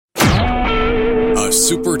a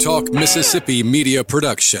Super Talk Mississippi media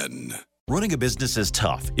production. Running a business is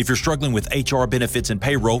tough. If you're struggling with HR, benefits, and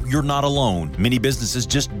payroll, you're not alone. Many businesses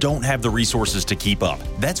just don't have the resources to keep up.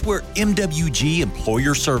 That's where MWG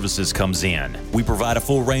Employer Services comes in. We provide a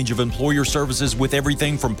full range of employer services with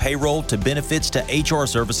everything from payroll to benefits to HR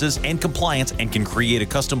services and compliance, and can create a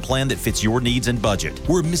custom plan that fits your needs and budget.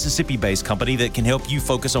 We're a Mississippi-based company that can help you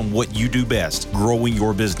focus on what you do best, growing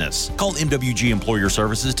your business. Call MWG Employer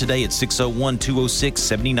Services today at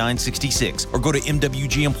 601-206-7966 or go to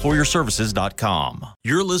MWGEmployerServices.com.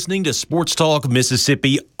 You're listening to Sports Talk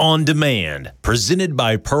Mississippi On Demand, presented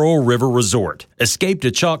by Pearl River Resort. Escape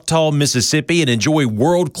to Choctaw, Mississippi and enjoy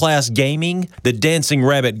world-class gaming, the Dancing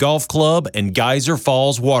Rabbit Golf Club, and Geyser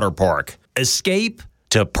Falls Water Park. Escape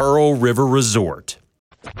to Pearl River Resort.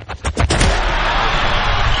 To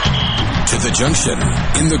the junction,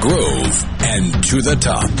 in the Grove, and to the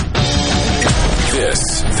top.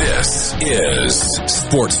 This is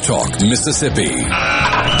Sports Talk Mississippi.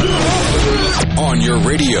 On your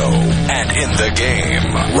radio and in the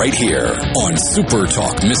game, right here on Super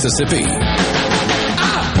Talk Mississippi.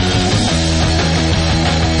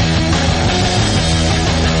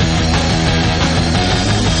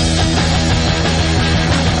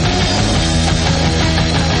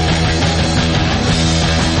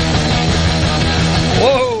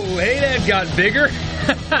 Whoa, hey, that got bigger.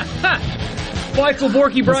 Michael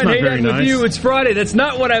Borky, Brian Haydad with you. It's Friday. That's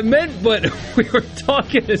not what I meant, but we were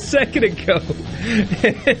talking a second ago.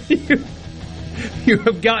 You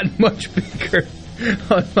have gotten much bigger.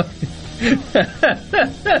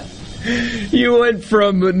 You went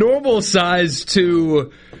from normal size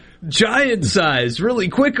to giant size really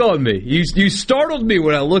quick on me. You startled me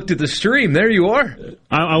when I looked at the stream. There you are.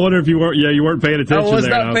 I wonder if you weren't paying attention. I was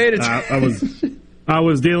not paying attention. I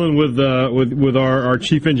was dealing with our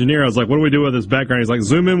chief engineer. I was like, "What do we do with this background?" He's like,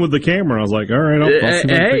 "Zoom in with the camera." I was like, "All right, I'll see if I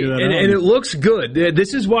can figure that out." And it looks good.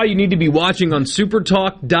 This is why you need to be watching on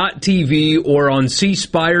supertalk.tv or on C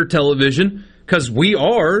Spire Television, because we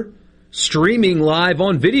are streaming live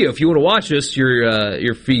on video. If you want to watch us,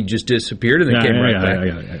 your feed just disappeared and then came right back.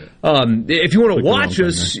 If you want to watch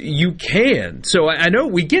us, you can. So I know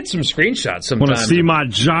we get some screenshots sometimes. Want to see my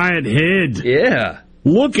giant head? Yeah.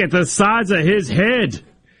 Look at the size of his head.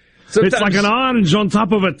 Sometimes, it's like an orange on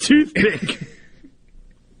top of a toothpick.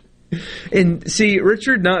 And see,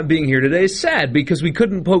 Richard not being here today is sad because we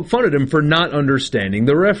couldn't poke fun at him for not understanding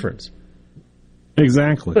the reference.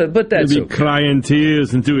 Exactly. But that's He'll be crying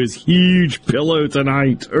tears into his huge pillow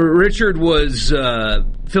tonight. Richard was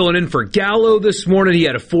filling in for Gallo this morning. He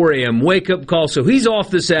had a 4 a.m. wake-up call, so he's off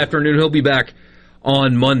this afternoon. He'll be back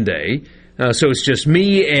on Monday. So it's just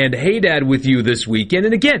me and Haydad with you this weekend.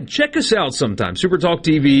 And again, check us out sometime. Super Talk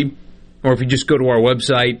TV, or if you just go to our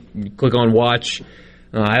website, click on Watch.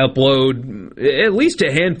 I upload at least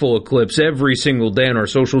a handful of clips every single day on our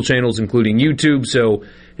social channels, including YouTube, so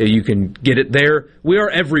you can get it there. We are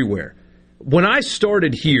everywhere. When I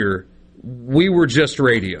started here, we were just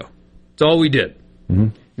radio. That's all we did. Mm-hmm.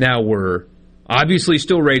 Now we're obviously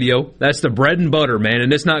still radio. That's the bread and butter, man,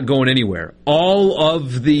 and it's not going anywhere. All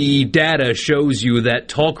of the data shows you that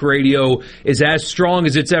talk radio is as strong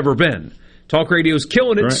as it's ever been. Talk radio is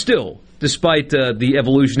killing it still, despite the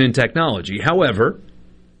evolution in technology. However,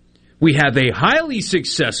 we have a highly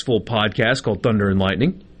successful podcast called Thunder and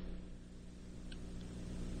Lightning,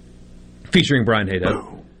 featuring Brian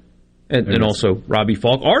Haydad and also Robbie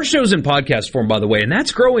Falk. Our show's in podcast form, by the way, and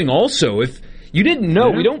that's growing also. If you didn't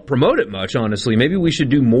know, we don't promote it much, honestly. Maybe we should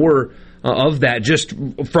do more of that just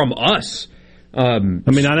from us.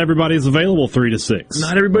 Not everybody's available 3 to 6.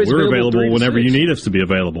 Not everybody's available. We're available whenever you need us to be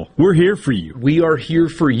available. We're here for you. We are here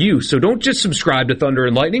for you. So don't just subscribe to Thunder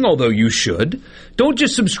and Lightning, although you should. Don't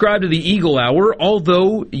just subscribe to the Eagle Hour,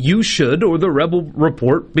 although you should, or the Rebel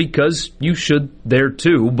Report, because you should there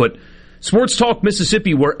too. But Sports Talk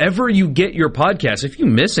Mississippi, wherever you get your podcasts, if you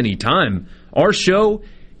miss any time, our show,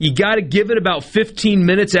 you got to give it about 15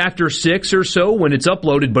 minutes after 6 or so when it's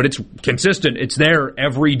uploaded, but it's consistent. It's there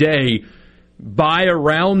every day. By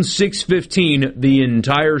around 6:15, the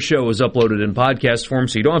entire show is uploaded in podcast form,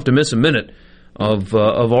 so you don't have to miss a minute of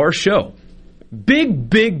our show.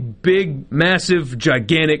 Big, massive,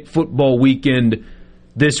 gigantic football weekend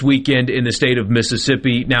this weekend in the state of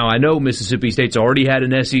Mississippi. Now, I know Mississippi State's already had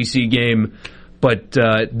an SEC game, but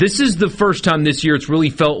this is the first time this year it's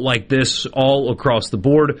really felt like this all across the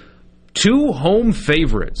board. 2 home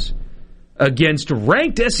favorites against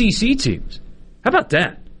ranked SEC teams. How about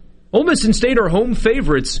that? Ole Miss and State are home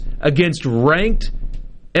favorites against ranked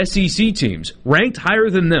SEC teams, ranked higher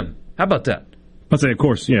than them. How about that? I'd say, of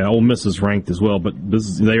course, Ole Miss is ranked as well, but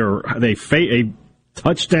a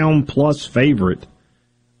touchdown plus favorite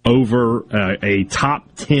over a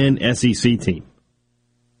top 10 SEC team.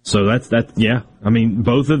 So yeah. I mean,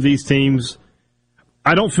 both of these teams,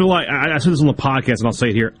 I don't feel like, I said this on the podcast and I'll say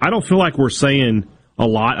it here, I don't feel like we're saying a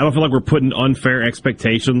lot. I don't feel like we're putting unfair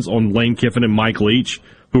expectations on Lane Kiffin and Mike Leach,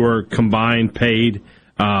 who are combined paid,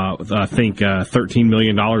 I think, $13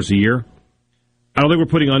 million a year. I don't think we're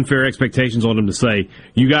putting unfair expectations on them to say,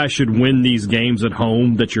 you guys should win these games at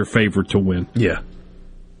home that you're favored to win. Yeah.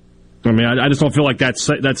 I mean, I just don't feel like that's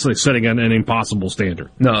like setting an impossible standard.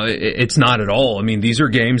 No, it's not at all. I mean, these are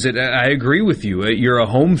games that I agree with you. You're a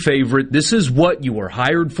home favorite. This is what you are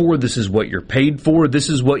hired for. This is what you're paid for. This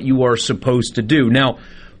is what you are supposed to do. Now,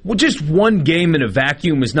 just one game in a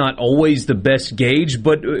vacuum is not always the best gauge,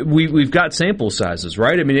 but we've got sample sizes,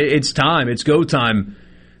 right? I mean, it's time. It's go time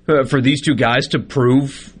for these two guys to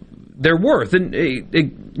prove their worth. And,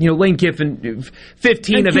 Lane Kiffin,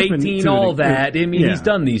 15 of 18, all that. I mean, he's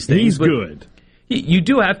done these things. He's good. You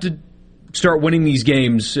do have to start winning these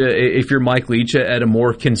games if you're Mike Leach at a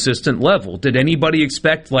more consistent level. Did anybody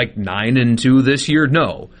expect 9-2 this year?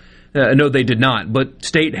 No. No, they did not. But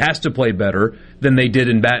State has to play better than they did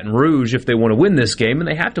in Baton Rouge if they want to win this game, and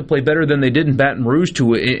they have to play better than they did in Baton Rouge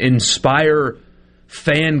to inspire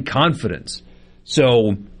fan confidence.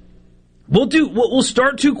 So we'll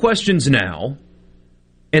start two questions now,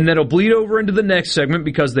 and that'll bleed over into the next segment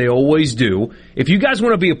because they always do. If you guys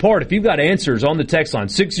want to be a part, if you've got answers on the text line,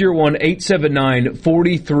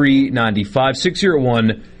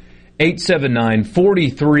 601-879-4395,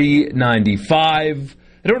 601-879-4395.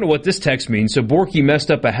 I don't know what this text means. So Borky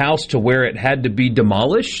messed up a house to where it had to be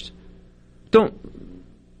demolished?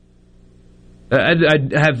 I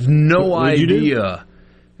have no idea.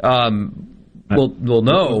 Well,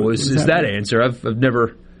 no is that answer. I've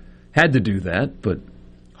never had to do that, but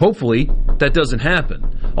hopefully that doesn't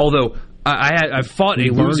happen. Although I fought a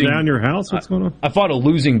losing down your house. What's going on? I fought a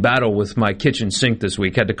losing battle with my kitchen sink this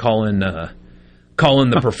week. Had to call in the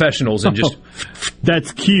professionals and just.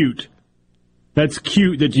 That's cute. That's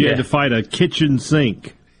cute that you had to fight a kitchen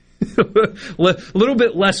sink. A little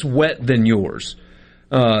bit less wet than yours.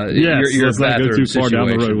 Yes, your let's not go too far down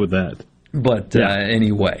the road with that. But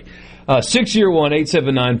anyway,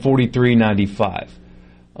 601-879-4395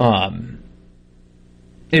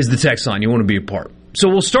 is the text line. You want to be a part. So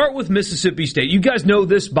we'll start with Mississippi State. You guys know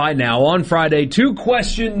this by now. On Friday, two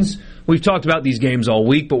questions. We've talked about these games all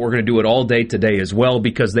week, but we're going to do it all day today as well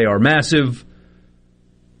because they are massive.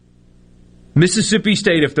 Mississippi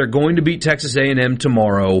State, if they're going to beat Texas A&M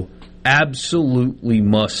tomorrow, absolutely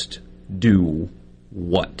must do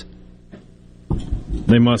what?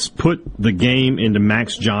 They must put the game into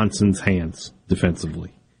Max Johnson's hands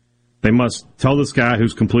defensively. They must tell this guy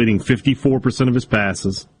who's completing 54% of his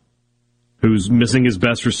passes, who's missing his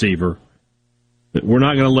best receiver, that we're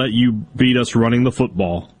not going to let you beat us running the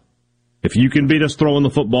football. If you can beat us throwing the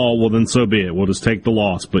football, well, then so be it. We'll just take the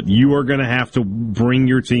loss. But you are going to have to bring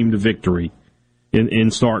your team to victory in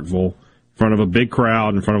Starkville, in front of a big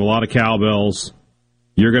crowd, in front of a lot of cowbells.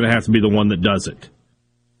 You're going to have to be the one that does it.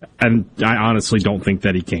 And I honestly don't think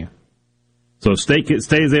that he can. So if State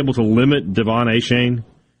is able to limit Devon Achane,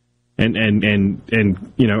 and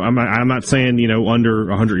I'm not saying, under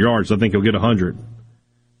 100 yards. I think he'll get 100.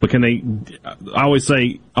 But can they, I always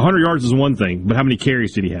say 100 yards is one thing, but how many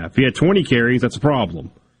carries did he have? If he had 20 carries, that's a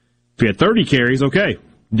problem. If he had 30 carries, okay,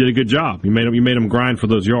 you did a good job. You made him grind for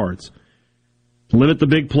those yards. Limit the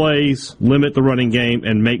big plays, limit the running game,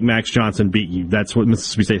 and make Max Johnson beat you. That's what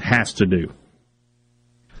Mississippi State has to do.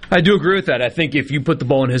 I do agree with that. I think if you put the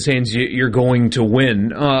ball in his hands, you're going to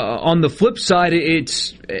win. On the flip side,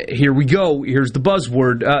 it's here we go. Here's the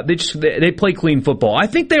buzzword. They play clean football. I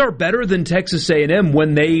think they are better than Texas A&M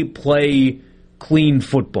when they play clean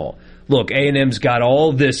football. Look, A&M's got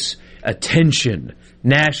all this attention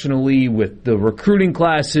nationally with the recruiting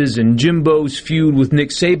classes and Jimbo's feud with Nick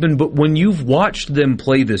Saban, but when you've watched them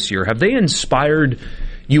play this year, have they inspired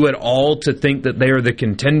you at all to think that they are the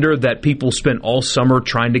contender that people spent all summer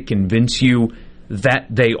trying to convince you that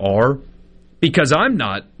they are? Because I'm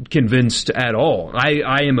not convinced at all.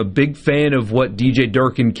 I am a big fan of what DJ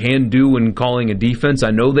Durkin can do in calling a defense. I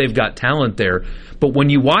know they've got talent there, but when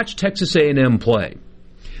you watch Texas A&M play,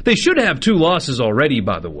 they should have 2 losses already,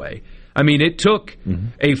 by the way. I mean, it took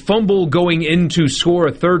a fumble going in to score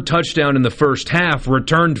a 3rd touchdown in the first half,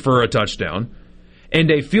 returned for a touchdown,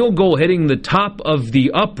 and a field goal hitting the top of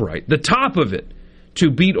the upright, the top of it,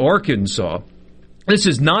 to beat Arkansas. This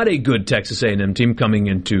is not a good Texas A&M team coming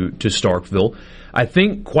into Starkville. I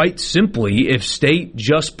think, quite simply, if State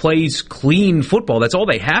just plays clean football, that's all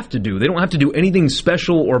they have to do. They don't have to do anything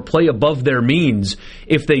special or play above their means.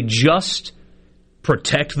 If they just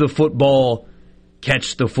protect the football,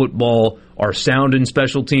 catch the football, are sound in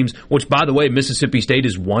special teams, which, by the way, Mississippi State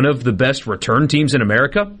is one of the best return teams in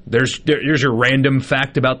America. There's your random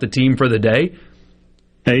fact about the team for the day.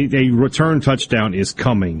 A return touchdown is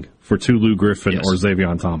coming for Tulu Griffin or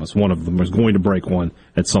Xavier Thomas. One of them is going to break one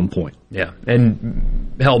at some point. Yeah,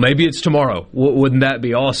 and hell, maybe it's tomorrow. Wouldn't that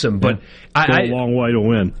be awesome? But a long way to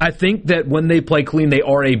win. I think that when they play clean, they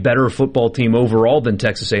are a better football team overall than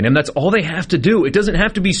Texas A&M. That's all they have to do. It doesn't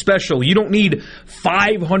have to be special. You don't need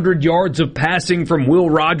 500 yards of passing from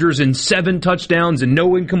Will Rogers and 7 touchdowns and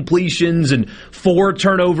no incompletions and 4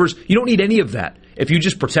 turnovers. You don't need any of that. If you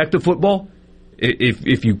just protect the football,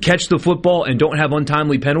 if you catch the football and don't have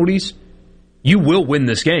untimely penalties, you will win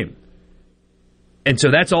this game. And so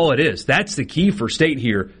that's all it is. That's the key for State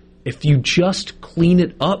here. If you just clean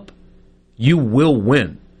it up, you will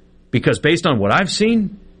win. Because based on what I've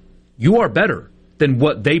seen, you are better than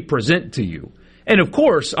what they present to you. And of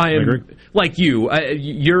course, I am like you.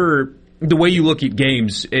 The way you look at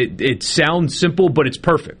games, it sounds simple, but it's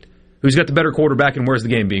perfect. Who's got the better quarterback and where's the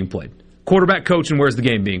game being played? Quarterback, coach, and where's the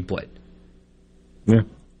game being played? Yeah.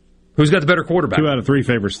 Who's got the better quarterback? 2 out of 3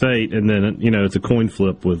 favor State, and then it's a coin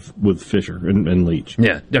flip with Fisher and Leach.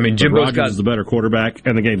 Yeah, I mean Jimbo's got the better quarterback,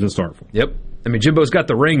 and the game's in Starkville. Yep, I mean Jimbo's got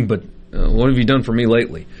the ring, but what have you done for me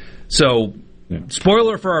lately? So,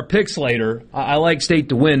 spoiler for our picks later. I like State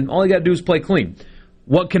to win. All they got to do is play clean.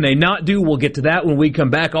 What can they not do? We'll get to that when we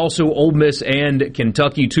come back. Also, Ole Miss and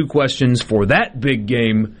Kentucky. 2 questions for that big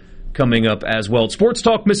game coming up as well. It's Sports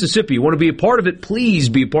Talk Mississippi. You want to be a part of it? Please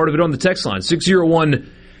be a part of it on the text line.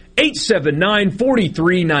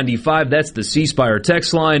 601-879-4395. That's the C Spire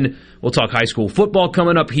text line. We'll talk high school football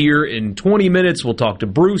coming up here in 20 minutes. We'll talk to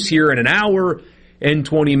Bruce here in an hour and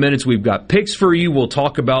 20 minutes. We've got picks for you. We'll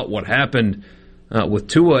talk about what happened with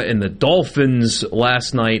Tua and the Dolphins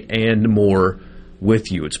last night and more with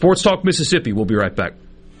you. It's Sports Talk Mississippi. We'll be right back.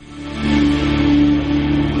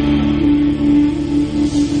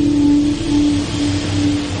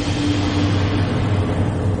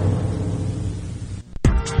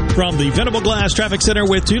 From the Venable Glass Traffic Center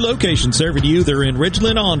with 2 locations serving you. They're in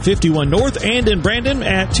Ridgeland on 51 North and in Brandon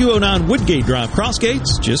at 209 Woodgate Drive,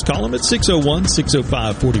 Crossgates. Just call them at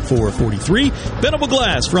 601-605-4443. Venable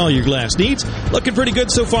Glass for all your glass needs. Looking pretty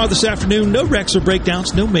good so far this afternoon. No wrecks or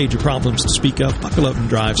breakdowns. No major problems to speak of. Buckle up and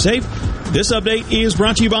drive safe. This update is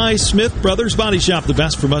brought to you by Smith Brothers Body Shop. The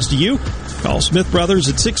best from us to you. Call Smith Brothers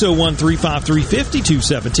at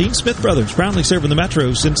 601-353-5217. Smith Brothers, proudly serving the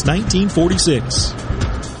Metro since 1946.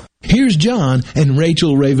 Here's John and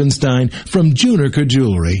Rachel Ravenstein from Juniker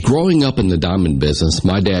Jewelry. Growing up in the diamond business,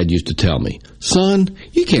 my dad used to tell me, son,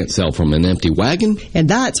 you can't sell from an empty wagon. And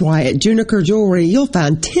that's why at Juniker Jewelry, you'll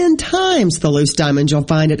find 10 times the loose diamonds you'll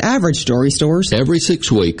find at average jewelry stores. Every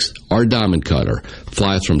 6 weeks, our diamond cutter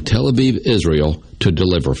flies from Tel Aviv, Israel, to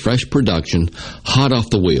deliver fresh production, hot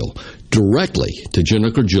off the wheel, directly to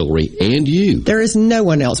Juniker Jewelry and you. There is no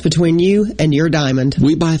one else between you and your diamond.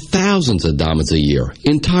 We buy thousands of diamonds a year,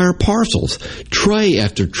 entire parcels, tray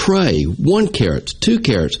after tray, 1 carat, 2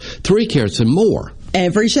 carats, 3 carats, and more.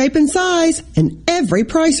 Every shape and size, and every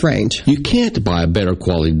price range. You can't buy a better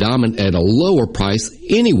quality diamond at a lower price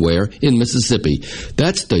anywhere in Mississippi.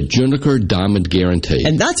 That's the Juniker Diamond Guarantee.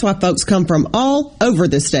 And that's why folks come from all over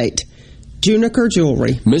the state. Juniker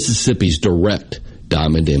Jewelry. Mississippi's direct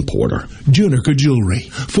diamond importer. Juniker Jewelry,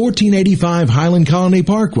 1485 Highland Colony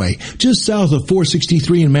Parkway, just south of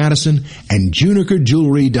 463 in Madison, and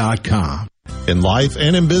JunikerJewelry.com. In life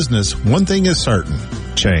and in business, one thing is certain: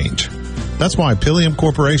 change. That's why Pilium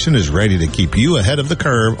Corporation is ready to keep you ahead of the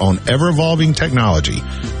curve on ever-evolving technology,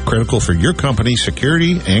 critical for your company's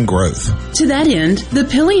security and growth. To that end, the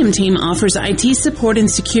Pilium team offers IT support and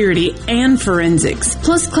security and forensics,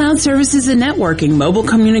 plus cloud services and networking, mobile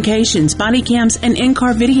communications, body cams, and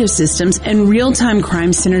in-car video systems, and real-time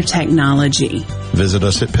crime center technology. Visit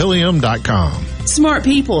us at Pilium.com. Smart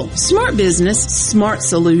people, smart business, smart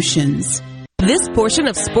solutions. This portion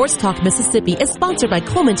of Sports Talk Mississippi is sponsored by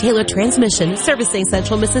Coleman Taylor Transmission, servicing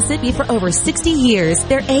Central Mississippi for over 60 years.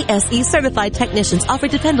 Their ASE certified technicians offer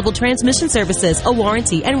dependable transmission services, a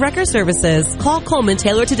warranty, and record services. Call Coleman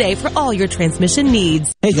Taylor today for all your transmission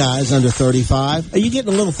needs. Hey guys, under 35, are you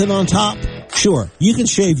getting a little thin on top? Sure, you can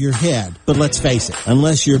shave your head, but let's face it,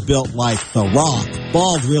 unless you're built like The Rock,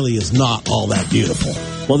 bald really is not all that beautiful.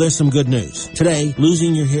 Well, there's some good news. Today,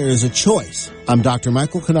 losing your hair is a choice, I'm Dr.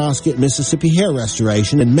 Michael Konoski at Mississippi Hair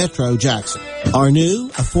Restoration in Metro Jackson. Our new,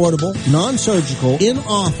 affordable, non-surgical,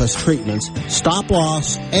 in-office treatments stop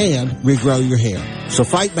loss and regrow your hair. So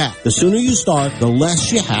fight back. The sooner you start, the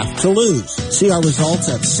less you have to lose. See our results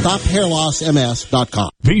at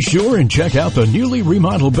stophairlossms.com. Be sure and check out the newly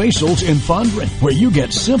remodeled Basil's in Fondren, where you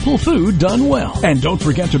get simple food done well. And don't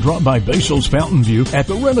forget to drop by Basil's Fountain View at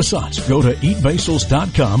the Renaissance. Go to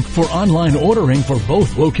eatbasils.com for online ordering for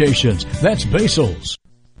both locations. That's Basil's.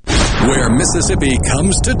 Where Mississippi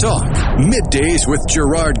comes to talk. Middays with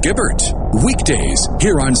Gerard Gibbert. Weekdays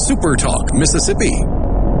here on Super Talk Mississippi.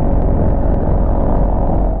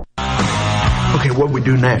 Okay, what we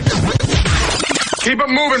do next? Keep it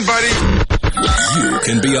moving, buddy. You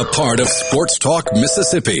can be a part of Sports Talk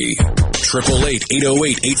Mississippi.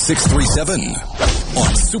 888-808-8637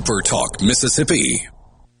 on Super Talk Mississippi.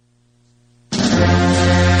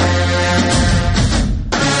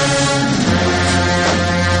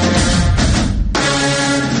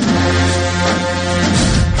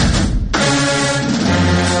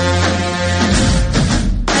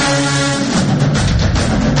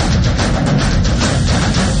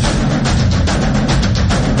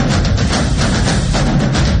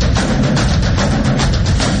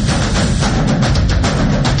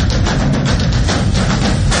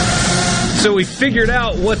 So we figured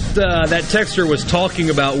out what that texter was talking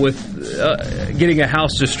about with getting a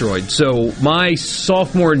house destroyed. So my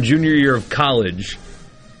sophomore and junior year of college,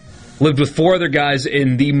 lived with 4 other guys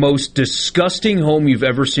in the most disgusting home you've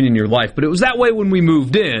ever seen in your life. But it was that way when we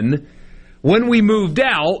moved in. When we moved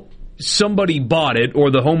out, somebody bought it, or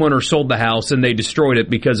the homeowner sold the house, and they destroyed it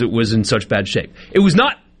because it was in such bad shape. It was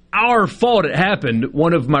not our fault it happened.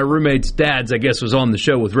 One of my roommate's dads, I guess, was on the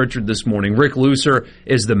show with Richard this morning. Rick Lucer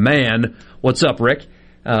is the man. What's up, Rick?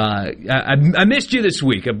 I missed you this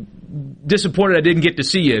week. I'm disappointed I didn't get to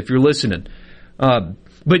see you if you're listening.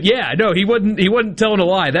 But yeah, no, he wasn't telling a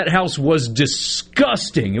lie. That house was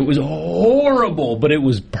disgusting. It was horrible, but it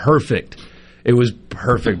was perfect. It was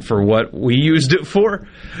perfect for what we used it for.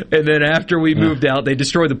 And then after we moved out, they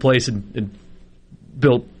destroyed the place and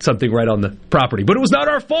built something right on the property. But it was not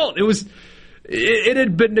our fault. It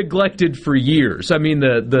had been neglected for years. I mean,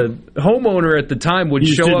 the homeowner at the time would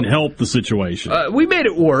show up. You didn't help the situation. We made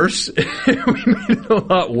it worse. We made it a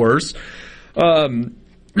lot worse. That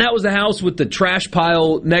was the house with the trash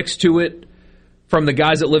pile next to it from the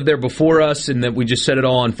guys that lived there before us, and that we just set it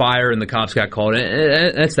all on fire, and the cops got called.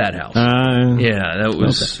 That's that house. Yeah, that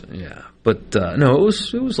was. Okay. Yeah, but no, it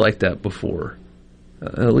was like that before.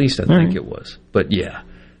 At least I think it was. But yeah,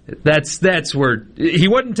 that's where he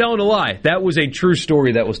wasn't telling a lie. That was a true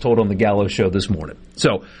story that was told on the Gallo Show this morning.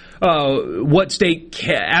 So, what state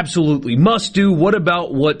absolutely must do? What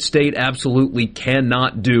about what state absolutely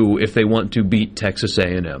cannot do if they want to beat Texas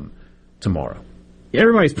A&M tomorrow?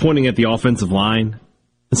 Everybody's pointing at the offensive line,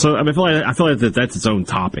 so I feel like that's its own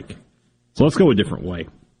topic. So let's go a different way.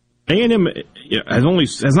 A&M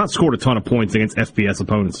has not scored a ton of points against FBS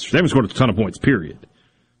opponents. They haven't scored a ton of points, period.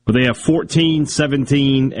 But they have 14,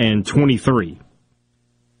 17, and 23.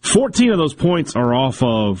 14 of those points are off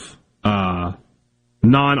of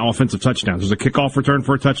non-offensive touchdowns. There's a kickoff return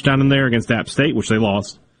for a touchdown in there against App State, which they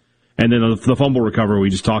lost. And then the fumble recovery we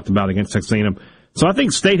just talked about against Texas A&M. So I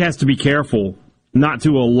think State has to be careful not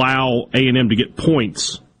to allow A&M to get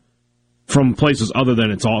points from places other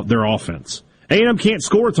than their offense. A&M can't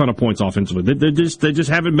score a ton of points offensively. They just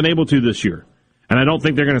haven't been able to this year. And I don't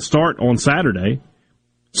think they're going to start on Saturday.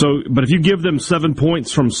 So, but if you give them 7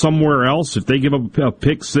 points from somewhere else, if they give up a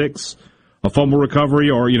pick six, a fumble recovery,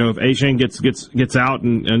 or if Achane gets out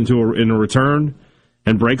in a return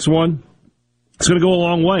and breaks one, it's going to go a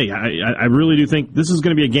long way. I really do think this is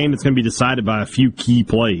going to be a game that's going to be decided by a few key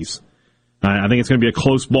plays. I think it's going to be a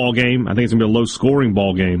close ball game. I think it's going to be a low scoring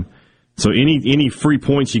ball game. So any free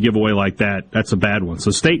points you give away like that, that's a bad one.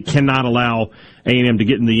 So State cannot allow A&M to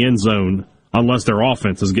get in the end zone unless their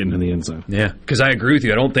offense is getting in the end zone. Yeah, because I agree with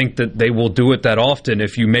you. I don't think that they will do it that often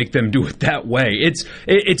if you make them do it that way. It's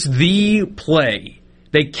the play.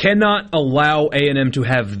 They cannot allow A&M to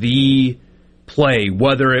have the play,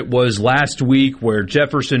 whether it was last week where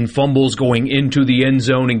Jefferson fumbles going into the end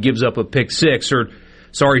zone and gives up a pick six, or,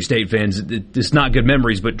 sorry, State fans, it's not good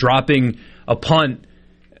memories, but dropping a punt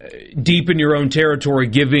deep in your own territory,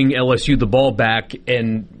 giving LSU the ball back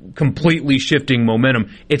and completely shifting momentum.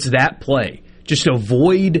 It's that play. Just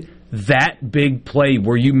avoid that big play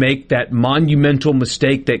where you make that monumental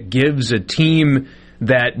mistake that gives a team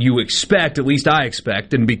that you expect, at least I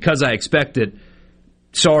expect, and because I expect it,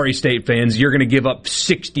 sorry, State fans, you're going to give up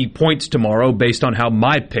 60 points tomorrow based on how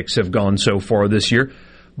my picks have gone so far this year.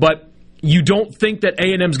 But you don't think that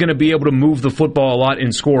A&M's going to be able to move the football a lot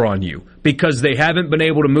and score on you because they haven't been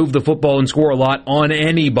able to move the football and score a lot on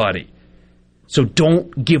anybody. So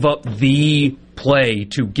don't give up the play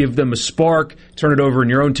to give them a spark, turn it over in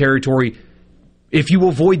your own territory. If you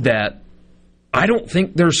avoid that, I don't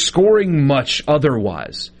think they're scoring much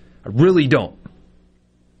otherwise. I really don't.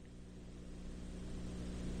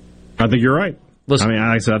 I think you're right. Listen, I mean,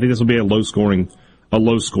 like I said, I think this will be a low-scoring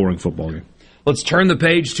football game. Let's turn the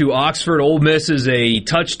page to Oxford. Ole Miss is a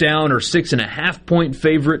touchdown or 6.5-point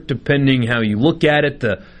favorite, depending how you look at it.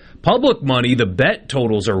 The public money, the bet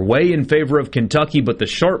totals are way in favor of Kentucky, but the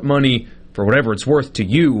sharp money, for whatever it's worth to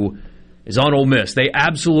you, is on Ole Miss. They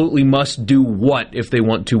absolutely must do what if they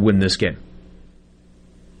want to win this game?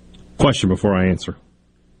 Question before I answer.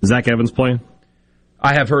 Is Zach Evans playing?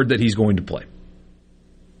 I have heard that he's going to play.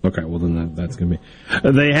 Okay, well then that's going to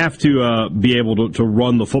be... They have to be able to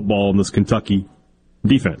run the football in this Kentucky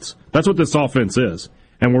defense. That's what this offense is.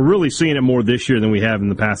 And we're really seeing it more this year than we have in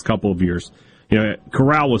the past couple of years. You know,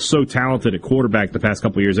 Corral was so talented at quarterback the past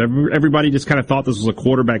couple of years. Everybody just kind of thought this was a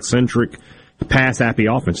quarterback-centric, pass-happy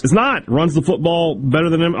offense. It's not. It runs the football better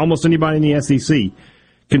than almost anybody in the SEC.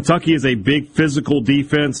 Kentucky is a big physical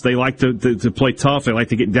defense. They like to play tough. They like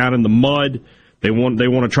to get down in the mud. They want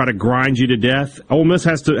to try to grind you to death. Ole Miss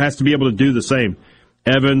has to be able to do the same.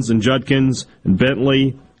 Evans and Judkins and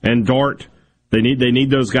Bentley and Dart, they need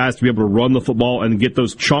those guys to be able to run the football and get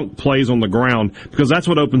those chunk plays on the ground, because that's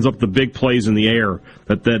what opens up the big plays in the air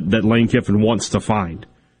that Lane Kiffin wants to find.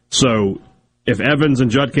 So if Evans and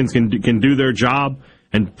Judkins can do their job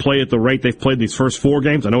and play at the rate they've played these first 4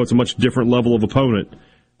 games, I know it's a much different level of opponent.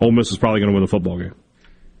 Ole Miss is probably going to win the football game.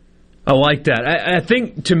 I like that. I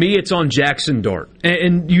think, to me, it's on Jackson Dart.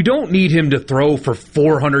 And you don't need him to throw for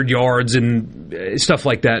 400 yards and stuff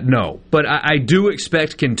like that, no. But I do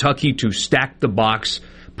expect Kentucky to stack the box,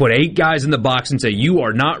 put 8 guys in the box and say, you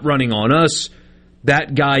are not running on us.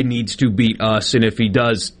 That guy needs to beat us, and if he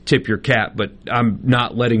does, tip your cap. But I'm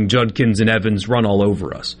not letting Judkins and Evans run all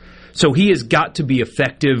over us. So he has got to be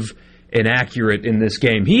effective and accurate in this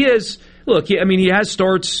game. He is... Look, I mean, he has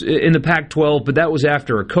starts in the Pac-12, but that was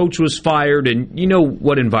after a coach was fired, and you know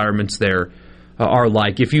what environments there are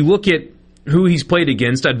like. If you look at who he's played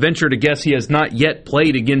against, I'd venture to guess he has not yet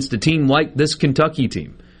played against a team like this Kentucky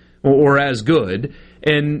team, or as good,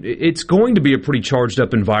 and it's going to be a pretty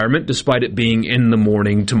charged-up environment, despite it being in the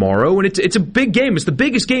morning tomorrow, and it's a big game. It's the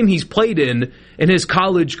biggest game he's played in his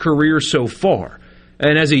college career so far.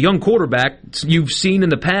 And as a young quarterback, you've seen in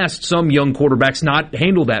the past some young quarterbacks not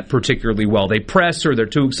handle that particularly well. They press or they're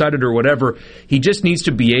too excited or whatever. He just needs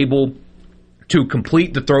to be able to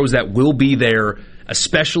complete the throws that will be there,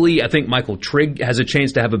 especially I think Michael Trigg has a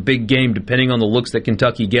chance to have a big game depending on the looks that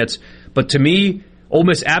Kentucky gets. But to me, Ole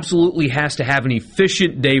Miss absolutely has to have an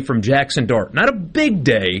efficient day from Jackson Dart. Not a big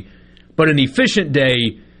day, but an efficient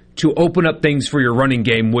day to open up things for your running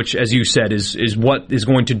game, which, as you said, is what is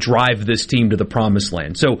going to drive this team to the promised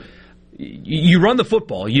land. So you run the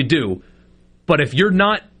football, you do, but if you're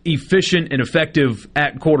not efficient and effective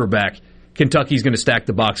at quarterback, Kentucky's going to stack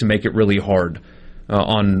the box and make it really hard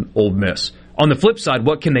on Ole Miss. On the flip side,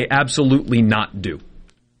 what can they absolutely not do?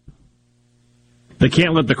 They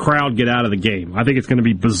can't let the crowd get out of the game. I think it's going to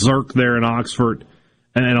be berserk there in Oxford.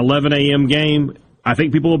 And an 11 a.m. game, I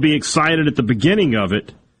think people will be excited at the beginning of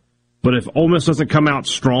it. But if Ole Miss doesn't come out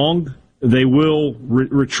strong, they will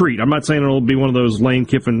retreat. I'm not saying it'll be one of those Lane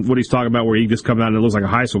Kiffin, what he's talking about, where he just comes out and it looks like a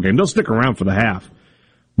high school game. They'll stick around for the half.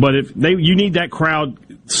 But if you need that crowd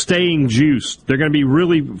staying juiced. They're going to be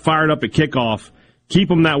really fired up at kickoff. Keep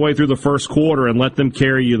them that way through the first quarter and let them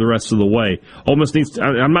carry you the rest of the way. Ole Miss needs.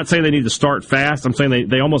 I'm not saying they need to start fast. I'm saying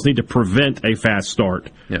they almost need to prevent a fast start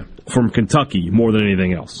from Kentucky more than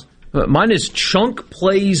anything else. Mine is chunk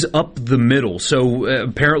plays up the middle. So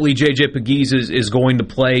apparently J.J. Pegues is going to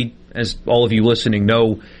play, as all of you listening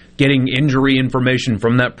know. Getting injury information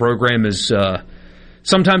from that program is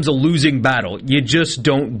sometimes a losing battle. You just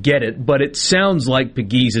don't get it. But it sounds like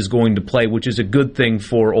Pegues is going to play, which is a good thing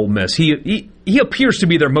for Ole Miss. He appears to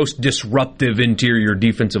be their most disruptive interior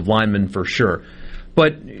defensive lineman for sure.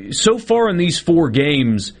 But so far in these 4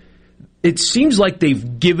 games, it seems like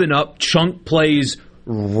they've given up chunk plays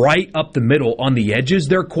right up the middle. On the edges,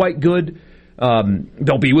 they're quite good.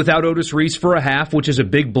 They'll be without Otis Reese for a half, which is a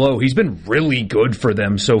big blow. He's been really good for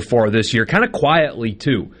them so far this year, kind of quietly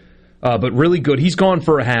too, but really good. He's gone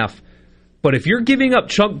for a half. But if you're giving up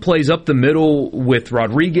chunk plays up the middle with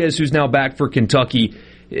Rodriguez, who's now back for Kentucky,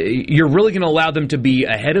 you're really going to allow them to be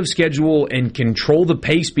ahead of schedule and control the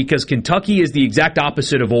pace, because Kentucky is the exact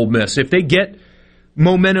opposite of Ole Miss. If they get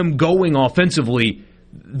momentum going offensively,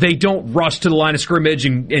 they don't rush to the line of scrimmage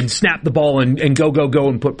and snap the ball and go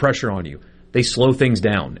and put pressure on you. They slow things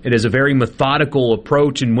down. It is a very methodical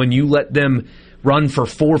approach, and when you let them run for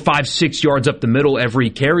 4, 5, 6 yards up the middle every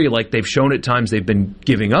carry like they've shown at times they've been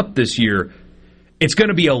giving up this year, it's going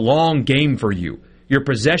to be a long game for you. Your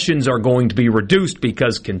possessions are going to be reduced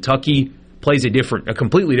because Kentucky plays a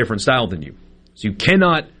completely different style than you. So you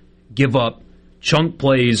cannot give up chunk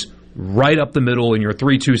plays right up the middle in your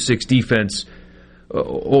 3-2-6 defense,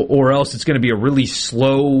 or else it's going to be a really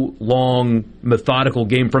slow, long, methodical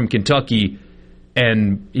game from Kentucky.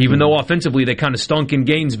 And even though offensively they kind of stunk in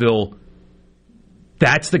Gainesville,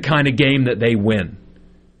 that's the kind of game that they win,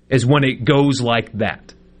 is when it goes like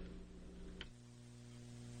that.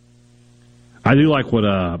 I do like what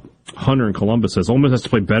Hunter in Columbus says. Ole Miss has to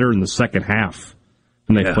play better in the second half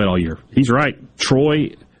than they played all year. He's right.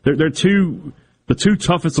 Troy, they're the two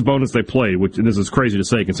toughest opponents they played, which, and this is crazy to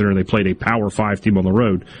say considering they played a Power 5 team on the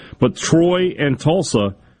road. But Troy and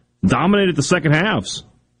Tulsa dominated the second halves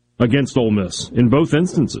against Ole Miss in both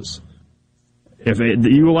instances. If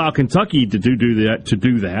you allow Kentucky to do that,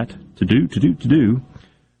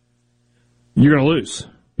 you're going to lose.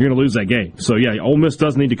 You're going to lose that game. So, yeah, Ole Miss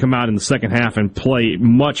does need to come out in the second half and play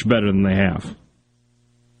much better than they have.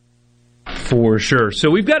 For sure. So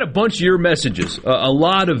we've got a bunch of your messages, a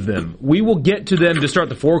lot of them. We will get to them to start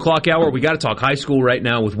the 4 o'clock hour. We got to talk high school right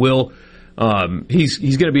now with Will. He's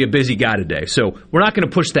going to be a busy guy today, so we're not going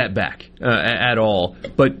to push that back at all.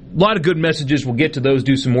 But a lot of good messages. We'll get to those,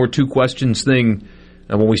 do some more 2 questions thing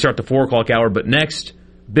when we start the 4 o'clock hour. But next,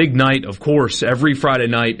 big night, of course. Every Friday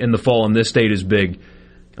night in the fall in this state is big.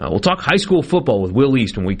 We'll talk high school football with Will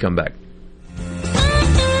East when we come back.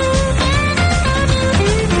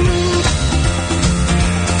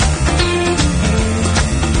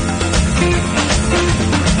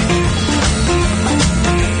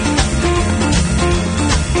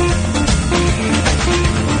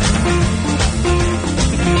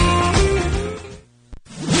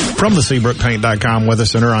 From the SeabrookPaint.com Weather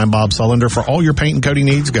Center, I'm Bob Sullender. For all your paint and coating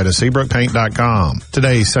needs, go to SeabrookPaint.com.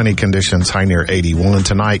 Today, sunny conditions, high near 81.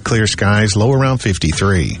 Tonight, clear skies, low around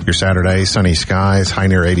 53. Your Saturday, sunny skies, high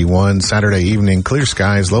near 81. Saturday evening, clear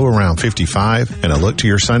skies, low around 55. And a look to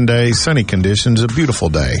your Sunday, sunny conditions, a beautiful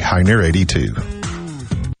day, high near 82.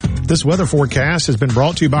 This weather forecast has been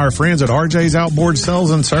brought to you by our friends at RJ's Outboard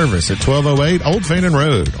Sales and Service at 1208 Old Fannin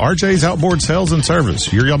Road. RJ's Outboard Sales and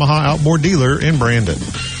Service, your Yamaha outboard dealer in Brandon.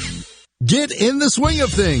 Get in the swing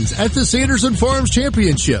of things at the Sanderson Farms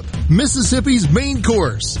Championship, Mississippi's main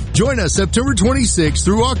course. Join us September 26th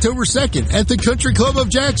through October 2nd at the Country Club of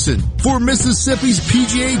Jackson for Mississippi's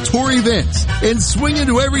PGA Tour events and swing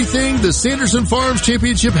into everything the Sanderson Farms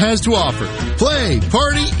Championship has to offer. Play,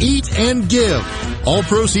 party, eat, and give. All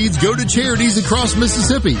proceeds go to charities across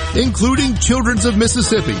Mississippi, including Children's of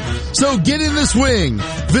Mississippi. So get in the swing.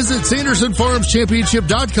 Visit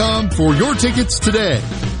SandersonFarmsChampionship.com for your tickets today.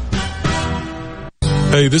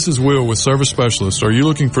 Hey, this is Will with Service Specialists. Are you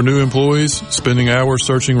looking for new employees, spending hours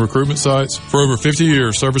searching recruitment sites? For over 50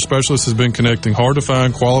 years, Service Specialists has been connecting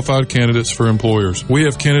hard-to-find qualified candidates for employers. We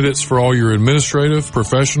have candidates for all your administrative,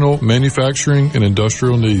 professional, manufacturing, and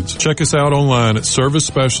industrial needs. Check us out online at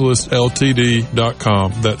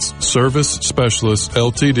ServiceSpecialistLTD.com. That's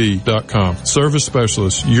ServiceSpecialistLTD.com. Service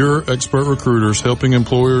Specialists, your expert recruiters helping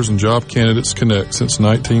employers and job candidates connect since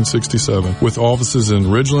 1967 with offices in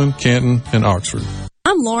Ridgeland, Canton, and Oxford.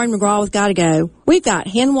 I'm Lauren McGraw with Gotta Go. We've got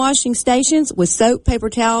hand washing stations with soap, paper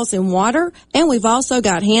towels, and water, and we've also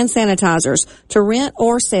got hand sanitizers to rent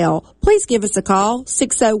or sell. Please give us a call,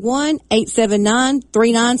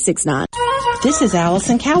 601-879-3969. This is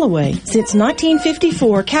Allison Callaway. Since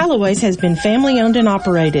 1954, Callaway's has been family-owned and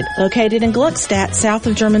operated, located in Gluckstadt, south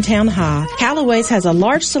of Germantown High. Callaway's has a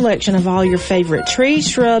large selection of all your favorite trees,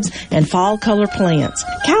 shrubs, and fall color plants.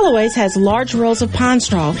 Callaway's has large rolls of pine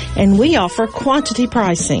straw, and we offer quantity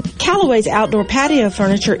pricing. Callaway's outdoor patio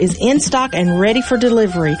furniture is in stock and ready for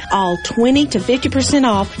delivery, all 20 to 50%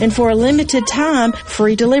 off, and for a limited time,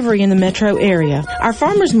 free delivery in the metro area. Our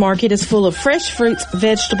farmers market is full of fresh fruits,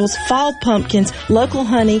 vegetables, fall pumpkins, local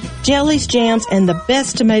honey, jellies, jams, and the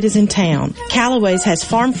best tomatoes in town. Callaway's has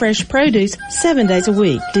farm fresh produce 7 days a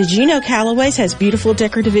week. Did you know Callaway's has beautiful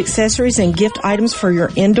decorative accessories and gift items for your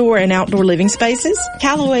indoor and outdoor living spaces?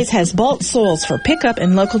 Callaway's has bulk soils for pickup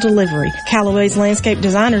and local delivery. Callaway's landscape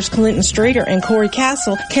designers Clinton Streeter and Corey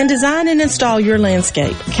Castle can design and install your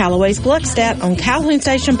landscape. Callaway's Gluckstadt on Calhoun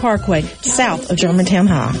Station Parkway, south of Germantown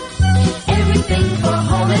High. Everything for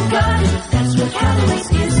home and garden, that's what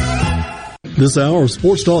Callaway's is. This hour of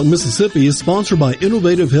Sports Talk Mississippi is sponsored by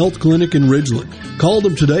Innovative Health Clinic in Ridgeland. Call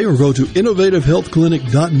them today or go to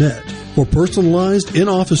innovativehealthclinic.net. For personalized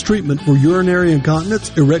in-office treatment for urinary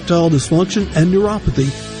incontinence, erectile dysfunction, and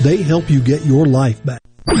neuropathy, they help you get your life back.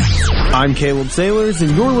 I'm Caleb Sailors,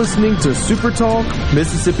 and you're listening to Super Talk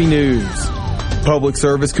Mississippi News. Public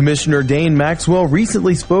Service Commissioner Dane Maxwell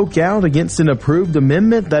recently spoke out against an approved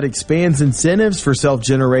amendment that expands incentives for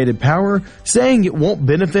self-generated power, saying it won't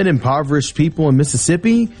benefit impoverished people in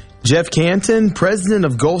Mississippi. Jeff Canton, president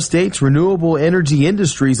of Gulf States Renewable Energy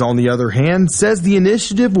Industries, on the other hand, says the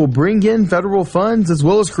initiative will bring in federal funds as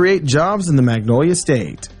well as create jobs in the Magnolia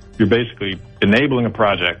State. You're basically enabling a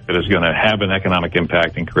project that is going to have an economic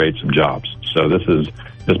impact and create some jobs. So this is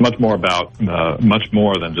much more about much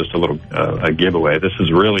more than just a giveaway. This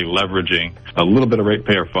is really leveraging a little bit of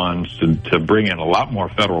ratepayer funds to bring in a lot more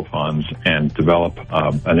federal funds and develop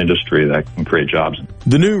an industry that can create jobs.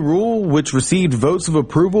 The new rule, which received votes of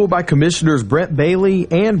approval by Commissioners Brent Bailey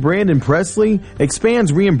and Brandon Presley,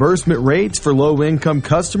 expands reimbursement rates for low-income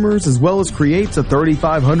customers as well as creates a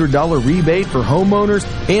 $3,500 rebate for homeowners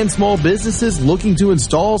and small businesses looking to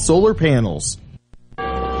install solar panels.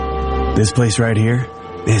 This place right here,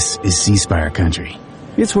 this is C-Spire country.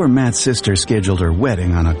 It's where Matt's sister scheduled her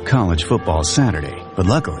wedding on a college football Saturday. But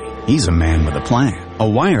luckily, he's a man with a plan. A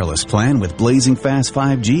wireless plan with blazing fast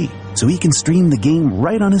 5G, so he can stream the game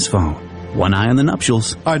right on his phone. One eye on the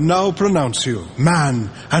nuptials. I now pronounce you man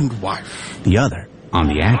and wife. The other on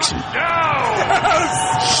the action.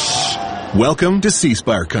 Welcome to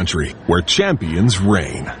C-Spire country, where champions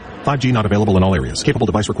reign. 5G not available in all areas. Capable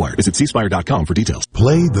device required. Visit cspire.com for details.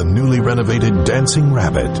 Play the newly renovated Dancing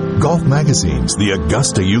Rabbit. Golf Magazine's The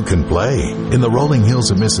Augusta You Can Play. In the rolling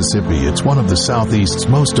hills of Mississippi, it's one of the Southeast's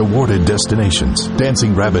most awarded destinations.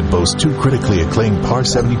 Dancing Rabbit boasts two critically acclaimed par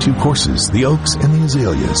 72 courses, the Oaks and the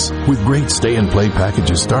Azaleas. With great stay-and-play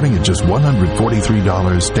packages starting at just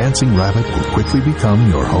 $143, Dancing Rabbit will quickly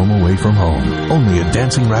become your home away from home. Only at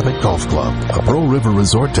Dancing Rabbit Golf Club, a Pearl River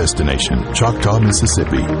resort destination, Choctaw,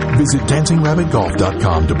 Mississippi. Visit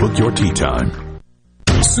DancingRabbitGolf.com to book your tee time.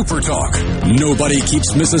 Super Talk. Nobody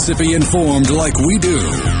keeps Mississippi informed like we do.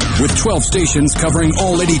 With 12 stations covering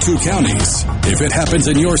all 82 counties. If it happens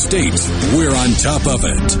in your state, we're on top of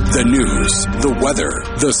it. The news, the weather,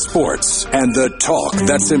 the sports, and the talk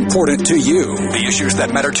that's important to you. The issues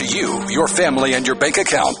that matter to you, your family, and your bank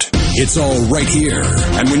account. It's all right here.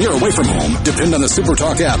 And when you're away from home, depend on the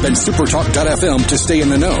SuperTalk app and supertalk.fm to stay in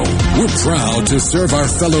the know. We're proud to serve our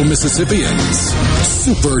fellow Mississippians.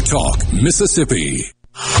 SuperTalk Mississippi.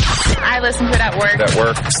 I listen to it at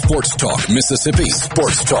work. Sports Talk Mississippi.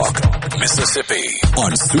 Sports Talk Mississippi.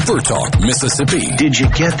 On Super Talk Mississippi. Did you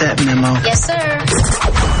get that memo? Yes, sir.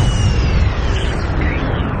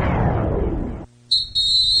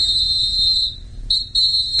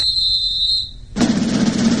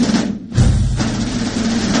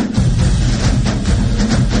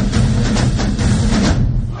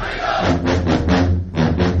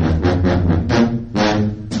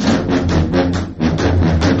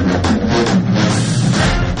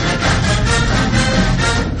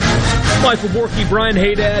 Michael Borky, Brian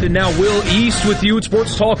Haydad, and now Will East with you at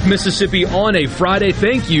Sports Talk Mississippi on a Friday.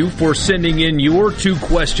 Thank you for sending in your two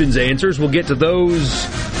questions answers. We'll get to those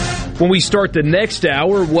when we start the next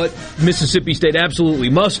hour. What Mississippi State absolutely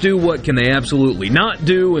must do, what can they absolutely not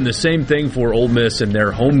do, and the same thing for Ole Miss and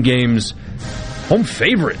their home games, home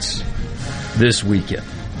favorites this weekend.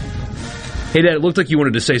 Hey, Dad, it looked like you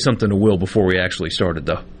wanted to say something to Will before we actually started,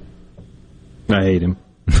 though. I hate him.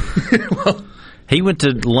 Well, he went to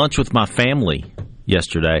lunch with my family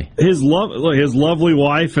yesterday. His lovely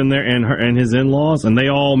wife and his in-laws, and they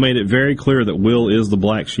all made it very clear that Will is the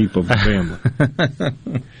black sheep of the family.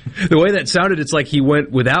 The way that sounded, it's like he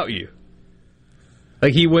went without you.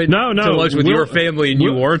 Like he went to lunch with your family and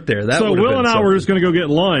you weren't there. So Will and I were just going to go get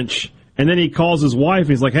lunch, and then he calls his wife.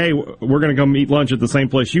 He's like, "Hey, we're going to come eat lunch at the same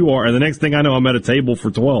place you are." And the next thing I know, I'm at a table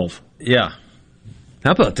for 12. Yeah.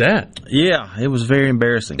 How about that? Yeah, it was very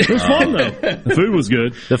embarrassing. It was fun, though. The food was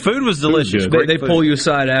good. The food was delicious. They pull you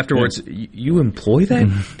aside afterwards. Yeah. You employ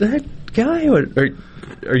that guy?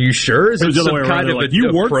 Are you sure? Is it some kind of like, you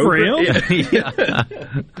work for him? Yeah.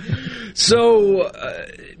 So,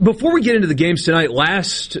 before we get into the games tonight,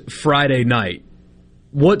 last Friday night,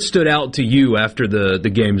 what stood out to you after the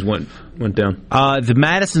games went down? The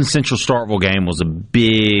Madison Central Starkville game was a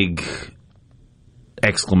big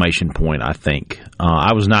exclamation point, I think.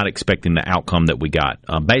 I was not expecting the outcome that we got.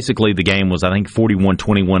 Basically, the game was, I think,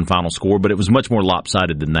 41-21 final score, but it was much more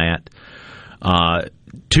lopsided than that.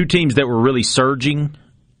 Two teams that were really surging.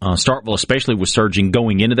 Starkville especially was surging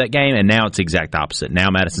going into that game, and now it's the exact opposite. Now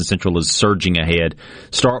Madison Central is surging ahead.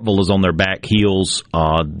 Starkville is on their back heels.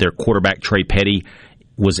 Their quarterback, Trey Petty,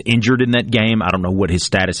 was injured in that game. I don't know what his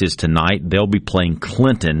status is tonight. They'll be playing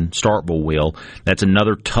Clinton. Starkville will. That's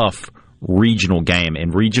another tough regional game.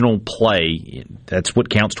 And regional play, that's what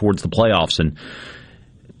counts towards the playoffs. And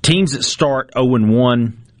teams that start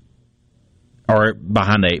 0-1 are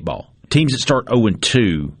behind the 8 ball. Teams that start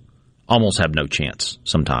 0-2 almost have no chance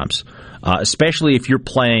sometimes, especially if you're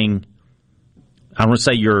playing, I want to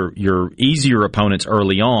say your easier opponents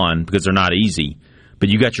early on, because they're not easy, but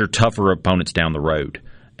you got your tougher opponents down the road.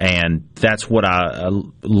 And that's what I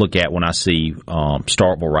look at when I see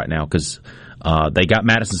Starkville right now, because they got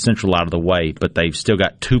Madison Central out of the way, but they've still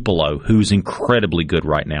got Tupelo, who's incredibly good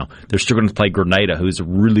right now. They're still going to play Grenada, who's a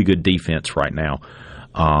really good defense right now.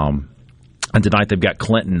 And tonight they've got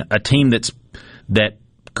Clinton, a team that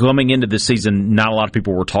coming into this season, not a lot of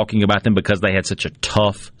people were talking about them because they had such a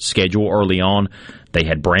tough schedule early on. They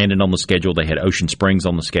had Brandon on the schedule. They had Ocean Springs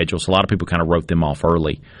on the schedule. So a lot of people kind of wrote them off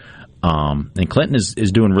early. And Clinton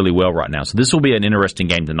is doing really well right now. So this will be an interesting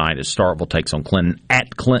game tonight as Starkville takes on Clinton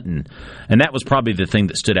at Clinton. And that was probably the thing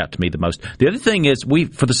that stood out to me the most. The other thing is,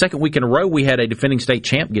 for the second week in a row, we had a defending state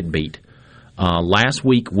champ get beat. Last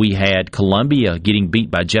week we had Columbia getting beat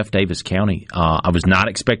by Jeff Davis County. I was not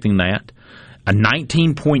expecting that. A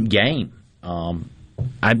 19-point game. I'm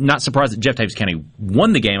not surprised that Jeff Davis County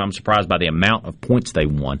won the game. I'm surprised by the amount of points they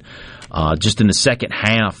won. Just in the second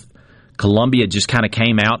half, Columbia just kind of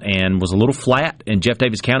came out and was a little flat, and Jeff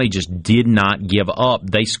Davis County just did not give up.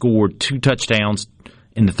 They scored 2 touchdowns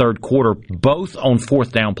in the third quarter, both on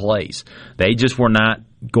fourth down plays. They just were not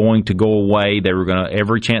going to go away. They were going to,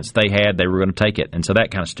 every chance they had, they were going to take it. And so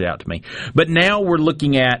that kind of stood out to me. But now we're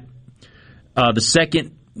looking at the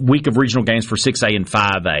second week of regional games for 6A and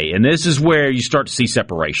 5A. And this is where you start to see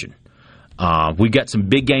separation. We've got some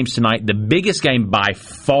big games tonight. The biggest game by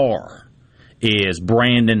far is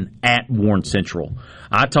Brandon at Warren Central.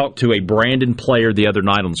 I talked to a Brandon player the other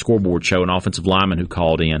night on the scoreboard show, an offensive lineman who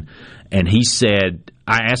called in, and he said,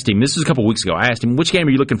 I asked him, this was a couple of weeks ago, I asked him, which game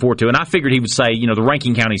are you looking forward to? And I figured he would say, the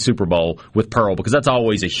Rankin County Super Bowl with Pearl, because that's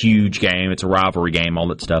always a huge game. It's a rivalry game, all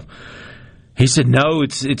that stuff. He said, no,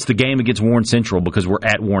 it's the game against Warren Central, because we're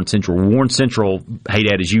at Warren Central. Warren Central, hey,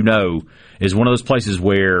 Dad, as you know, is one of those places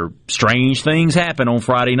where strange things happen on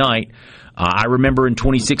Friday night. I remember in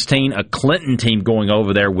 2016, a Clinton team going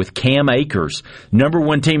over there with Cam Akers, number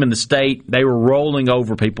 1 team in the state. They were rolling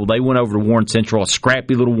over people. They went over to Warren Central, a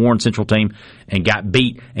scrappy little Warren Central team, and got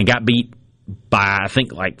beat by, I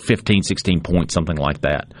think, like 15, 16 points, something like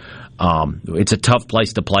that. It's a tough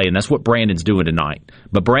place to play, and that's what Brandon's doing tonight.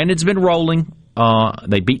 But Brandon's been rolling.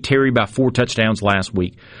 They beat Terry by 4 touchdowns last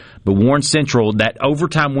week. But Warren Central, that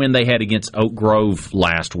overtime win they had against Oak Grove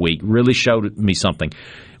last week, really showed me something.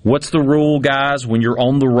 What's the rule, guys, when you're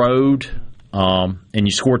on the road and you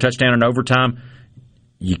score a touchdown in overtime?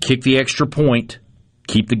 You kick the extra point,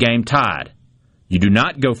 keep the game tied. You do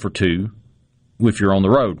not go for 2 if you're on the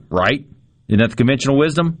road, right? Isn't that the conventional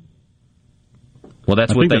wisdom? Well,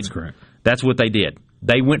 that's correct. That's what they did.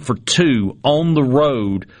 They went for 2 on the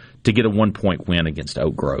road to get a 1-point win against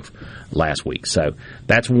Oak Grove last week. So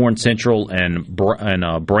that's Warren Central and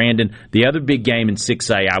Brandon. The other big game in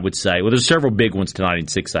 6A, I would say, well, there's several big ones tonight in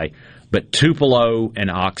 6A, but Tupelo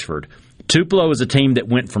and Oxford. Tupelo is a team that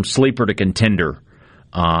went from sleeper to contender.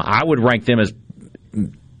 I would rank them as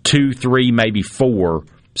 2, 3, maybe 4,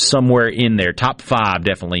 somewhere in there. Top 5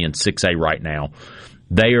 definitely in 6A right now.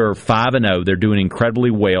 They are 5-0. They're doing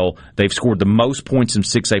incredibly well. They've scored the most points in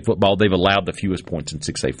 6A football. They've allowed the fewest points in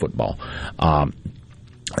 6A football.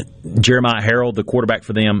 Jeremiah Harrell, the quarterback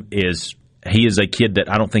for them, is a kid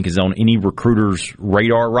that I don't think is on any recruiter's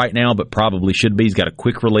radar right now, but probably should be. He's got a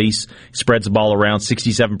quick release, spreads the ball around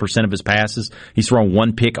 67% of his passes. He's thrown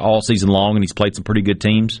 1 pick all season long, and he's played some pretty good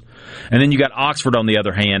teams. And then you got Oxford on the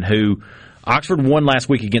other hand, who Oxford won last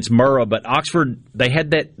week against Murrah, but Oxford, they had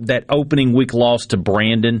that opening week loss to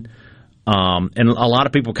Brandon. And a lot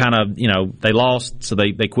of people kind of, they lost, so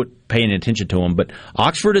they quit paying attention to them. But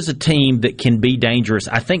Oxford is a team that can be dangerous.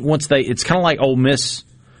 I think it's kind of like Ole Miss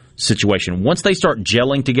situation. Once they start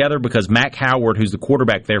gelling together, because Mac Howard, who's the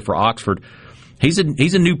quarterback there for Oxford, he's a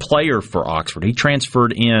new player for Oxford. He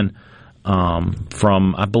transferred in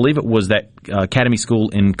from, I believe it was that academy school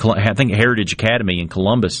I think Heritage Academy in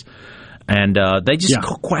Columbus. And they just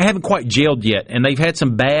haven't quite gelled yet. And they've had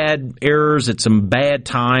some bad errors at some bad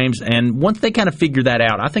times. And once they kind of figure that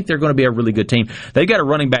out, I think they're going to be a really good team. They've got a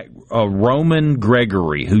running back, Roman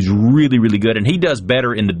Gregory, who's really, really good. And he does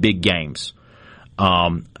better in the big games.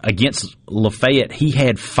 Against Lafayette, he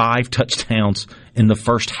had 5 touchdowns in the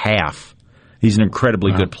first half. He's an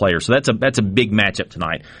incredibly good player. So that's a big matchup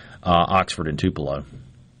tonight, Oxford and Tupelo.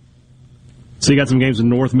 So you got some games in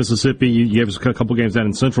North Mississippi. You gave us a couple games down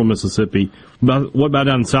in Central Mississippi. What about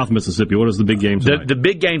down in South Mississippi? What is the big game tonight? The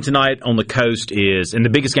big game tonight on the coast is, and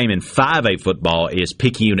the biggest game in 5A football is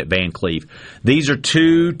Picayune at Van Cleve. These are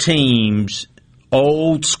two teams,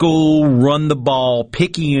 old school, run the ball.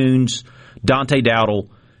 Picayune's Dante Dowdle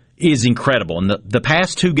is incredible. And the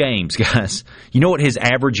past two games, guys, you know what his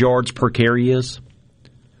average yards per carry is?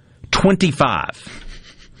 25.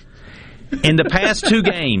 In the past two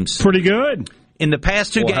games. Pretty good. In the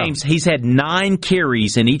past two games, he's had 9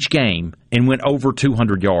 carries in each game and went over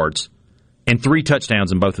 200 yards and 3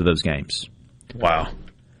 touchdowns in both of those games. Wow.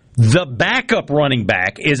 The backup running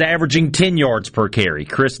back is averaging 10 yards per carry,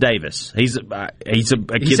 Chris Davis. He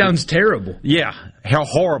sounds terrible. Yeah, how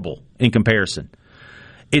horrible in comparison.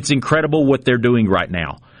 It's incredible what they're doing right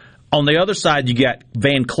now. On the other side, you got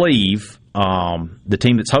Van Cleve, the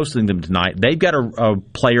team that's hosting them tonight. They've got a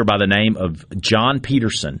player by the name of John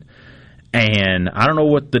Peterson. And I don't know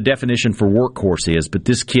what the definition for workhorse is, but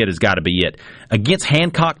this kid has got to be it. Against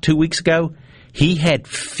Hancock 2 weeks ago, he had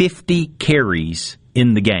 50 carries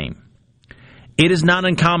in the game. It is not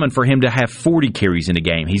uncommon for him to have 40 carries in a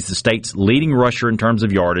game. He's the state's leading rusher in terms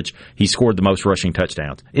of yardage. He scored the most rushing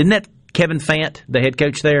touchdowns. Isn't that Kevin Fant, the head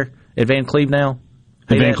coach there at Van Cleve now?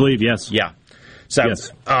 Van Cleve, yes. Yeah. So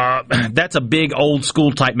yes. That's a big old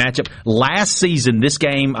school type matchup. Last season, this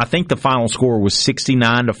game, I think the final score was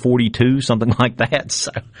 69-42, something like that.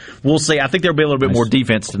 So we'll see. I think there'll be a little bit more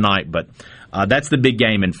defense tonight, but that's the big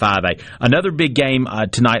game in 5A. Another big game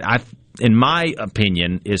tonight, in my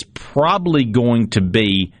opinion, is probably going to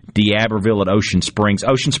be D'Iberville at Ocean Springs.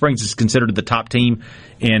 Ocean Springs is considered the top team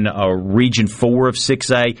in Region 4 of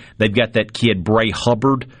 6A. They've got that kid, Bray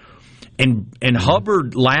Hubbard. And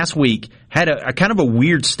Hubbard last week had a kind of a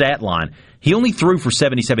weird stat line. He only threw for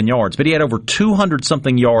 77 yards, but he had over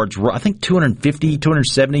 200-something yards, I think 250,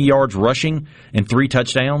 270 yards rushing and 3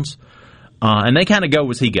 touchdowns. And they kind of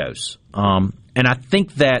go as he goes. And I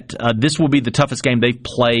think that this will be the toughest game they've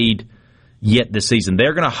played yet this season.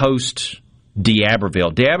 They're going to host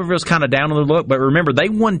D'Iberville. D'Iberville's kind of down on the look, but remember, they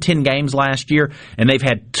won 10 games last year, and they've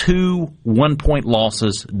had 2 one-point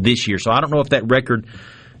losses this year. So I don't know if that record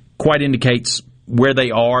quite indicates where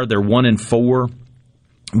they are. They're 1-4,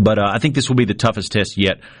 but I think this will be the toughest test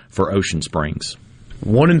yet for Ocean Springs.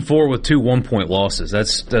 1-4 with 2 one-point losses.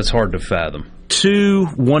 That's hard to fathom. 2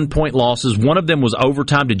 one-point losses. One of them was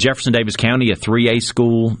overtime to Jefferson Davis County, a 3A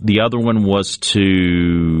school. The other one was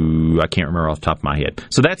to, I can't remember off the top of my head.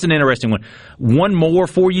 So that's an interesting one. One more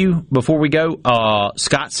for you before we go.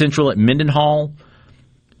 Scott Central at Mendenhall.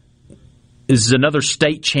 This is another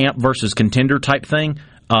state champ versus contender type thing.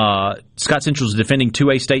 Scott Central's defending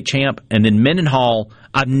 2A state champ, and then Mendenhall,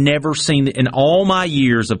 I've never seen, in all my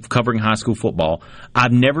years of covering high school football,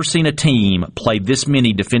 I've never seen a team play this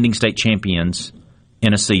many defending state champions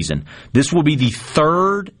in a season. This will be the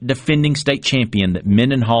 3rd defending state champion that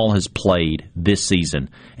Mendenhall has played this season,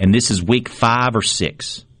 and this is week 5 or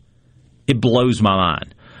 6. It blows my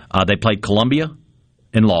mind. They played Columbia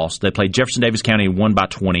and lost. They played Jefferson Davis County and won by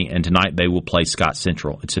 20, and tonight they will play Scott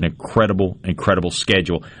Central. It's an incredible, incredible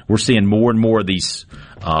schedule. We're seeing more and more of these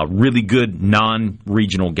really good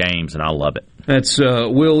non-regional games, and I love it. That's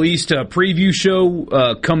Will East preview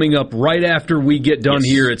show coming up right after we get done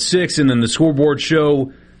here at 6, and then the scoreboard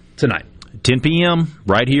show tonight. 10 p.m.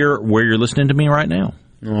 right here where you're listening to me right now.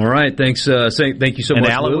 All right, thanks. Thank you so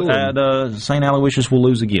much, Will. The St. Aloysius will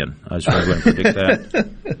lose again. I just want to predict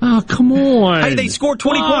that. Oh, come on. Hey, they scored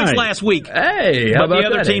 20 points last week. Hey, but the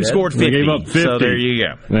other team scored 50. They gave up 50. So there you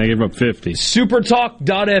go. They gave up 50.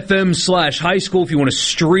 Supertalk.fm/high school. If you want to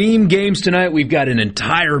stream games tonight, we've got an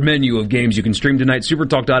entire menu of games you can stream tonight.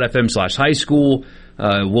 Supertalk.fm/high school.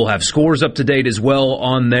 We'll have scores up to date as well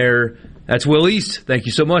on there. That's Will East. Thank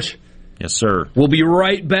you so much. Yes, sir. We'll be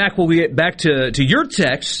right back. We'll get back to your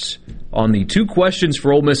texts on the 2 questions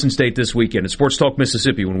for Ole Miss and State this weekend at Sports Talk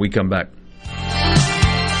Mississippi when we come back.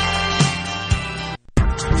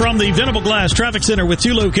 From the Venable Glass Traffic Center with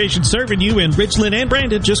 2 locations serving you in Richland and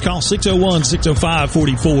Brandon, just call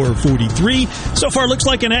 601-605-4443. So far, looks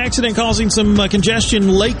like an accident causing some congestion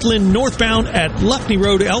Lakeland northbound at Luckney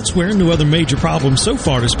Road elsewhere. No other major problems so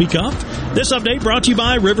far to speak of. This update brought to you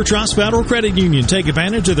by River Trust Federal Credit Union. Take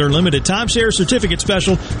advantage of their limited timeshare certificate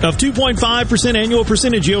special of 2.5% annual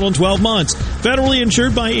percentage yield on 12 months. Federally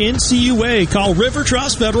insured by NCUA. Call River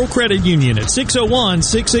Trust Federal Credit Union at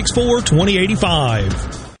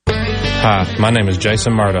 601-664-2085. Hi, my name is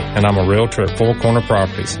Jason Murda, and I'm a realtor at Four Corner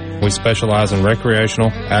Properties. We specialize in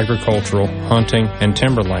recreational, agricultural, hunting, and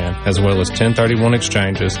timberland, as well as 1031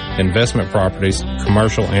 exchanges, investment properties,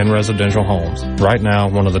 commercial and residential homes. Right now,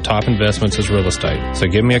 one of the top investments is real estate. So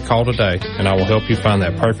give me a call today, and I will help you find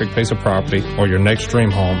that perfect piece of property or your next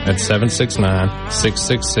dream home at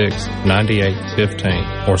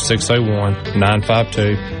 769-666-9815 or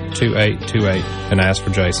 601-952-2828 and ask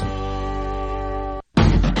for Jason.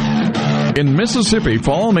 In Mississippi,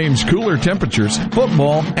 fall means cooler temperatures,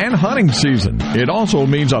 football, and hunting season. It also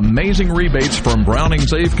means amazing rebates from Browning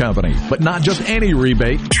Safe Company. But not just any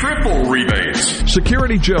rebate. Triple rebates.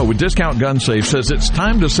 Security Joe with Discount Gun Safe says it's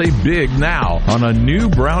time to save big now on a new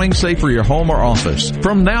Browning Safe for your home or office.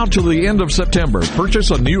 From now till the end of September,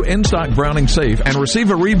 purchase a new in-stock Browning Safe and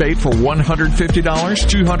receive a rebate for $150,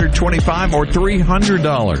 $225, or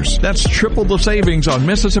 $300. That's triple the savings on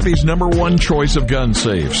Mississippi's #1 choice of gun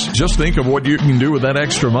safes. Just think of what you can do with that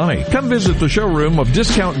extra money. Come visit the showroom of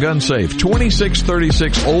Discount Gun Safe,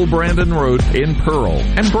 2636 Old Brandon Road in Pearl,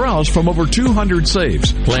 and browse from over 200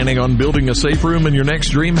 safes. Planning on building a safe room in your next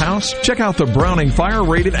dream house? Check out the Browning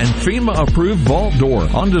fire-rated and FEMA-approved vault door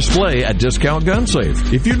on display at Discount Gun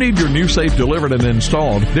Safe. If you need your new safe delivered and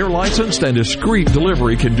installed, their licensed and discreet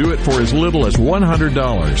delivery can do it for as little as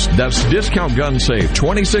 $100. That's Discount Gun Safe,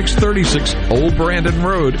 2636 Old Brandon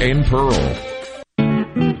Road in Pearl.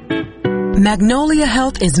 Magnolia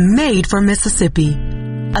Health is made for Mississippi.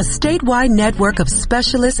 A statewide network of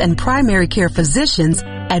specialists and primary care physicians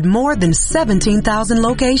at more than 17,000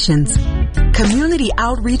 locations, community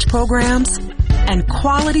outreach programs, and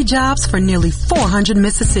quality jobs for nearly 400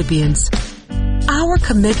 Mississippians. Our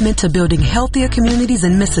commitment to building healthier communities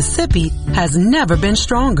in Mississippi has never been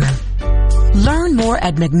stronger. Learn more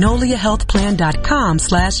at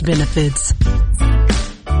magnoliahealthplan.com/benefits.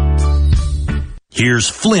 Here's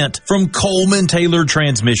Flint from Coleman Taylor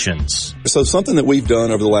Transmissions. So something that we've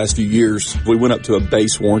done over the last few years, we went up to a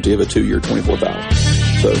base warranty of a 2-year, 24,000.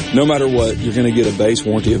 So no matter what, you're going to get a base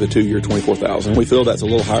warranty of a 2-year, 24,000. We feel that's a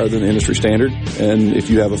little higher than the industry standard. And if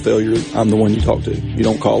you have a failure, I'm the one you talk to. You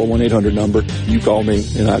don't call a 1-800 number. You call me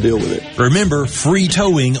and I deal with it. Remember, free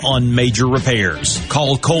towing on major repairs.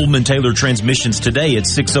 Call Coleman Taylor Transmissions today at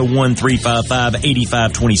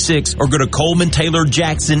 601-355-8526 or go to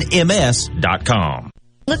ColemanTaylorJacksonMS.com.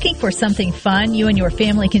 Looking for something fun you and your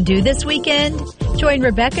family can do this weekend? Join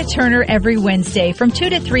Rebecca Turner every Wednesday from 2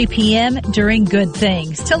 to 3 p.m. during Good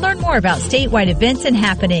Things to learn more about statewide events and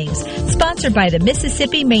happenings. Sponsored by the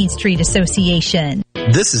Mississippi Main Street Association.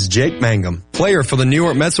 This is Jake Mangum, player for the New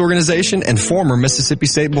York Mets organization and former Mississippi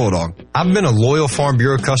State Bulldog. I've been a loyal Farm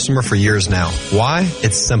Bureau customer for years now. Why?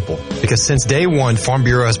 It's simple. Because since day one, Farm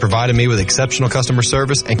Bureau has provided me with exceptional customer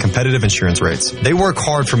service and competitive insurance rates. They work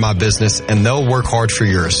hard for my business and they'll work hard for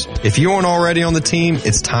yours. If you aren't already on the team,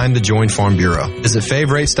 it's time to join Farm Bureau. Visit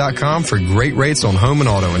favrates.com for great rates on home and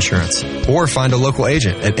auto insurance. Or find a local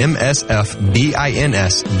agent at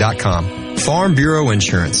msfbins.com. Farm Bureau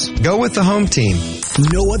Insurance. Go with the home team.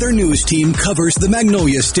 No other news team covers the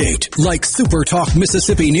Magnolia State like Super Talk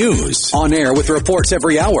Mississippi News. On air with reports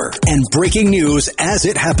every hour and breaking news as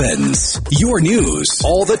it happens. Your news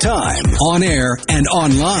all the time. On air and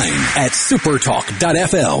online at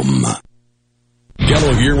supertalk.fm.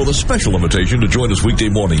 Gallo here with a special invitation to join us weekday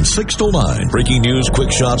morning, 6 to 9. Breaking news,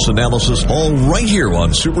 quick shots, analysis, all right here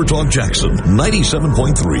on Super Talk Jackson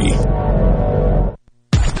 97.3.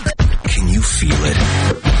 Can you feel it?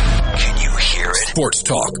 Can you hear it? Sports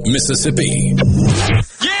Talk Mississippi.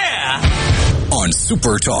 Yeah! On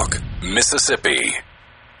Super Talk Mississippi.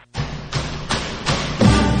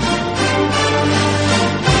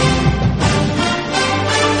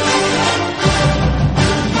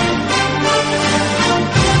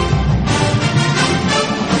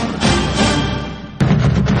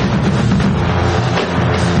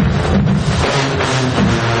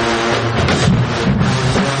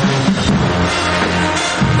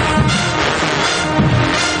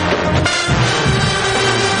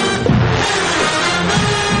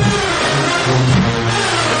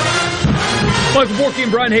 Michael Borky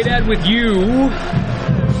and Brian Haydad with you.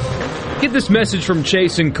 Get this message from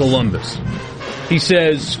Chase in Columbus. He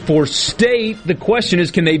says, for state, the question is,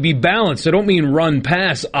 can they be balanced? I don't mean run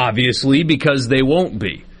pass, obviously, because they won't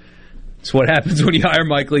be. It's what happens when you hire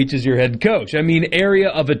Mike Leach as your head coach. I mean area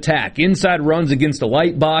of attack. Inside runs against a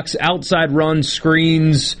light box, outside runs,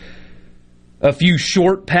 screens, a few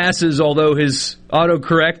short passes, although his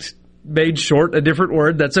autocorrect made short a different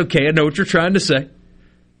word. That's okay. I know what you're trying to say.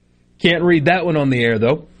 Can't read that one on the air,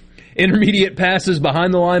 though. Intermediate passes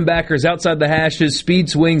behind the linebackers, outside the hashes, speed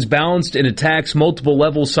swings, balanced in attacks, multiple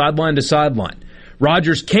levels, sideline to sideline.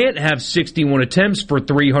 Rodgers can't have 61 attempts for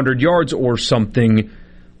 300 yards or something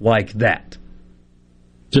like that.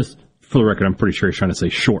 Just for the record, I'm pretty sure he's trying to say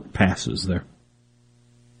short passes there.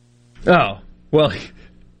 Oh, well.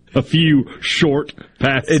 A few short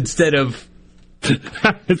passes. Instead of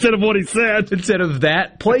what he said. Instead of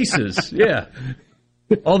that, places. Yeah.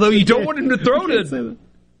 Although you don't want him to throw to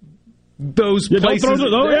those places.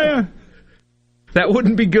 Yeah. That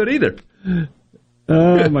wouldn't be good either.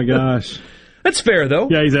 Oh, my gosh. That's fair, though.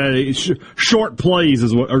 Yeah, he's short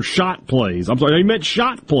plays or shot plays. I'm sorry. He meant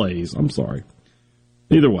shot plays. I'm sorry.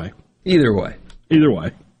 Either way.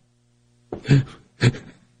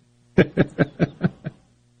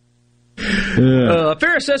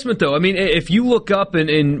 Fair assessment, though. I mean, if you look up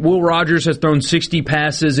and Will Rogers has thrown 60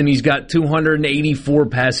 passes and he's got 284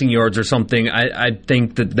 passing yards or something, I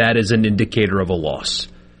think that is an indicator of a loss.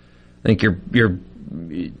 I think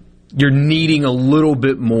you're needing a little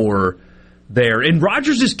bit more there. And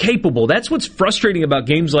Rodgers is capable. That's what's frustrating about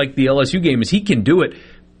games like the LSU game is he can do it.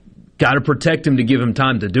 Got to protect him to give him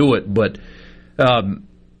time to do it. But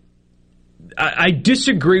I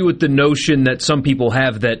disagree with the notion that some people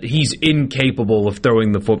have that he's incapable of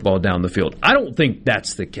throwing the football down the field. I don't think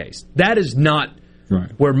that's the case. That is not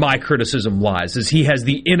where my criticism lies, is he has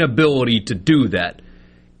the inability to do that.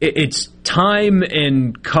 It's time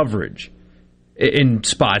and coverage in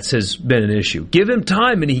spots has been an issue. Give him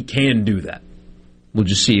time and he can do that. We'll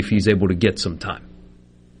just see if he's able to get some time.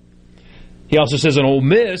 He also says on Ole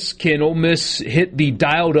Miss, can Ole Miss hit the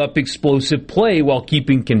dialed-up explosive play while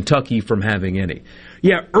keeping Kentucky from having any?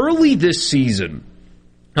 Yeah, early this season,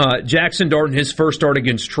 Jackson Dart in his first start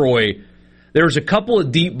against Troy, there was a couple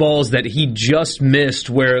of deep balls that he just missed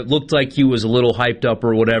where it looked like he was a little hyped up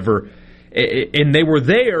or whatever, and they were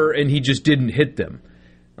there and he just didn't hit them.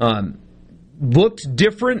 Looked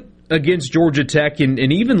different against Georgia Tech, and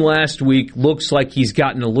even last week looks like he's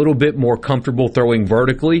gotten a little bit more comfortable throwing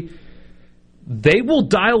vertically. They will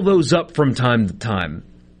dial those up from time to time.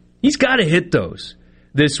 He's got to hit those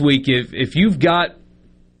this week. If you've got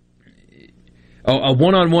a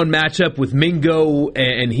one-on-one matchup with Mingo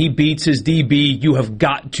and he beats his DB, you have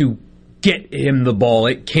got to get him the ball.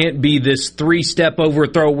 It can't be this three-step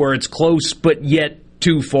overthrow where it's close but yet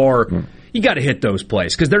too far. You got to hit those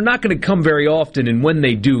plays because they're not going to come very often, and when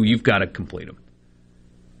they do, you've got to complete them.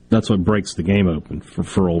 That's what breaks the game open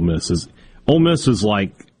for Ole Miss. Ole Miss is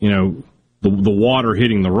like, the water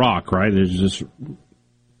hitting the rock, right? It's just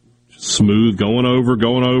smooth, going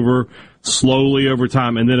over, slowly over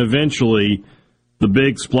time, and then eventually the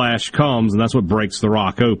big splash comes, and that's what breaks the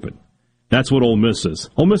rock open. That's what Ole Miss is.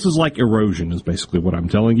 Ole Miss is like erosion, is basically what I'm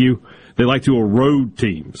telling you. They like to erode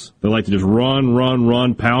teams. They like to just run,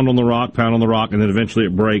 pound on the rock, and then eventually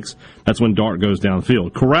it breaks. That's when Dart goes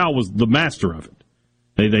downfield. Corral was the master of it.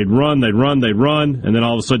 They'd run, and then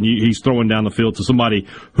all of a sudden he's throwing down the field to somebody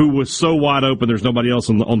who was so wide open there's nobody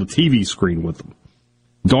else on the TV screen with them.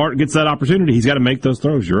 Dart gets that opportunity. He's got to make those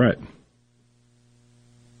throws. You're right.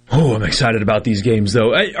 Oh, I'm excited about these games,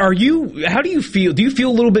 though. How do you feel? Do you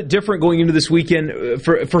feel a little bit different going into this weekend?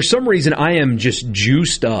 For some reason, I am just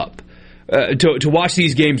juiced up to watch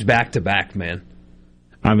these games back to back, man.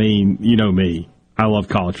 I mean, you know me. I love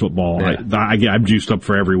college football. Yeah. I'm juiced up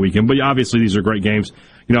for every weekend. But obviously, these are great games.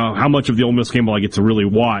 How much of the Ole Miss game will I get to really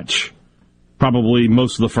watch? Probably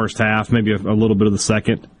most of the first half, maybe a little bit of the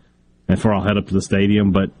second, before I'll head up to the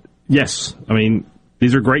stadium. But, yes, I mean,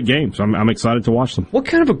 these are great games. I'm excited to watch them. What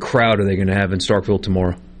kind of a crowd are they going to have in Starkville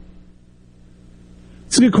tomorrow?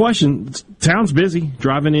 It's a good question. Town's busy.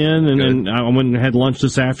 Driving in, and I went and had lunch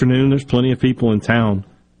this afternoon. There's plenty of people in town.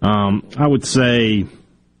 I would say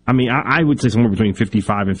somewhere between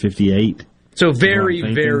 55 and 58. So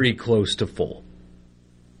very, very close to full.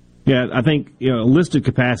 Yeah, I think listed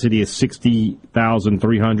capacity is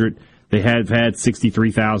 60,300. They have had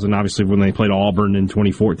 63,000, obviously, when they played Auburn in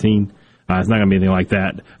 2014. It's not going to be anything like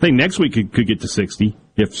that. I think next week could get to 60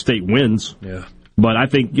 if State wins. Yeah. But I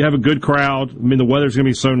think you have a good crowd. I mean, the weather's going to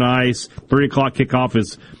be so nice. 3 o'clock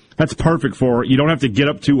kickoff that's perfect for you don't have to get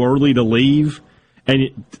up too early to leave.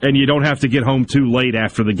 And you don't have to get home too late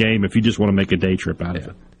after the game if you just want to make a day trip out of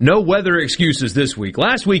it. No weather excuses this week.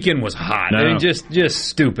 Last weekend was hot. No. I mean, just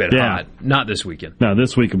stupid hot. Not this weekend. No,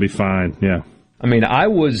 this week will be fine. Yeah. I mean, I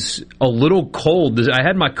was a little cold. I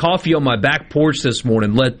had my coffee on my back porch this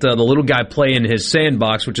morning, let the little guy play in his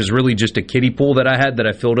sandbox, which is really just a kiddie pool that I had that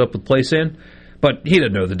I filled up with play sand. But he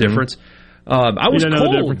didn't know the difference. I was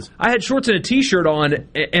cold. I had shorts and a T-shirt on,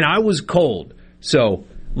 and I was cold. So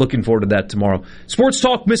looking forward to that tomorrow. Sports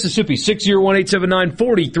Talk Mississippi,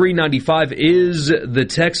 601-879-4395 is the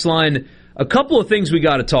text line. A couple of things we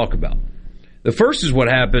got to talk about. The first is what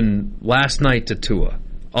happened last night to Tua.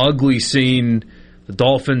 Ugly scene. The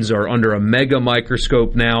Dolphins are under a mega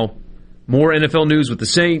microscope now. More NFL news with the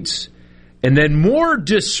Saints. And then more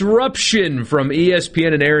disruption from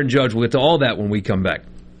ESPN and Aaron Judge. We'll get to all that when we come back.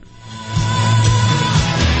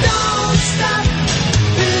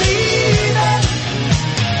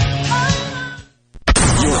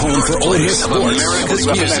 Home for Ole Miss sports. America's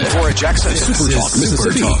music. For Jackson. Super Talk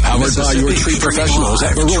Mississippi. Powered by your tree professionals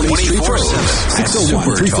at Baroni's Tree Pros.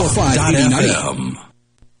 601-345-8090.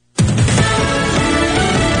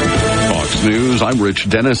 News, I'm Rich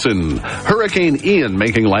Dennison. Hurricane Ian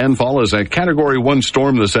making landfall as a Category 1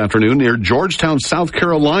 storm this afternoon near Georgetown, South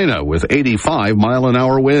Carolina, with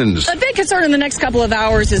 85-mile-an-hour winds. A big concern in the next couple of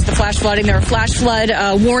hours is the flash flooding. There are flash flood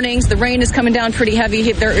warnings. The rain is coming down pretty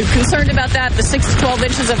heavy. They're concerned about that. The 6 to 12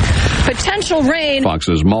 inches of potential rain.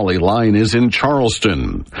 Fox's Molly Line is in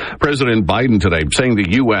Charleston. President Biden today saying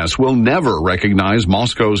the U.S. will never recognize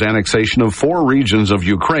Moscow's annexation of 4 regions of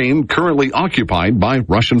Ukraine currently occupied by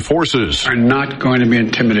Russian forces. Are not going to be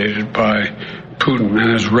intimidated by Putin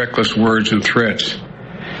and his reckless words and threats.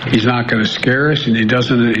 He's not going to scare us, and he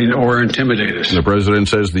doesn't or intimidate us. The president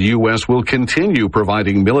says the U.S. will continue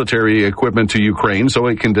providing military equipment to Ukraine so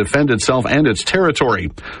it can defend itself and its territory.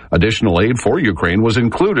 Additional aid for Ukraine was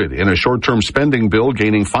included in a short-term spending bill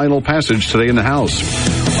gaining final passage today in the House.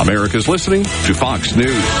 America's listening to Fox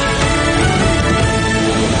News.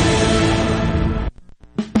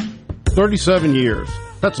 37 years.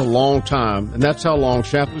 That's a long time, and that's how long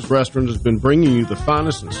Shapley's Restaurant has been bringing you the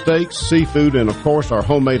finest in steaks, seafood, and, of course, our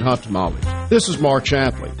homemade hot tamales. This is Mark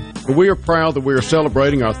Shapley, and we are proud that we are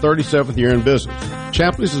celebrating our 37th year in business.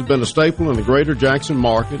 Shapley's has been a staple in the greater Jackson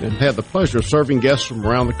market and had the pleasure of serving guests from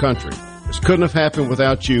around the country. This couldn't have happened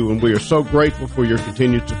without you, and we are so grateful for your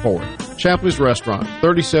continued support. Shapley's Restaurant,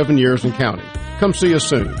 37 years and counting. Come see us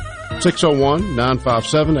soon.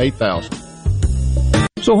 601-957-8000.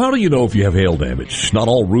 So how do you know if you have hail damage? Not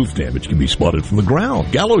all roof damage can be spotted from the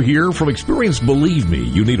ground. Gallo here. From experience, believe me,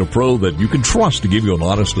 you need a pro that you can trust to give you an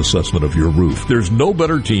honest assessment of your roof. There's no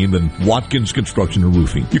better team than Watkins Construction and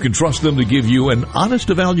Roofing. You can trust them to give you an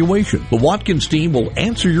honest evaluation. The Watkins team will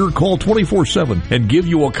answer your call 24/7 and give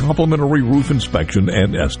you a complimentary roof inspection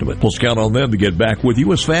and estimate. Plus, count on them to get back with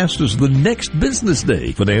you as fast as the next business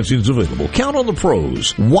day. Financing's available. Count on the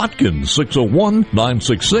pros. Watkins,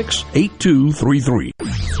 601-966-8233.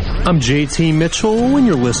 I'm JT Mitchell, and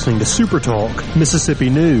you're listening to Super Talk Mississippi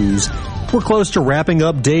News. We're close to wrapping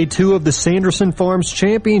up day 2 of the Sanderson Farms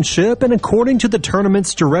Championship, and according to the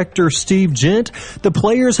tournament's director, Steve Gent, the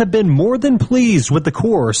players have been more than pleased with the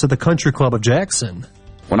course at the Country Club of Jackson.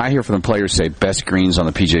 When I hear from the players say best greens on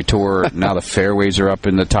the PGA Tour, now the fairways are up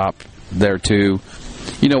in the top there too.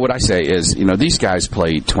 You know, what I say is, you know, these guys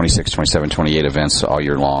play 26, 27, 28 events all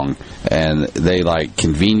year long, and they like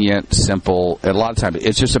convenient, simple. And a lot of times,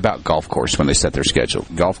 it's just about golf course when they set their schedule.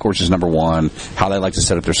 Golf course is number 1. How they like to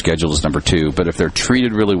set up their schedule is number 2. But if they're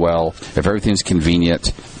treated really well, if everything's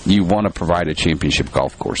convenient, you want to provide a championship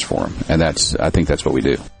golf course for them. And I think that's what we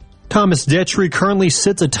do. Thomas Detry currently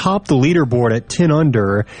sits atop the leaderboard at 10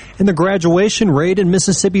 under, and the graduation rate in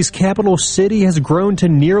Mississippi's capital city has grown to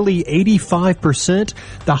nearly 85%,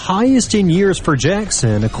 the highest in years for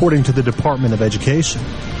Jackson, according to the Department of Education.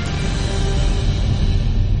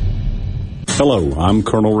 Hello, I'm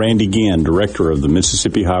Colonel Randy Ginn, Director of the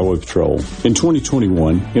Mississippi Highway Patrol. In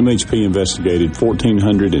 2021, MHP investigated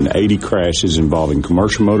 1,480 crashes involving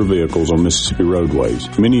commercial motor vehicles on Mississippi roadways.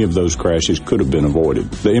 Many of those crashes could have been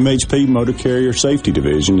avoided. The MHP Motor Carrier Safety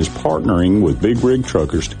Division is partnering with big rig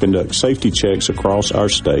truckers to conduct safety checks across our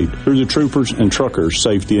state through the Troopers and Truckers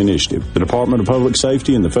Safety Initiative. The Department of Public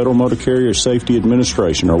Safety and the Federal Motor Carrier Safety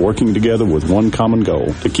Administration are working together with one common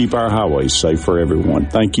goal: to keep our highways safe for everyone.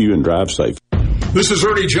 Thank you, and drive safe. This is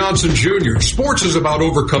Ernie Johnson Jr. Sports is about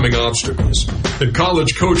overcoming obstacles, and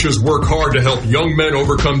college coaches work hard to help young men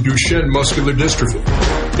overcome Duchenne muscular dystrophy.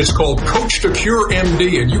 It's called Coach to Cure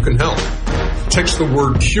MD, and you can help. Text the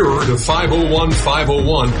word CURE to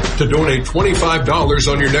 501-501 to donate $25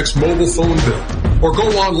 on your next mobile phone bill, or go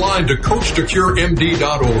online to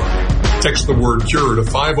CoachToCureMD.org. Text the word CURE to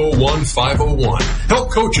 501-501.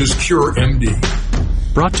 Help coaches cure MD.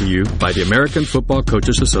 Brought to you by the American Football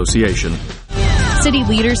Coaches Association. City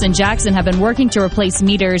leaders in Jackson have been working to replace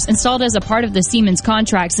meters installed as a part of the Siemens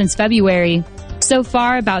contract since February. So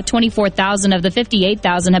far, about 24,000 of the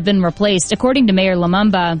 58,000 have been replaced, according to Mayor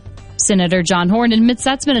Lumumba. Senator John Horn admits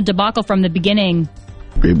that's been a debacle from the beginning.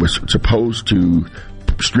 It was supposed to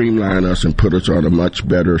streamline us and put us on a much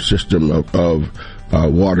better system of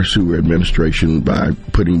water sewer administration by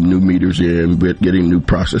putting new meters in, getting new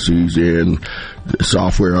processes in,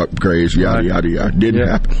 software upgrades, yada, yada, yada. Didn't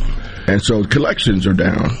happen. And so collections are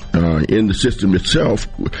down. In the system itself,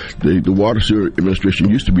 the water sewer administration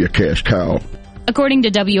used to be a cash cow. According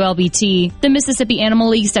to WLBT, the Mississippi Animal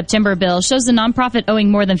League September bill shows the nonprofit owing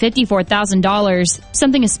more than $54,000,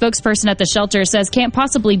 something a spokesperson at the shelter says can't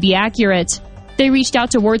possibly be accurate. They reached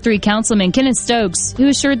out to Ward 3 Councilman Kenneth Stokes, who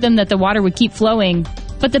assured them that the water would keep flowing,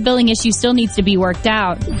 but the billing issue still needs to be worked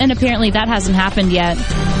out, and apparently that hasn't happened yet.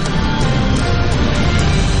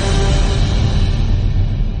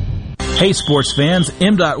 Hey sports fans,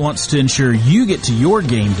 MDOT wants to ensure you get to your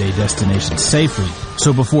game day destination safely.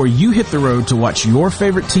 So before you hit the road to watch your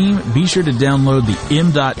favorite team, be sure to download the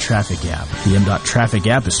MDOT Traffic app. The MDOT Traffic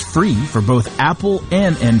app is free for both Apple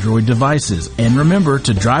and Android devices. And remember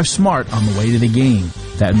to drive smart on the way to the game.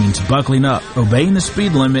 That means buckling up, obeying the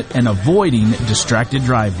speed limit, and avoiding distracted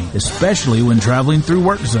driving, especially when traveling through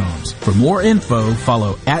work zones. For more info,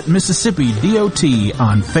 follow @MississippiDOT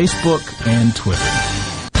on Facebook and Twitter.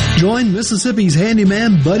 Join Mississippi's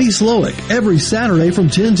handyman Buddy Slowick every Saturday from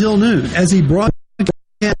 10 till noon as he broadcasts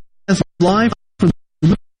live from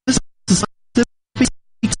the Mississippi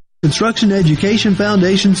Construction Education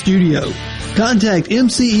Foundation studio. Contact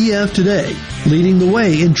MCEF today, leading the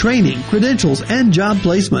way in training, credentials, and job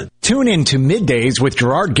placement. Tune in to Middays with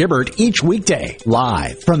Gerard Gibbert each weekday,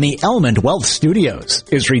 live from the Element Wealth Studios.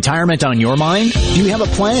 Is retirement on your mind? Do you have a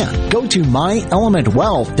plan? Go to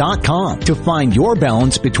myelementwealth.com to find your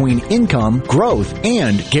balance between income, growth,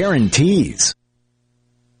 and guarantees.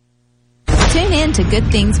 Tune in to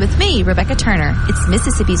Good Things with me, Rebecca Turner. It's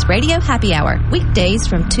Mississippi's Radio Happy Hour, weekdays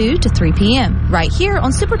from 2 to 3 p.m., right here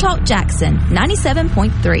on Super Talk Jackson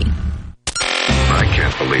 97.3. I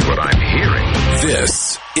can't believe what I'm hearing.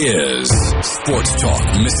 This is Sports Talk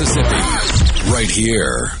Mississippi, right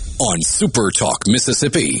here on Super Talk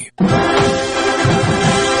Mississippi.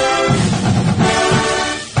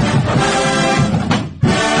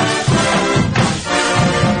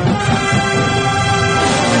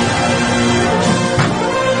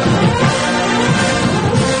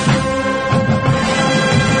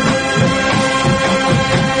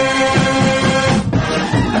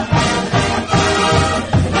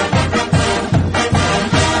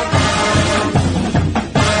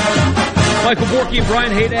 Michael Borky and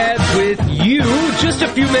Brian Haydad with you just a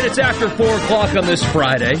few minutes after 4 o'clock on this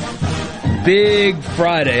Friday. Big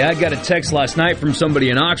Friday. I got a text last night from somebody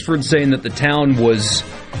in Oxford saying that the town was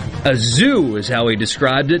a zoo, is how he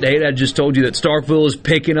described it. Haydad just told you that Starkville is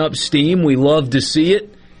picking up steam. We love to see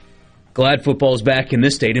it. Glad football's back in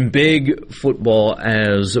this state, and big football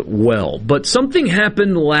as well. But something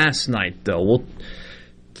happened last night, though. We'll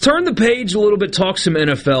turn the page a little bit, talk some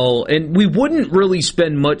NFL, and we wouldn't really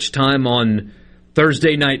spend much time on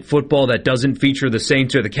Thursday night football that doesn't feature the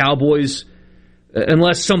Saints or the Cowboys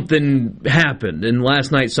unless something happened, and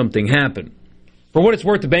last night something happened. For what it's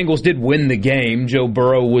worth, the Bengals did win the game. Joe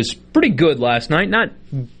Burrow was pretty good last night. Not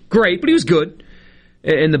great, but he was good,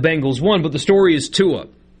 and the Bengals won, but the story is Tua.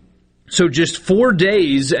 So just 4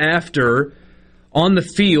 days after, on the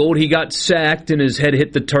field, he got sacked and his head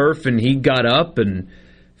hit the turf, and he got up and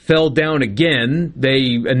fell down again.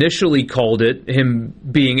 They initially called it him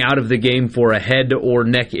being out of the game for a head or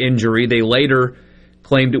neck injury. They later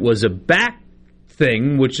claimed it was a back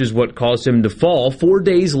thing, which is what caused him to fall. 4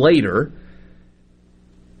 days later,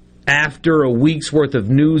 after a week's worth of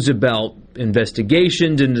news about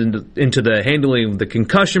investigations into the handling of the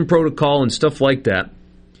concussion protocol and stuff like that,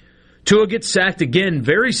 Tua gets sacked again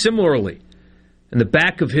very similarly, and the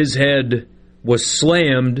back of his head was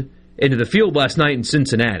slammed into the field last night in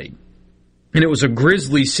Cincinnati. And it was a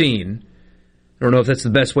grisly scene. I don't know if that's the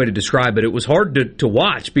best way to describe it. It was hard to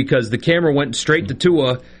watch because the camera went straight to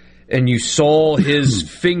Tua, and you saw his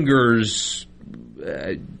fingers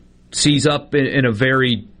seize up in a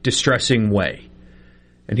very distressing way.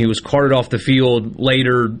 And he was carted off the field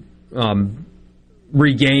later,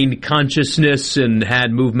 regained consciousness and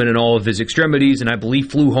had movement in all of his extremities, and I believe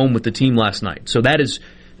flew home with the team last night. So that is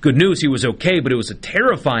good news. He was okay, but it was a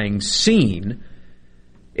terrifying scene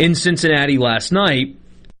in Cincinnati last night,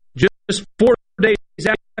 just 4 days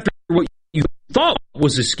after what you thought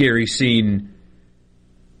was a scary scene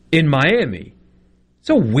in Miami. It's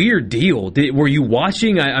a weird deal. Were you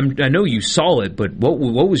watching? I know you saw it, but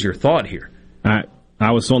what was your thought here?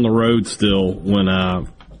 I was on the road still when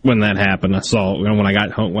that happened. I saw when I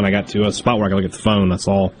got home, when I got to a spot where I could look at the phone. I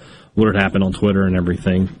saw what had happened on Twitter and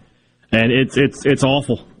everything, and it's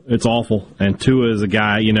awful. It's awful. And Tua is a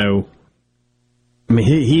guy, I mean,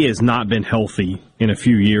 he has not been healthy in a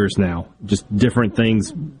few years now. Just different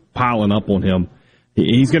things piling up on him.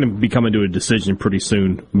 He's going to be coming to a decision pretty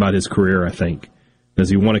soon about his career, I think. Does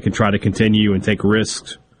he want to try to continue and take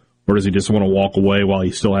risks, or does he just want to walk away while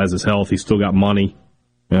he still has his health? He's still got money.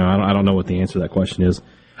 I don't know what the answer to that question is.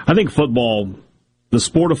 I think football, the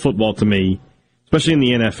sport of football to me, especially in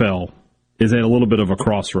the NFL, is at a little bit of a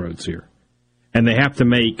crossroads here. And they have to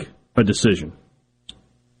make a decision.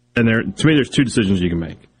 And to me, there's two decisions you can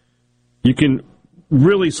make. You can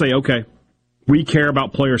really say, okay, we care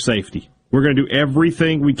about player safety. We're going to do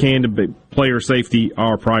everything we can to make player safety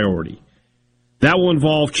our priority. That will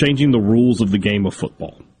involve changing the rules of the game of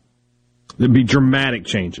football. There'd be dramatic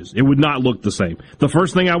changes. It would not look the same. The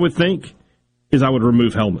first thing I would think is I would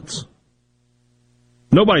remove helmets.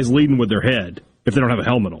 Nobody's leading with their head if they don't have a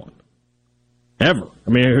helmet on. Ever. I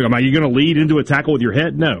mean, are you going to lead into a tackle with your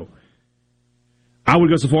head? No. I would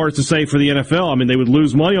go so far as to say for the NFL, I mean, they would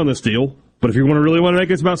lose money on this deal, but if you really want to make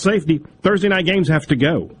this about safety, Thursday night games have to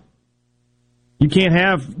go. You can't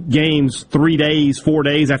have games 3 days, 4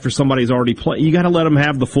 days after somebody's already played. You got to let them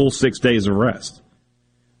have the full 6 days of rest.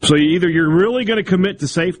 So either you're really going to commit to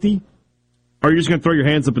safety, or you're just going to throw your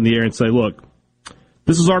hands up in the air and say, look,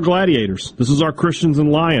 this is our gladiators. This is our Christians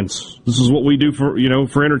and lions. This is what we do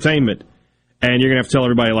for entertainment. And you're going to have to tell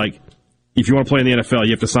everybody, like, if you want to play in the NFL,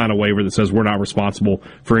 you have to sign a waiver that says we're not responsible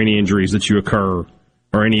for any injuries that you occur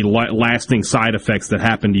or any lasting side effects that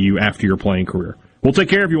happen to you after your playing career. We'll take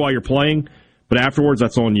care of you while you're playing, but afterwards,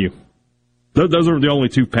 that's on you. Those are the only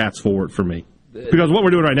two paths forward for me. Because what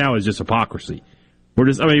we're doing right now is just hypocrisy. We're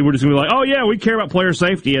just going to be like, oh, yeah, we care about player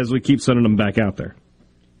safety as we keep sending them back out there.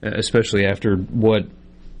 Especially after what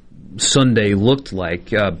Sunday looked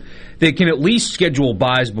like. They can at least schedule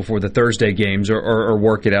buys before the Thursday games or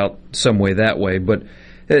work it out some way that way. But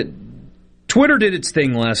Twitter did its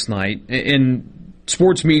thing last night, and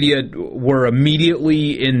sports media were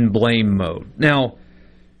immediately in blame mode. Now,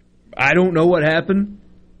 I don't know what happened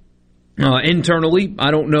internally.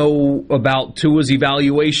 I don't know about Tua's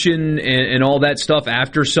evaluation and all that stuff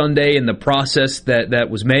after Sunday and the process that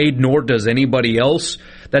was made, nor does anybody else.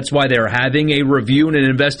 That's why they're having a review and an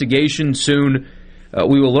investigation soon.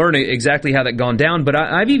 We will learn exactly how that gone down. But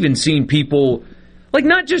I've even seen people, like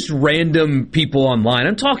not just random people online.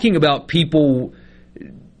 I'm talking about people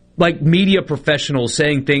like media professionals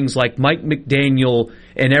saying things like Mike McDaniel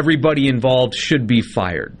and everybody involved should be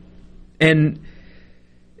fired. And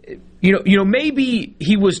maybe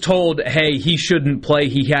he was told, hey, he shouldn't play.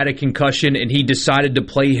 He had a concussion, and he decided to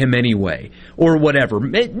play him anyway, or whatever.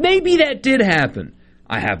 Maybe that did happen.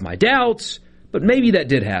 I have my doubts, but maybe that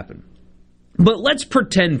did happen. But let's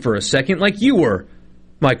pretend for a second like you were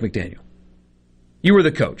Mike McDaniel. You were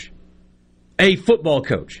the coach, a football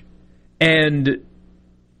coach, and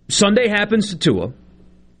Sunday happens to Tua,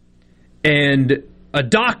 and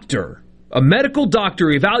a medical doctor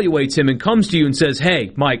evaluates him and comes to you and says,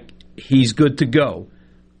 hey, Mike, he's good to go.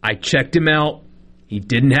 I checked him out. He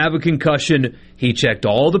didn't have a concussion. He checked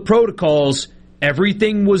all the protocols.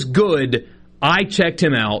 Everything was good. I checked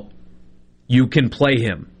him out. You can play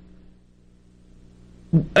him.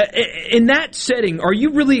 In that setting, are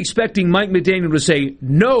you really expecting Mike McDaniel to say,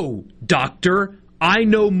 no, doctor, I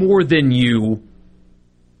know more than you.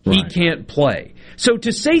 Right. He can't play. So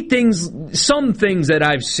to say some things that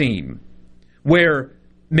I've seen where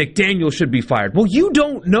McDaniel should be fired. Well, you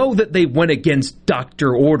don't know that they went against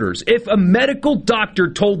doctor orders. If a medical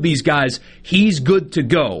doctor told these guys he's good to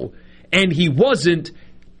go and he wasn't,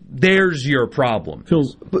 there's your problem.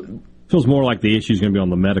 Feels more like the issue is going to be on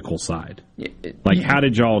the medical side. Like, how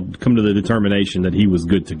did y'all come to the determination that he was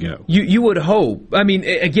good to go? You would hope. I mean,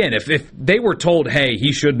 again, if they were told, hey,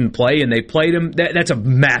 he shouldn't play, and they played him, that's a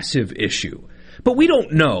massive issue. But we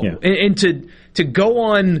don't know. Yeah. And to go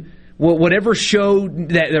on whatever show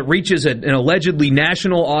that reaches an allegedly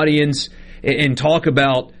national audience and talk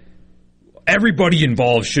about everybody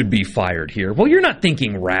involved should be fired here. Well, you're not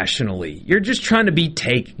thinking rationally. You're just trying to be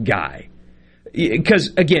take guy.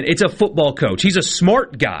 Because, again, it's a football coach. He's a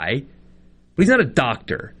smart guy, but he's not a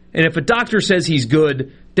doctor. And if a doctor says he's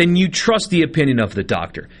good, then you trust the opinion of the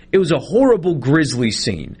doctor. It was a horrible Grizzly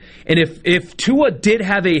scene. And if Tua did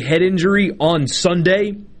have a head injury on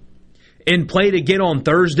Sunday and played again on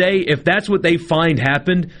Thursday, if that's what they find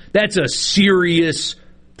happened, that's a serious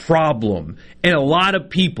problem. And a lot of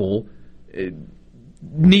people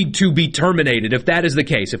need to be terminated if that is the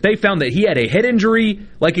case. If they found that he had a head injury,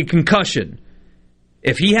 like a concussion,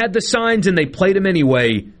 if he had the signs and they played him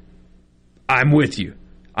anyway, I'm with you.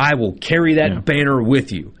 I will carry that banner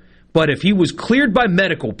with you. But if he was cleared by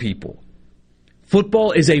medical people,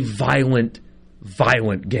 football is a violent,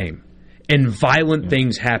 violent game. And violent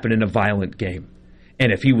things happen in a violent game.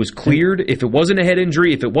 And if he was cleared, if it wasn't a head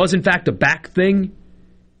injury, if it was in fact a back thing,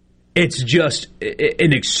 It's just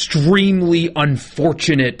an extremely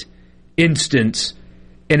unfortunate instance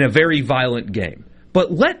in a very violent game.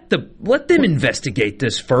 But let them investigate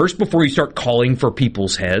this first before you start calling for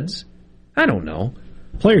people's heads. I don't know.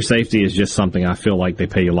 Player safety is just something I feel like they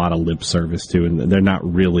pay a lot of lip service to, and they're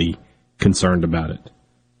not really concerned about it.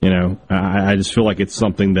 You know, I just feel like it's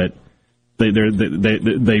something that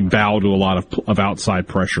they bow to a lot of outside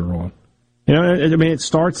pressure on. You know, I mean, it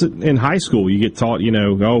starts in high school. You get taught,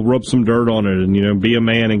 rub some dirt on it and, be a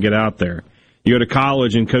man and get out there. You go to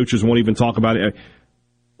college and coaches won't even talk about it.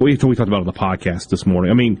 We talked about it on the podcast this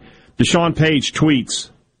morning. I mean, Deshaun Page tweets,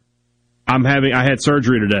 I had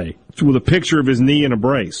surgery today, with a picture of his knee in a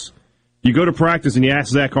brace. You go to practice and you ask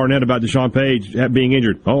Zach Arnett about Deshaun Page being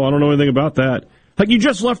injured. Oh, I don't know anything about that. Like, you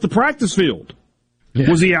just left the practice field. Yeah.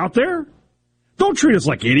 Was he out there? Don't treat us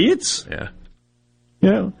like idiots. Yeah. You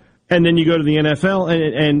know? And then you go to the NFL,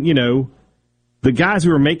 and the guys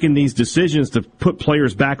who are making these decisions to put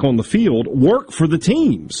players back on the field work for the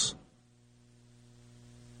teams.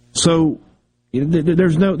 So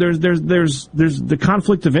there's the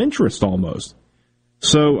conflict of interest almost.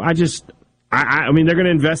 So I mean, they're going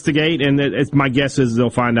to investigate, and my guess is they'll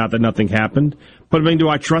find out that nothing happened. But I mean, do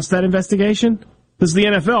I trust that investigation? This is the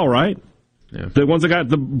NFL, right? Yeah. The ones that got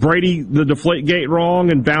the Deflate Gate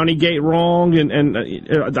wrong and Bounty Gate wrong, and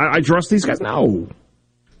I trust these guys? No.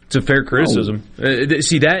 It's a fair criticism.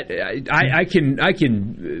 See that I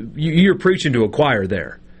can. You're preaching to a choir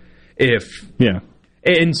there.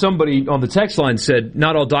 And somebody on the text line said,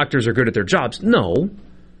 not all doctors are good at their jobs. No,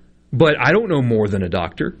 but I don't know more than a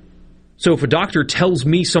doctor. So if a doctor tells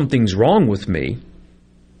me something's wrong with me,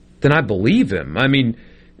 then I believe him. I mean,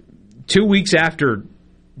 2 weeks after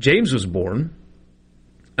James was born,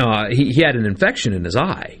 he had an infection in his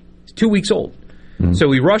eye. He's 2 weeks old. Mm-hmm. So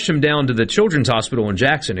we rushed him down to the Children's Hospital in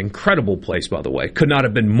Jackson. Incredible place, by the way. Could not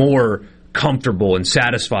have been more comfortable and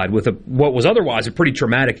satisfied with what was otherwise a pretty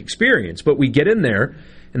traumatic experience. But we get in there,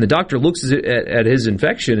 and the doctor looks at his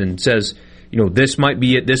infection and says, this might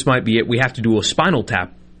be it, this might be it. We have to do a spinal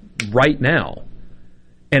tap right now.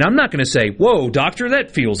 And I'm not going to say, whoa, doctor,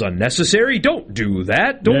 that feels unnecessary. Don't do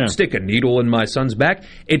that. Don't stick a needle in my son's back.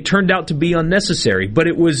 It turned out to be unnecessary, but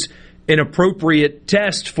it was an appropriate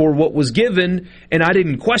test for what was given, and I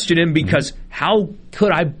didn't question him because how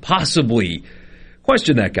could I possibly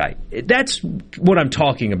question that guy? That's what I'm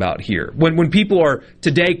talking about here. When people are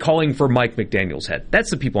today calling for Mike McDaniel's head, that's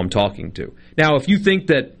the people I'm talking to. Now, if you think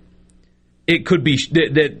that it could be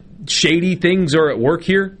that shady things are at work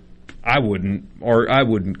here, I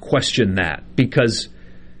wouldn't question that because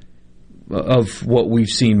of what we've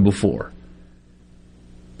seen before.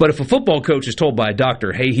 But if a football coach is told by a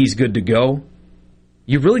doctor, hey, he's good to go,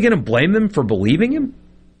 you really going to blame them for believing him?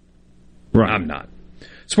 Right. I'm not.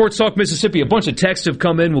 Sports Talk Mississippi, a bunch of texts have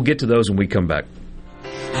come in. We'll get to those when we come back.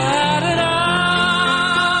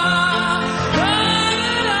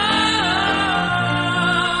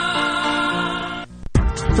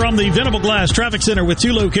 From the Venable Glass Traffic Center with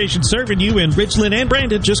 2 locations serving you in Richland and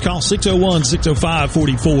Brandon, just call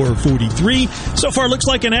 601-605-4443. So far, looks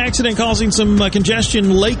like an accident causing some congestion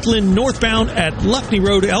Lakeland northbound at Luckney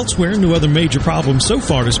Road. Elsewhere, no other major problems so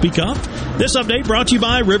far to speak of. This update brought to you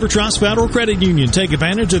by River Trust Federal Credit Union. Take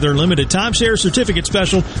advantage of their limited timeshare certificate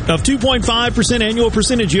special of 2.5% annual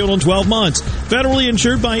percentage yield on 12 months. Federally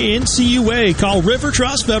insured by NCUA. Call River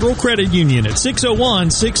Trust Federal Credit Union at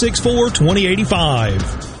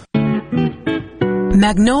 601-664-2085.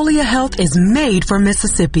 Magnolia Health is made for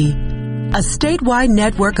Mississippi. A statewide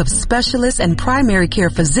network of specialists and primary care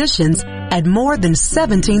physicians at more than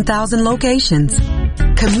 17,000 locations.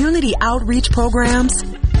 Community outreach programs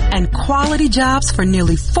and quality jobs for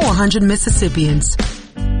nearly 400 Mississippians.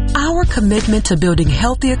 Our commitment to building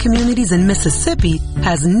healthier communities in Mississippi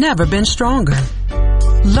has never been stronger.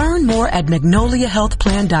 Learn more at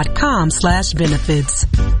magnoliahealthplan.com/benefits.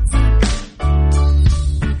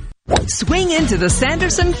 Swing into the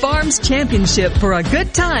Sanderson Farms Championship for a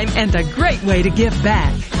good time and a great way to give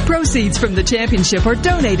back. Proceeds from the championship are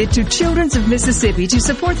donated to Children's of Mississippi to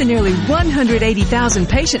support the nearly 180,000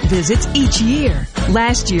 patient visits each year.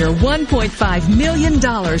 Last year, $1.5 million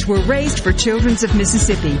were raised for Children's of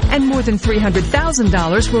Mississippi, and more than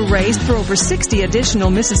 $300,000 were raised for over 60 additional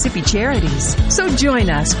Mississippi charities. So join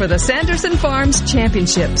us for the Sanderson Farms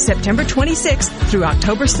Championship, September 26th through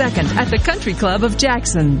October 2nd at the Country Club of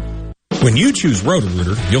Jackson. When you choose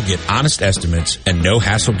Roto-Rooter, you'll get honest estimates and no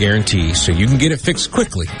hassle guarantees so you can get it fixed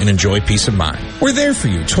quickly and enjoy peace of mind. We're there for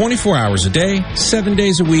you 24 hours a day, 7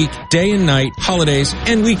 days a week, day and night, holidays,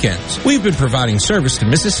 and weekends. We've been providing service to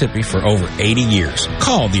Mississippi for over 80 years.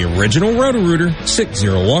 Call the original Roto-Rooter,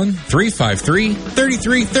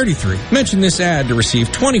 601-353-3333. Mention this ad to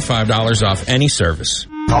receive $25 off any service.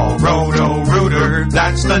 Call Roto-Rooter,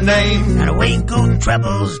 that's the name. And away go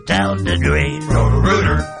troubles down the drain.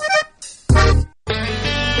 Roto-Rooter.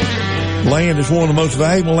 Land is one of the most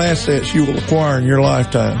valuable assets you will acquire in your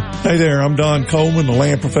lifetime. Hey there, I'm Don Coleman, the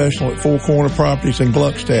land professional at Four Corner Properties in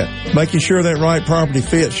Gluckstadt. Making sure that right property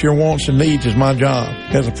fits your wants and needs is my job.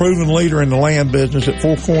 As a proven leader in the land business at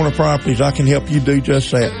Four Corner Properties, I can help you do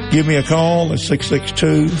just that. Give me a call at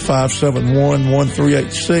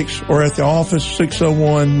 662-571-1386 or at the office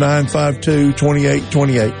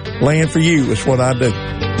 601-952-2828. Land for you is what I do.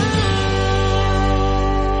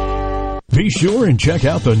 Be sure and check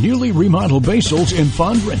out the newly remodeled Basil's in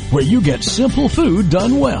Fondren, where you get simple food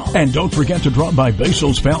done well. And don't forget to drop by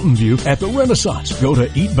Basil's Fountain View at the Renaissance. Go to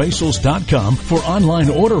eatbasils.com for online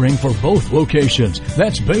ordering for both locations.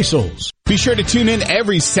 That's Basil's. Be sure to tune in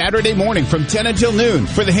every Saturday morning from 10 until noon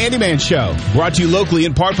for the Handyman Show. Brought to you locally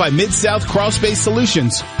in part by Mid-South Crawlspace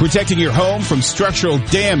Solutions. Protecting your home from structural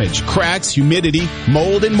damage, cracks, humidity,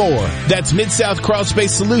 mold, and more. That's Mid-South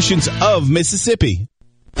Crawlspace Solutions of Mississippi.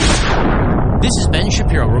 This is Ben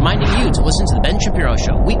Shapiro reminding you to listen to The Ben Shapiro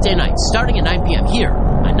Show weekday nights starting at 9 p.m. here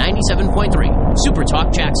on 97.3 Super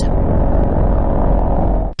Talk Jackson.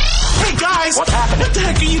 Hey guys! What's happening? What the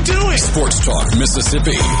heck are you doing? Sports Talk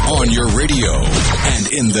Mississippi on your radio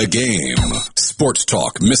and in the game. Sports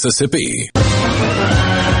Talk Mississippi.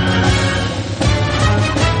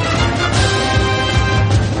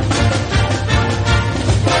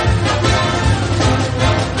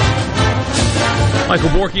 Michael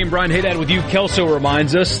Borky and Brian Haydad with you. Kelso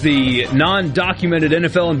reminds us the non-documented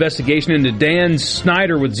NFL investigation into Dan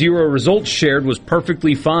Snyder with zero results shared was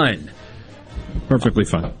perfectly fine. Perfectly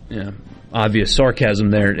fine. Yeah, obvious sarcasm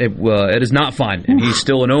there. It is not fine, and he's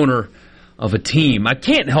still an owner of a team. I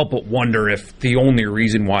can't help but wonder if the only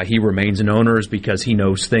reason why he remains an owner is because he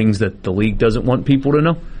knows things that the league doesn't want people to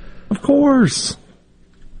know. Of course.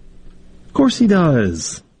 Of course he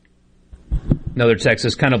does. Another text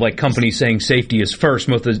is kind of like companies saying safety is first.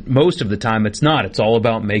 Most of the time, it's not. It's all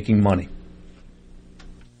about making money.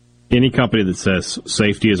 Any company that says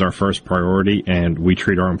safety is our first priority and we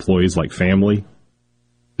treat our employees like family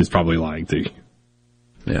is probably lying to you.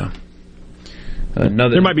 Yeah.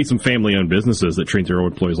 There might be some family-owned businesses that treat their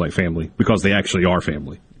employees like family because they actually are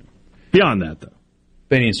family. Beyond that, though.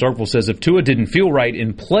 Benny in Starkville says if Tua didn't feel right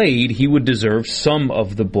and played, he would deserve some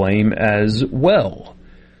of the blame as well.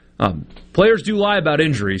 Players do lie about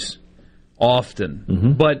injuries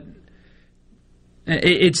often, but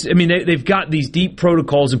they've got these deep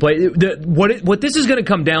protocols in play. What this is going to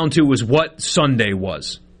come down to is what Sunday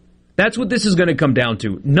was. That's what this is going to come down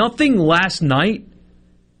to. Nothing last night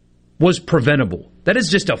was preventable. That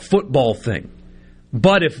is just a football thing.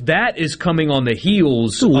 But if that is coming on the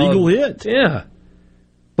heels, it's a legal hit. Yeah.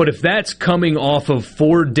 But if that's coming off of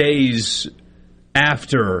 4 days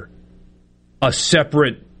after a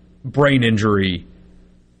separate brain injury,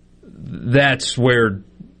 that's where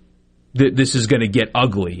this is going to get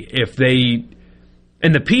ugly.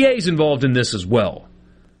 And the PA's involved in this as well.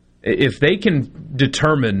 If they can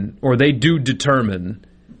determine, or they do determine,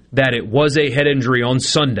 that it was a head injury on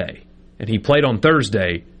Sunday and he played on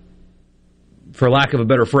Thursday, for lack of a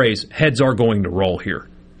better phrase, heads are going to roll here.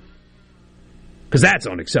 Because that's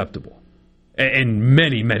unacceptable in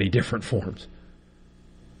many, many different forms.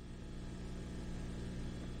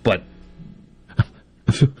 But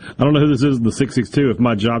I don't know who this is in the 662. If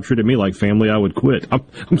my job treated me like family, I would quit.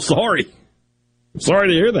 I'm sorry. I'm sorry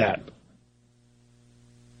to hear that.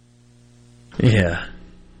 Yeah.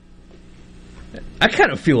 I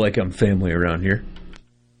kind of feel like I'm family around here.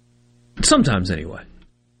 Sometimes, anyway.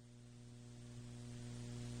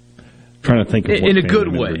 Trying to think of in a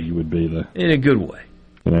good way. You would be in a good way.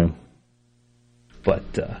 Yeah.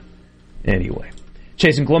 But anyway,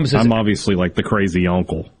 Chase in Columbus says, I'm obviously like the crazy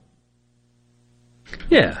uncle.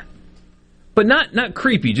 Yeah, but not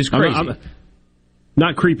creepy, just crazy. I'm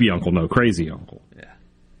not creepy uncle, no, crazy uncle. Yeah.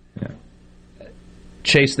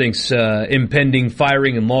 Chase thinks impending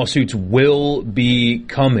firing and lawsuits will be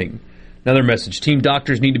coming. Another message, team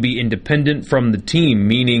doctors need to be independent from the team,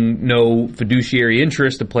 meaning no fiduciary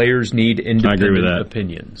interest. The players need independent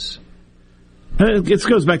opinions. It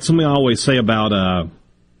goes back to something I always say about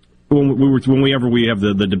whenever we have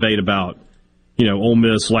the debate about, Ole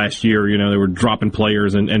Miss last year, they were dropping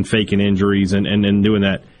players and faking injuries and doing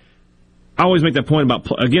that. I always make that point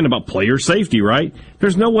about player safety, right?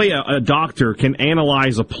 There's no way a doctor can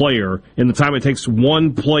analyze a player in the time it takes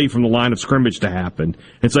one play from the line of scrimmage to happen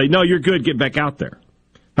and say, no, you're good, get back out there.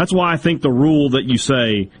 That's why I think the rule that you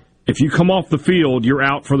say, if you come off the field, you're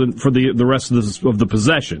out for the rest of the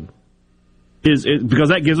possession, is because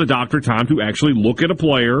that gives a doctor time to actually look at a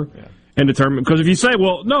player and determine. Because if you say,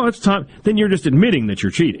 well, no, it's time, then you're just admitting that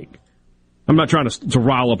you're cheating. I'm not trying to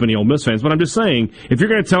rile up any Ole Miss fans, but I'm just saying, if you're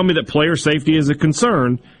going to tell me that player safety is a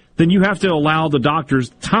concern, then you have to allow the doctors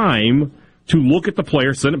time to look at the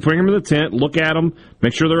player, bring them in the tent, look at them,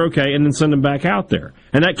 make sure they're okay, and then send them back out there.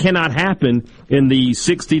 And that cannot happen in the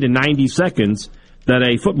 60 to 90 seconds that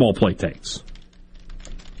a football play takes.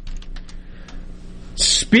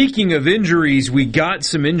 Speaking of injuries, we got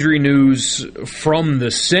some injury news from the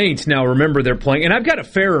Saints. Now, remember, they're playing. And I've got a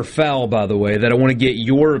fair or foul, by the way, that I want to get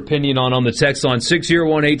your opinion on the text line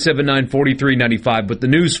 601-879-4395. But the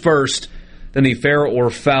news first, then the fair or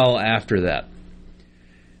foul after that.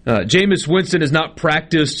 Jameis Winston has not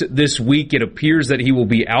practiced this week. It appears that he will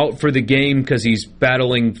be out for the game because he's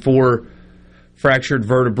battling 4 fractured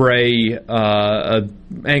vertebrae, an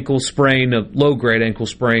ankle sprain, a low-grade ankle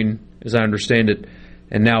sprain, as I understand it,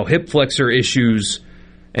 and now hip flexor issues.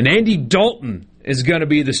 And Andy Dalton is going to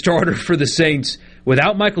be the starter for the Saints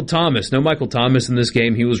without Michael Thomas. No Michael Thomas in this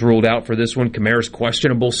game. He was ruled out for this one. Kamara's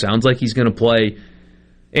questionable. Sounds like he's going to play.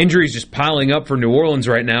 Injuries just piling up for New Orleans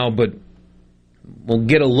right now, but we'll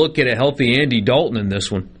get a look at a healthy Andy Dalton in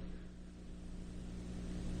this one.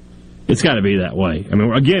 It's got to be that way. I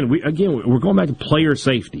mean, again, we're going back to player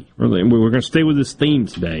safety. We're going to stay with this theme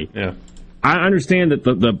today. Yeah. I understand that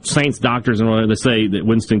the Saints doctors and all that, they say that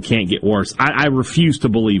Winston can't get worse. I refuse to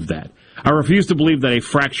believe that. I refuse to believe that a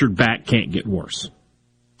fractured back can't get worse.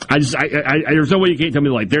 There's no way you can't tell me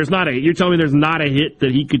you're telling me there's not a hit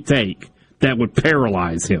that he could take that would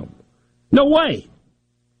paralyze him. No way.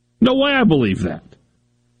 No way I believe that.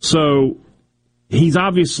 So he's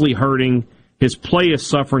obviously hurting. His play is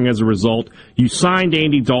suffering as a result. You signed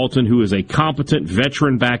Andy Dalton, who is a competent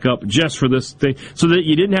veteran backup, just for this thing, so that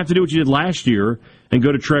you didn't have to do what you did last year and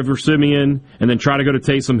go to Trevor Siemian and then try to go to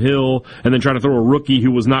Taysom Hill and then try to throw a rookie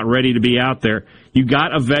who was not ready to be out there. You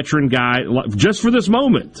got a veteran guy just for this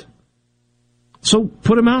moment. So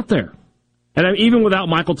put him out there. And even without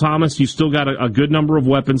Michael Thomas, you still got a good number of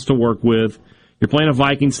weapons to work with. You're playing a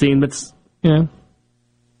Vikings team that's,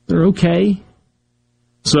 they're okay.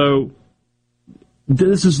 So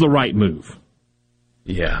this is the right move.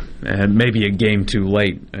 Yeah, and maybe a game too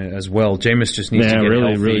late as well. Jameis just needs to get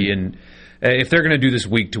healthy. Really. And if they're going to do this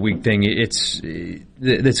week-to-week thing, it's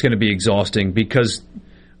going to be exhausting because,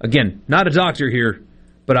 again, not a doctor here,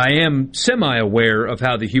 but I am semi-aware of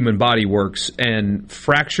how the human body works, and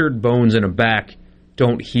fractured bones in a back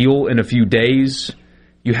don't heal in a few days.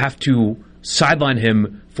 You have to sideline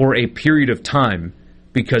him for a period of time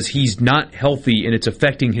because he's not healthy and it's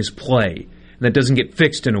affecting his play. That doesn't get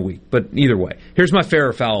fixed in a week. But either way, here's my fair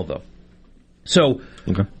or foul, though. So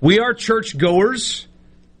we are church-goers.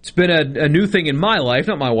 It's been a new thing in my life,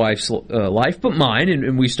 not my wife's life, but mine.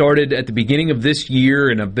 And we started at the beginning of this year,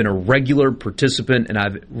 and I've been a regular participant, and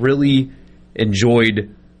I've really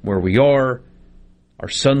enjoyed where we are. Our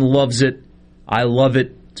son loves it. I love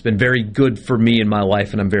it. It's been very good for me in my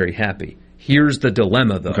life, and I'm very happy. Here's the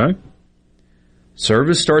dilemma, though. Okay.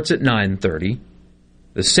 Service starts at 9:30.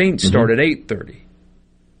 The Saints start at 8:30.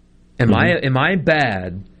 Am I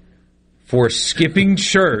bad for skipping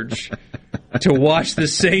church to watch the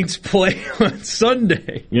Saints play on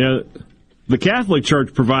Sunday? The Catholic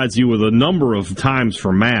Church provides you with a number of times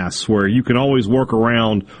for Mass where you can always work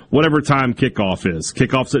around whatever time kickoff is.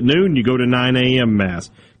 Kickoff's at noon, you go to 9 a.m.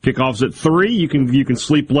 Mass. Kickoff's at 3, you can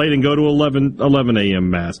sleep late and go to 11 a.m.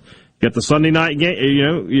 Mass. Get the Sunday night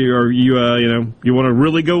game, you want to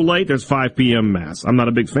really go late, there's 5 p.m. Mass. I'm not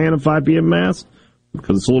a big fan of 5 p.m. Mass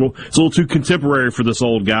because it's a little too contemporary for this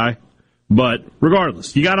old guy. But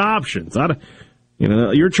regardless, you got options.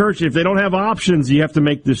 Your church, if they don't have options, you have to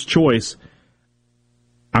make this choice.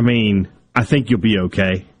 I mean, I think you'll be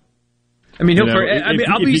okay. I mean,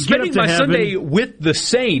 I'll be spending my Sunday with the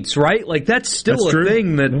Saints, right? Like that's still a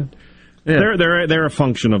thing that. Yeah. They're a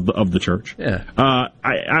function of the church. Yeah.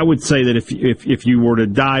 I would say that if you were to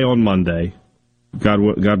die on Monday,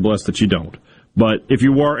 God bless that you don't. But if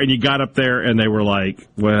you were and you got up there and they were like,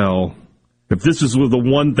 well, if this is the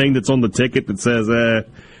one thing that's on the ticket that says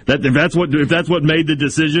if that's what made the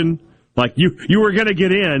decision, like you were going to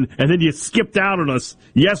get in and then you skipped out on us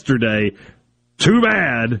yesterday, too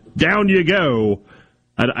bad, down you go.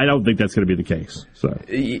 I don't think that's going to be the case. So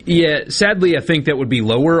yeah, sadly, I think that would be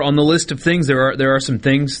lower on the list of things. There are some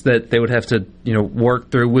things that they would have to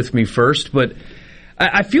work through with me first, but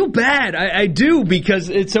I feel bad. I do, because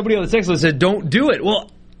it's somebody on the text list said don't do it. Well,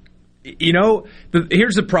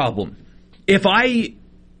 here's the problem. If I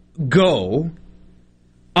go,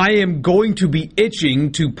 I am going to be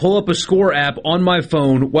itching to pull up a Score app on my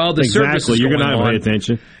phone while the service is you're going on. You're going to pay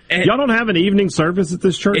attention. And y'all don't have an evening service at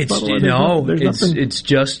this church, by the way? No, it's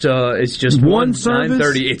just one service.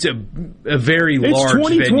 9:30. It's a very large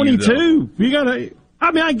venue. It's 2022. You gotta.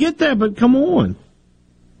 I mean, I get that, but come on.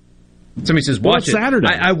 Somebody says, watch it. Saturday.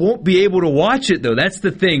 I won't be able to watch it, though. That's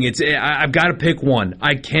the thing. I've got to pick one.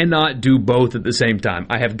 I cannot do both at the same time.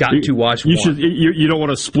 I have got to watch one. You don't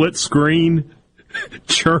want to split screen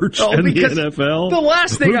church and the NFL? The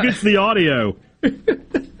last thing Who gets the audio?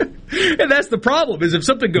 And that's the problem, is if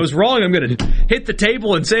something goes wrong, I'm going to hit the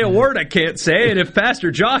table and say a word I can't say. And if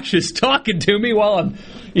Pastor Josh is talking to me while I'm,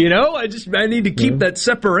 I need to keep that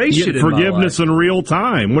separation in forgiveness my life. in real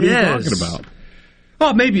time. What are you talking about?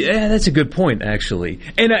 Oh, maybe. That's a good point, actually.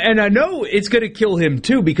 And I know it's going to kill him,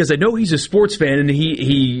 too, because I know he's a sports fan, and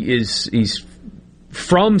he's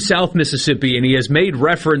from South Mississippi, and he has made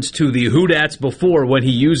reference to the Hoodats before when he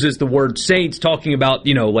uses the word saints, talking about,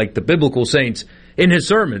 like the biblical saints in his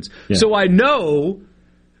sermons. Yeah. So I know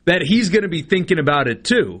that he's going to be thinking about it,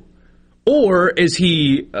 too. Or is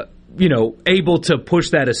he, able to push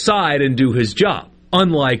that aside and do his job,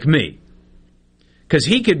 unlike me? Because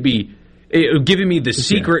he could be giving me the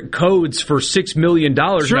secret codes for $6 million,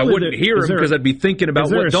 and I wouldn't hear him because I'd be thinking about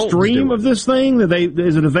what Dalton's doing. Is there a stream of this thing?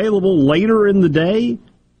 Is it available later in the day?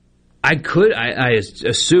 I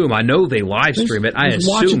assume. I know they live stream it. I assume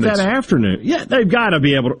watch it that afternoon. Yeah, they've got to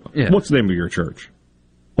be able to. Yeah. What's the name of your church?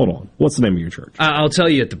 Hold on. What's the name of your church? I'll tell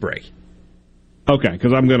you at the break. Okay,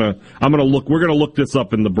 because I'm gonna look. We're gonna look this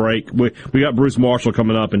up in the break. We got Bruce Marshall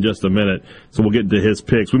coming up in just a minute, so we'll get into his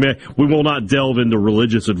picks. We will not delve into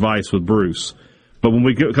religious advice with Bruce, but when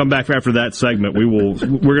we come back after that segment, we're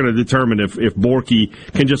going to determine if Borky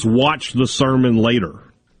can just watch the sermon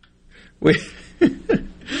later. Now,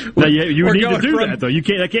 you need to do that though. You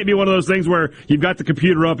can't. That can't be one of those things where you've got the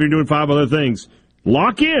computer up and you're doing 5 other things.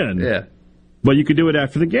 Lock in. Yeah. But you could do it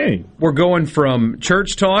after the game. We're going from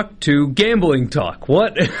church talk to gambling talk.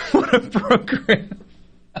 What a program.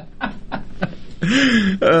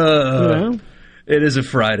 It is a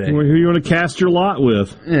Friday. Who you want to cast your lot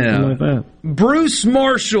with? Yeah. Like that. Bruce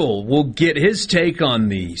Marshall will get his take on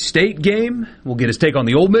the state game. We'll get his take on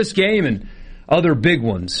the Ole Miss game and other big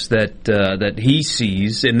ones that he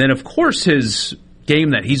sees. And then, of course, his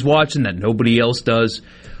game that he's watching that nobody else does.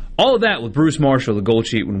 All of that with Bruce Marshall, the Gold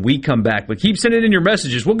Sheet, when we come back. But keep sending in your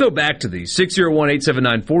messages. We'll go back to these.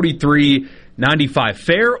 601-879-4395.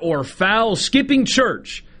 Fair or foul, skipping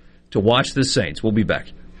church to watch the Saints. We'll be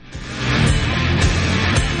back.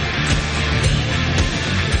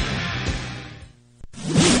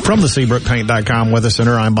 From the SeabrookPaint.com Weather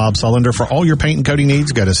Center, I'm Bob Sullender. For all your paint and coating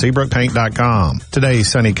needs, go to SeabrookPaint.com. Today,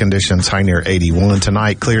 sunny conditions, high near 81.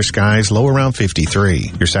 Tonight, clear skies, low around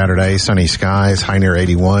 53. Your Saturday, sunny skies, high near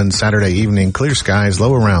 81. Saturday evening, clear skies,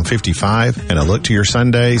 low around 55. And a look to your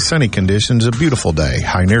Sunday, sunny conditions, a beautiful day,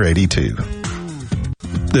 high near 82.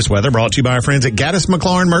 This weather brought to you by our friends at Gaddis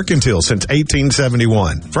McLaurin Mercantile since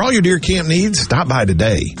 1871. For all your deer camp needs, stop by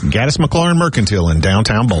today. Gaddis McLaurin Mercantile in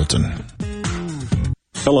downtown Bolton.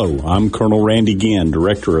 Hello, I'm Colonel Randy Ginn,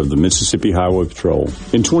 Director of the Mississippi Highway Patrol.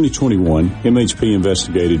 In 2021, MHP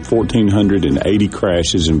investigated 1,480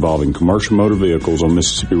 crashes involving commercial motor vehicles on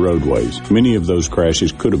Mississippi roadways. Many of those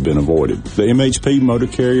crashes could have been avoided. The MHP Motor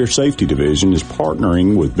Carrier Safety Division is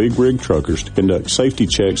partnering with Big Rig Truckers to conduct safety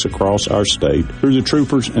checks across our state through the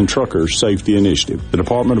Troopers and Truckers Safety Initiative. The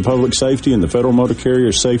Department of Public Safety and the Federal Motor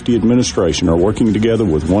Carrier Safety Administration are working together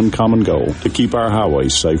with one common goal: to keep our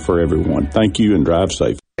highways safe for everyone. Thank you and drive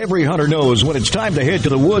safe. Every hunter knows when it's time to head to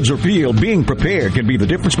the woods or field, being prepared can be the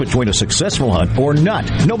difference between a successful hunt or not.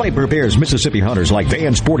 Nobody prepares Mississippi hunters like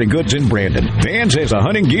Vans Sporting Goods in Brandon. Vans has the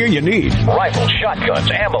hunting gear you need: rifles, shotguns,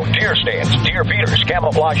 ammo, deer stands, deer feeders,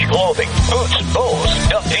 camouflage clothing, boots, bows,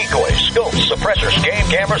 duck decoys, scopes, suppressors, game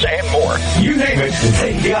cameras, and more. You name it,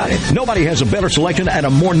 they got it. Nobody has a better selection and a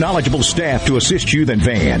more knowledgeable staff to assist you than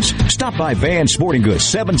Vans. Stop by Vans Sporting Goods,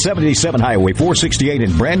 777 Highway 468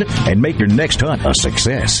 in Brandon, and make your next hunt a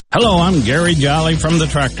success. Service. Hello, I'm Gary Jolly from the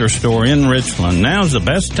Tractor Store in Richland. Now's the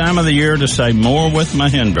best time of the year to save more with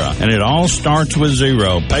Mahindra, and it all starts with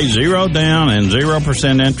zero. Pay zero down and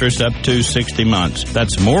 0% interest up to 60 months.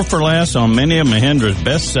 That's more for less on many of Mahindra's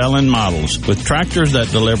best-selling models, with tractors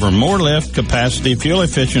that deliver more lift, capacity, fuel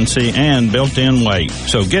efficiency, and built-in weight.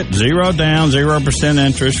 So get zero down, 0%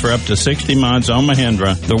 interest for up to 60 months on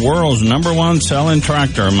Mahindra, the world's #1 selling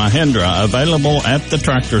tractor, Mahindra, available at the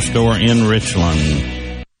Tractor Store in Richland.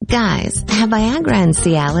 Guys, have Viagra and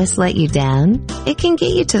Cialis let you down? It can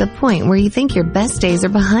get you to the point where you think your best days are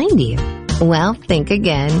behind you. Well, think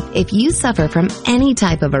again. If you suffer from any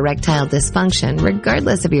type of erectile dysfunction,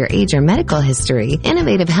 regardless of your age or medical history,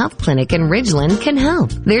 Innovative Health Clinic in Ridgeland can help.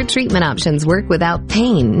 Their treatment options work without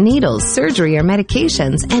pain, needles, surgery, or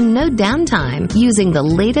medications, and no downtime, using the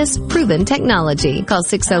latest proven technology. Call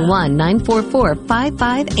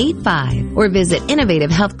 601-944-5585 or visit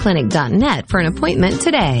innovativehealthclinic.net for an appointment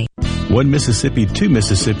today. One Mississippi to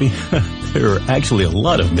Mississippi. There are actually a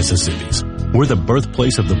lot of Mississippis. We're the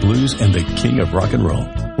birthplace of the blues and the king of rock and roll.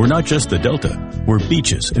 We're not just the Delta. We're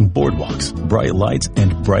beaches and boardwalks, bright lights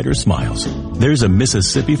and brighter smiles. There's a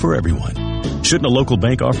Mississippi for everyone. Shouldn't a local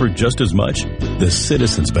bank offer just as much? The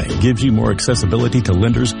Citizens Bank gives you more accessibility to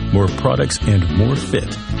lenders, more products, and more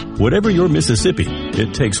fit. Whatever your Mississippi,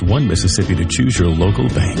 it takes one Mississippi to choose your local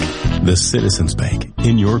bank. The Citizens Bank.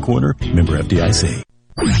 In your corner, member FDIC.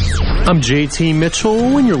 I'm JT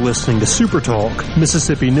Mitchell, and you're listening to Super Talk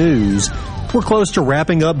Mississippi News. We're close to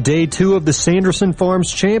wrapping up day 2 of the Sanderson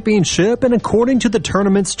Farms Championship, and according to the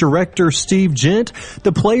tournament's director, Steve Gent,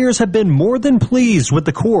 the players have been more than pleased with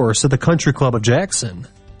the course at the Country Club of Jackson.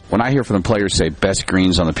 When I hear from the players say best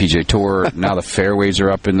greens on the PGA Tour, now the fairways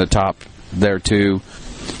are up in the top there too.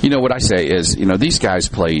 You know, what I say is, you know, these guys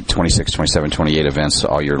play 26, 27, 28 events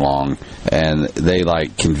all year long, and they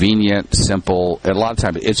like convenient, simple. And a lot of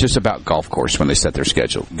times, it's just about golf course when they set their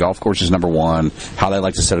schedule. Golf course is number 1. How they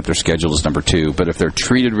like to set up their schedule is number 2. But if they're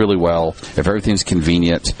treated really well, if everything's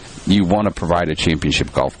convenient, you want to provide a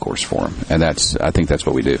championship golf course for them. And I think that's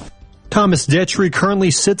what we do. Thomas Detry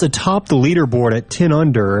currently sits atop the leaderboard at 10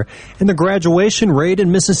 under, and the graduation rate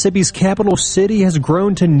in Mississippi's capital city has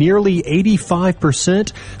grown to nearly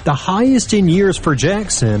 85%, the highest in years for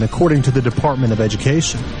Jackson, according to the Department of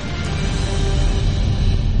Education.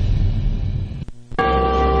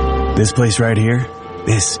 This place right here,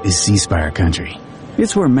 this is C Spire country.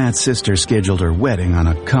 It's where Matt's sister scheduled her wedding on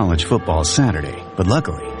a college football Saturday, but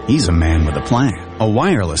luckily, he's a man with a plan. A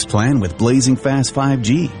wireless plan with blazing fast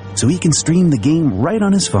 5G, so he can stream the game right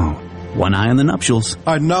on his phone. One eye on the nuptials.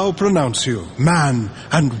 I now pronounce you man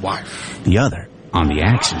and wife. The other on the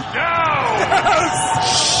action.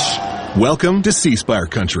 Welcome to C Spire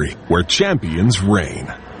country, where champions reign.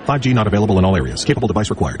 5G not available in all areas. Capable device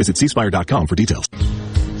required. Visit cspire.com for details.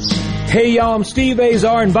 Hey y'all, I'm Steve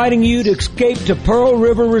Azar, inviting you to escape to Pearl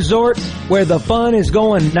River Resort, where the fun is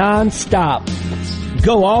going non-stop.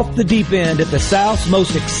 Go off the deep end at the South's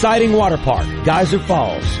most exciting water park, Geyser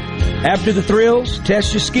Falls. After the thrills,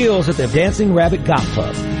 test your skills at the Dancing Rabbit Golf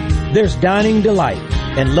Club. There's dining delight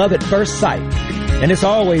and love at first sight. And it's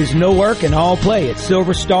always no work and all play at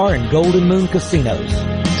Silver Star and Golden Moon Casinos.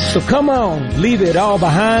 So come on, leave it all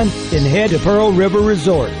behind and head to Pearl River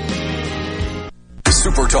Resort.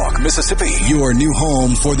 Super Talk Mississippi, your new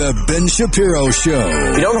home for the Ben Shapiro Show.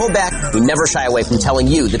 We don't hold back. We never shy away from telling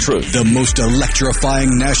you the truth. The most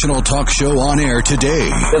electrifying national talk show on air today. We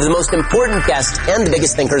have the most important guests and the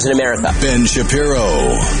biggest thinkers in America. Ben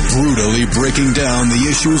Shapiro, brutally breaking down the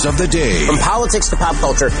issues of the day. From politics to pop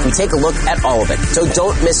culture, we take a look at all of it. So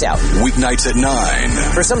don't miss out. Weeknights at 9.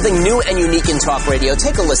 For something new and unique in talk radio,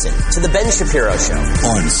 take a listen to The Ben Shapiro Show.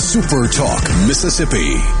 On Super Talk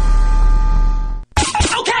Mississippi.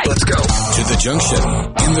 Let's go to the junction,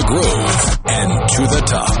 in the grove, and to the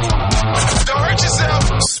top. Don't hurt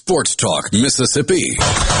yourself. Sports Talk Mississippi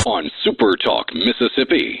on Super Talk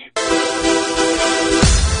Mississippi.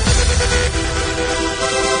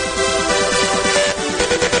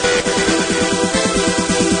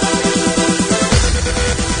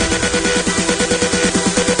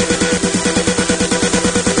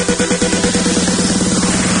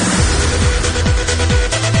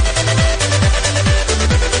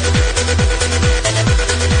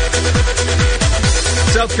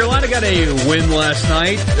 South Carolina got a win last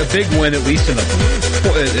night, a big win at least in the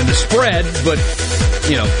spread, but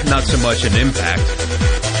not so much an impact.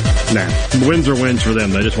 Nah, wins are wins for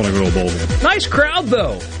them. They just want to go to a bowl game. Nice crowd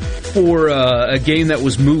though for a game that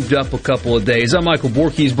was moved up a couple of days. I'm Michael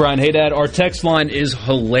Borkes, Brian Haydad. Our text line is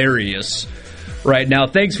hilarious. right now.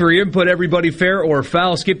 Thanks for your input, everybody. Fair or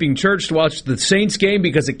foul skipping church to watch the Saints game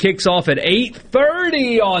because it kicks off at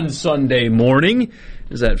 8:30 on Sunday morning.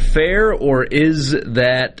 Is that fair or is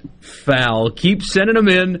that foul? Keep sending them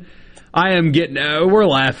in. I am getting, we're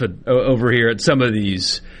laughing over here at some of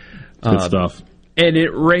these. Good stuff. And it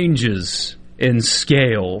ranges in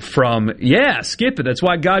scale from, yeah, skip it. That's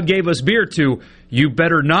why God gave us beer, to you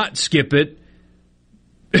better not skip it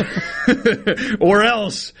or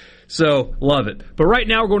else. So, love it. But right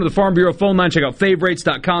now, we're going to the Farm Bureau phone line. Check out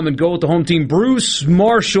favorites.com and go with the home team. Bruce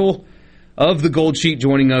Marshall of the Gold Sheet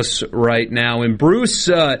joining us right now. And Bruce,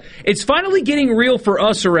 it's finally getting real for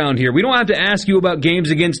us around here. We don't have to ask you about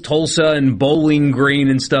games against Tulsa and Bowling Green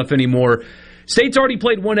and stuff anymore. State's already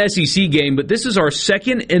played one SEC game, but this is our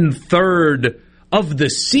second and third of the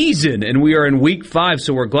season, and we are in week 5,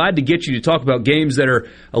 so we're glad to get you to talk about games that are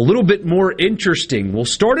a little bit more interesting. We'll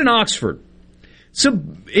start in Oxford. It's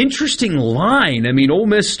an interesting line. I mean, Ole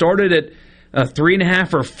Miss started at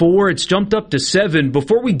 3.5 or 4. It's jumped up to 7.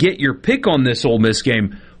 Before we get your pick on this Ole Miss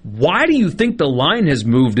game, why do you think the line has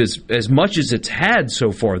moved as much as it's had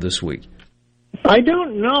so far this week? I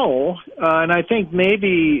don't know, and I think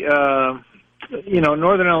maybe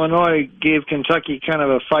Northern Illinois gave Kentucky kind of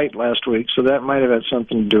a fight last week, so that might have had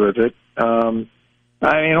something to do with it.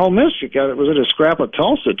 Ole Miss was at a scrap of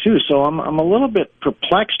Tulsa too, so I'm a little bit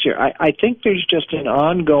perplexed here. I think there's just an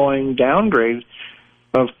ongoing downgrade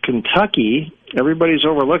of Kentucky. Everybody's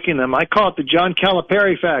overlooking them. I call it the John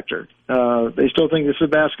Calipari factor. They still think this is a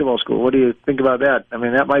basketball school. What do you think about that? I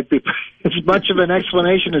mean, that might be as much of an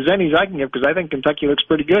explanation as any I can give, because I think Kentucky looks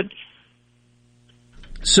pretty good.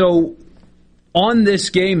 So, on this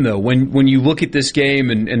game, though, when you look at this game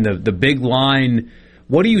and the big line,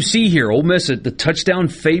 what do you see here? Ole Miss, the touchdown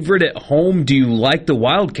favorite at home. Do you like the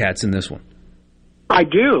Wildcats in this one? I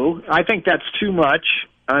do. I think that's too much.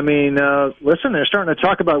 I mean, listen, they're starting to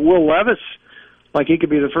talk about Will Levis like he could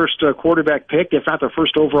be the first quarterback pick, if not the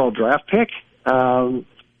first overall draft pick.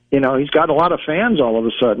 He's got a lot of fans all of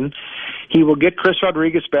a sudden. He will get Chris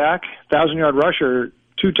Rodriguez back, 1,000-yard rusher,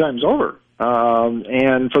 2 times over,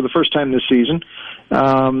 and for the first time this season.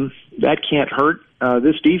 That can't hurt.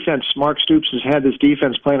 This defense, Mark Stoops has had this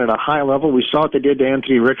defense playing at a high level. We saw what they did to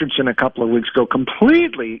Anthony Richardson a couple of weeks ago,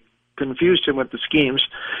 completely confused him with the schemes.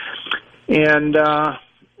 And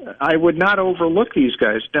I would not overlook these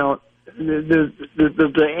guys. Now, the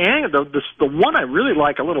one I really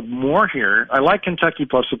like a little more here, I like Kentucky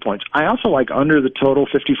plus the points. I also like under the total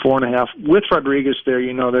 54.5 with Rodriguez there.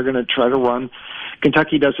 They're going to try to run.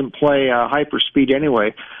 Kentucky doesn't play hyper speed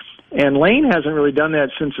anyway. And Lane hasn't really done that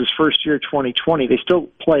since his first year, 2020. They still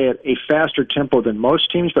play at a faster tempo than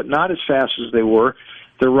most teams, but not as fast as they were.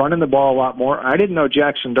 They're running the ball a lot more. I didn't know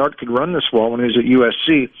Jackson Dart could run this well when he was at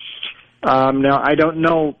USC. Now, I don't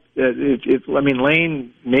know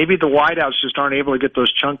Lane, maybe the wideouts just aren't able to get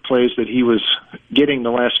those chunk plays that he was getting the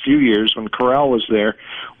last few years when Corral was there.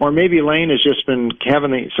 Or maybe Lane has just been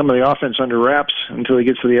having some of the offense under wraps until he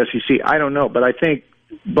gets to the SEC. I don't know, but I think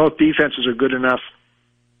both defenses are good enough.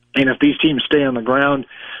 And if these teams stay on the ground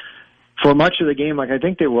for much of the game, like I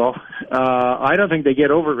think they will, I don't think they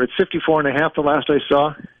get over it. It's 54.5 the last I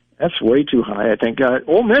saw. That's way too high, I think.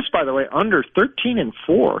 Ole Miss, by the way, under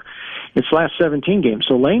 13-4 its last 17 games.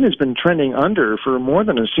 So Lane has been trending under for more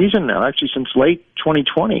than a season now, actually since late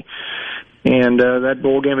 2020. And that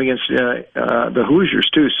bowl game against the Hoosiers,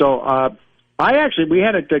 too. So we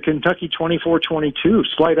had a Kentucky 24-22,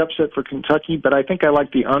 slight upset for Kentucky, but I think I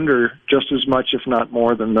like the under just as much, if not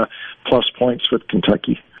more, than the plus points with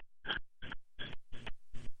Kentucky.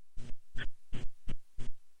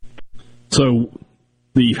 So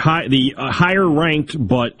the higher ranked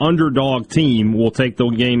but underdog team will take the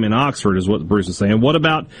game in Oxford, is what Bruce is saying. What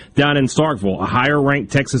about down in Starkville, a higher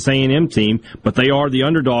ranked Texas A&M team, but they are the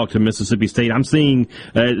underdog to Mississippi State? I'm seeing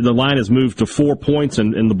the line has moved to 4 points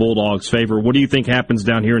in the Bulldogs' favor. What do you think happens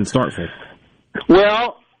down here in Starkville?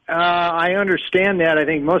 Well, I understand that. I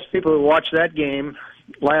think most people who watched that game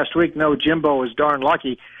last week know Jimbo was darn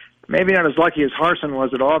lucky. Maybe not as lucky as Harsin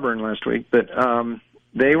was at Auburn last week, but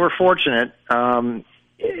they were fortunate.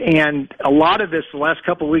 And a lot of this, the last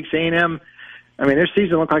couple of weeks, A&M, their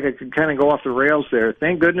season looked like it could kind of go off the rails there.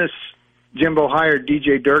 Thank goodness Jimbo hired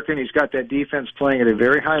DJ Durkin. He's got that defense playing at a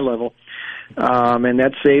very high level, and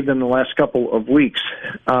that saved them the last couple of weeks.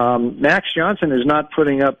 Max Johnson is not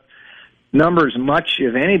putting up numbers much,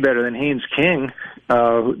 if any, better than Haynes King,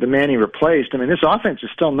 the man he replaced. This offense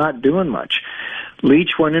is still not doing much.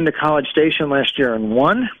 Leach went into College Station last year and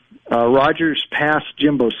won. Rogers passed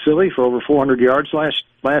Jimbo Silly for over 400 yards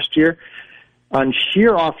last year. on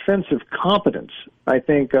sheer offensive competence, I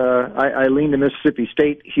think I lean to Mississippi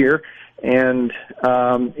State here. And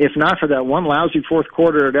if not for that one lousy fourth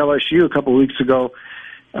quarter at LSU a couple of weeks ago,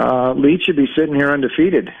 Leach should be sitting here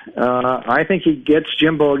undefeated. I think he gets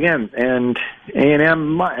Jimbo again. And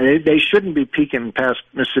A&M, they shouldn't be peeking past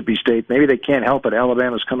Mississippi State. Maybe they can't help it.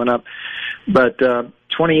 Alabama's coming up. But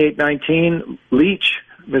 28-19, Leach,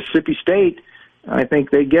 Mississippi State, I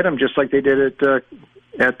think they get them just like they did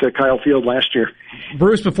at Kyle Field last year.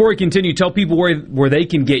 Bruce, before we continue, tell people where they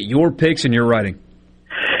can get your picks and your writing.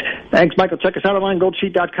 Thanks, Michael. Check us out online,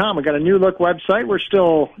 goldsheet.com. We've got a new look website. We're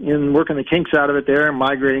still working the kinks out of it there and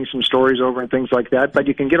migrating some stories over and things like that. But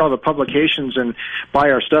you can get all the publications and buy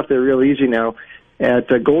our stuff. They're real easy now at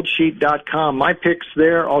goldsheet.com. My picks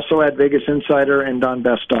there, also at Vegas Insider and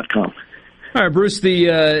donbest.com. All right, Bruce,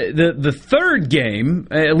 the third game,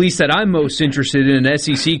 at least that I'm most interested in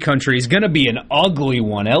SEC country, is going to be an ugly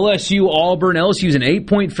one. LSU, Auburn. LSU's an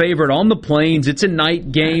 8-point favorite on the Plains. It's a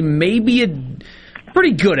night game, maybe a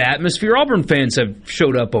pretty good atmosphere. Auburn fans have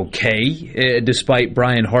showed up okay, despite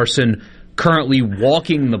Brian Harsin currently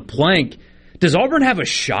walking the plank. Does Auburn have a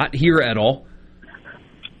shot here at all?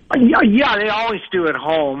 Yeah, they always do at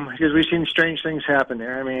home because we've seen strange things happen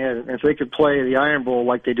there. I mean, if they could play the Iron Bowl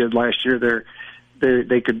like they did last year,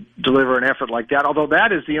 they could deliver an effort like that. Although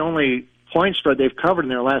that is the only point spread they've covered in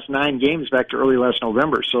their last 9 games back to early last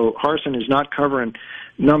November. So Harsin is not covering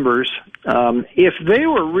numbers. If they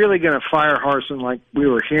were really going to fire Harsin like we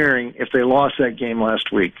were hearing, if they lost that game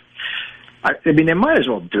last week, I mean, they might as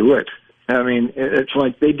well do it. I mean, it's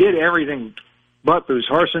like they did everything but lose.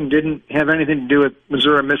 Harsin didn't have anything to do with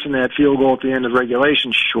Missouri missing that field goal at the end of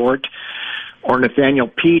regulation short, or Nathaniel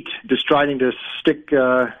Pete just trying to stick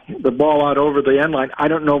the ball out over the end line. I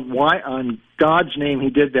don't know why on God's name he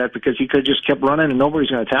did that, because he could have just kept running and nobody's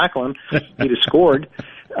going to tackle him. He'd have scored.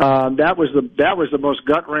 That was the most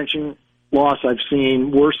gut-wrenching loss I've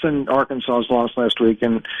seen, worse than Arkansas's loss last week,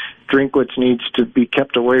 and Drinkwitz needs to be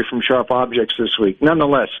kept away from sharp objects this week.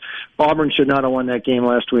 Nonetheless, Auburn should not have won that game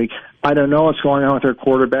last week. I don't know what's going on with their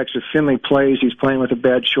quarterbacks. If Finley plays, he's playing with a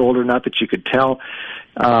bad shoulder, not that you could tell.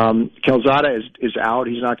 Calzada is out.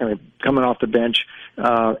 He's not going to coming off the bench.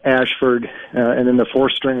 Ashford, and then the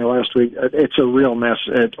fourth stringer last week. It's a real mess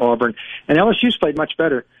at Auburn. And LSU's played much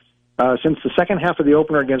better since the second half of the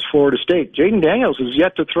opener against Florida State. Jaden Daniels has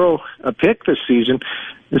yet to throw a pick this season.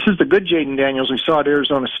 This is the good Jaden Daniels we saw at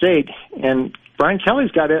Arizona State. And Brian Kelly's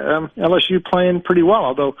got LSU playing pretty well,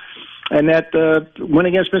 although, and that win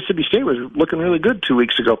against Mississippi State was looking really good 2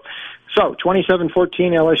 weeks ago. So, 27-14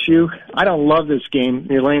 LSU. I don't love this game.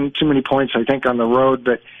 You're laying too many points, I think, on the road,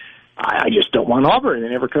 but I just don't want Auburn. They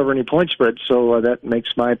never cover any point spread, so that makes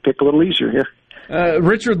my pick a little easier here.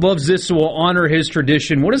 Richard loves this, so we'll honor his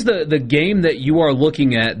tradition. What is the game that you are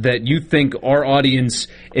looking at that you think our audience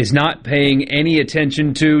is not paying any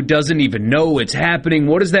attention to, doesn't even know it's happening?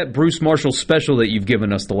 What is that Bruce Marshall special that you've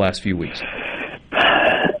given us the last few weeks?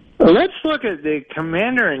 Let's look at the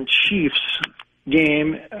Commander-in-Chief's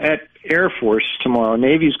game at Air Force tomorrow.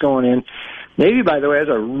 Navy's going in. Navy, by the way, has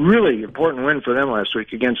a really important win for them last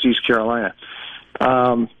week against East Carolina.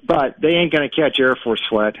 But they ain't going to catch Air Force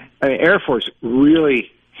flat. I mean, Air Force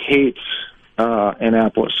really hates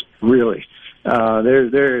Annapolis, really.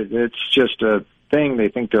 It's just a thing. They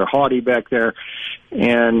think they're haughty back there,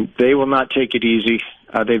 and they will not take it easy.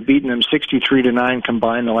 They've beaten them 63-9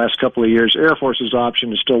 combined the last couple of years. Air Force's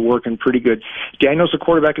option is still working pretty good. Daniels, the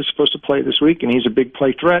quarterback, is supposed to play this week, and he's a big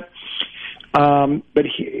play threat.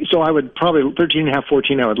 So I would probably 13.5,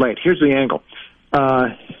 14. I would lay it. Here's the angle.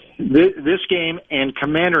 This game and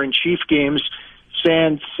Commander-in-Chief games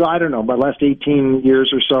since, I don't know, about the last 18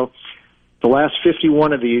 years or so, the last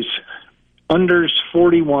 51 of these, unders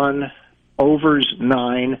 41, overs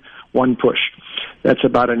 9, 1 push. That's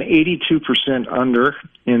about an 82% under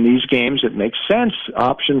in these games. It makes sense.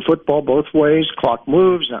 Option football both ways. Clock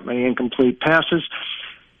moves, not many incomplete passes.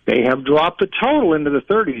 They have dropped the total into the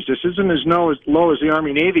 30s. This isn't as low as the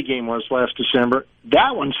Army-Navy game was last December.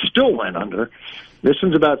 That one still went under. This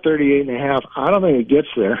one's about 38.5. I don't think it gets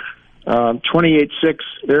there. 28-6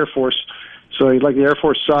 Air Force. So you like the Air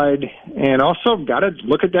Force side. And also got to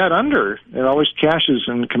look at that under. It always cashes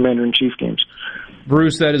in Commander-in-Chief games.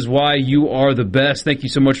 Bruce, that is why you are the best. Thank you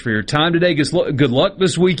so much for your time today. Good luck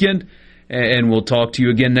this weekend, and we'll talk to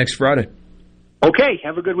you again next Friday. Okay,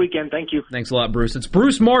 have a good weekend. Thank you. Thanks a lot, Bruce. It's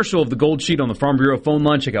Bruce Marshall of the Gold Sheet on the Farm Bureau phone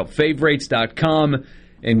line. Check out favorites.com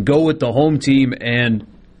and go with the home team. And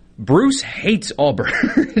Bruce hates Auburn.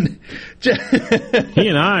 He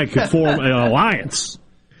and I could form an alliance.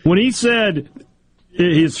 When he said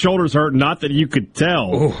his shoulders hurt, not that you could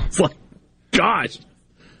tell, It's like, gosh,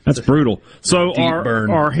 That's brutal. So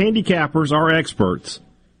our handicappers, our experts,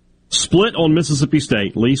 split on Mississippi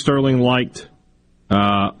State. Lee Sterling liked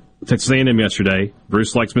Texas A&M yesterday.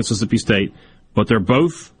 Bruce likes Mississippi State. But they're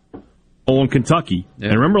both on Kentucky. Yeah.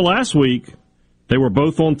 And remember last week, they were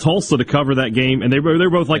both on Tulsa to cover that game, and they were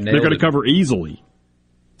both like they're going to cover easily.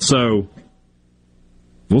 So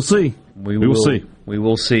we'll see. We will see. We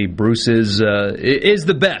will see. Bruce is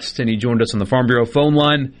the best, and he joined us on the Farm Bureau phone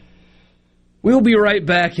line. We'll be right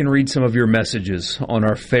back and read some of your messages on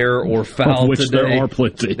our fair or foul of which today. There are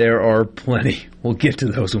plenty. There are plenty. We'll get to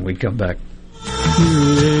those when we come back.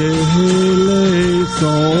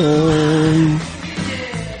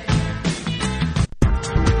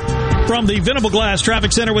 From the Venable Glass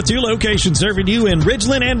Traffic Center with 2 locations serving you in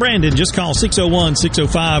Ridgeland and Brandon. Just call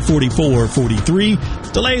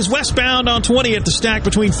 601-605-4443. Delays westbound on 20 at the stack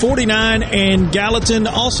between 49 and Gallatin.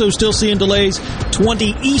 Also still seeing delays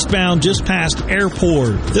 20 eastbound just past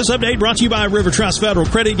Airport. This update brought to you by River Trust Federal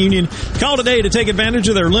Credit Union. Call today to take advantage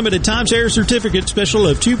of their limited timeshare certificate special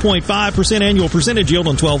of 2.5% annual percentage yield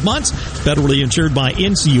on 12 months. Federally insured by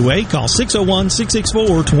NCUA. Call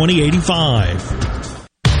 601-664-2085.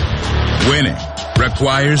 Winning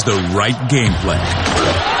requires the right game plan.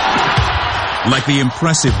 Like the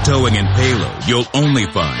impressive towing and payload you'll only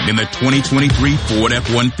find in the 2023 Ford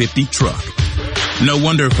F-150 truck. No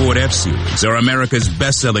wonder Ford F-Series are America's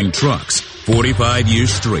best-selling trucks 45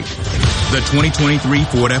 years straight. The 2023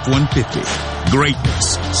 Ford F-150.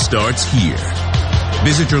 Greatness starts here.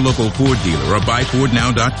 Visit your local Ford dealer or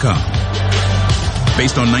buyfordnow.com.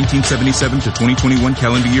 Based on 1977 to 2021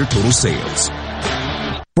 calendar year total sales.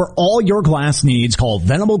 For all your glass needs, call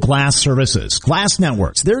Venable Glass Services. Glass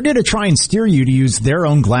Networks. They're going to try and steer you to use their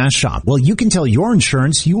own glass shop. Well, you can tell your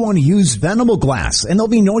insurance you want to use Venable Glass, and there'll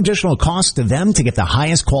be no additional cost to them to get the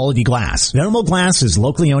highest quality glass. Venable Glass is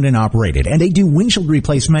locally owned and operated, and they do windshield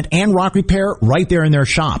replacement and rock repair right there in their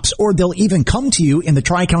shops. Or they'll even come to you in the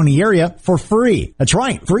Tri-County area for free. That's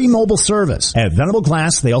right, free mobile service. At Venable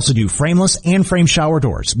Glass, they also do frameless and frame shower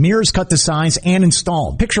doors, mirrors cut to size and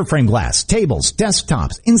installed, picture frame glass, tables,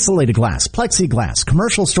 desktops, insulated glass, plexiglass,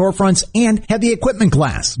 commercial storefronts, and heavy equipment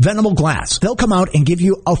glass. Venable Glass. They'll come out and give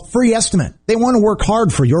you a free estimate. They want to work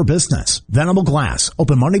hard for your business. Venable Glass.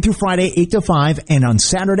 Open Monday through Friday, 8 to 5, and on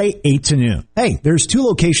Saturday, 8 to noon. Hey, there's 2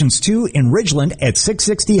 locations too in Ridgeland at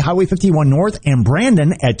 660 Highway 51 North and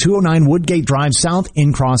Brandon at 209 Woodgate Drive South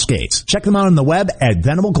in Cross Gates. Check them out on the web at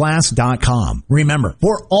venableglass.com. Remember,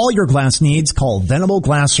 for all your glass needs, call Venable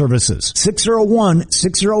Glass Services.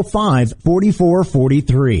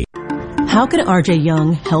 601-605-4443. How can RJ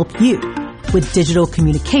Young help you? With digital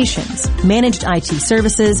communications, managed IT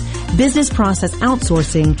services, business process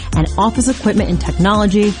outsourcing, and office equipment and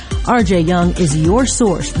technology, RJ Young is your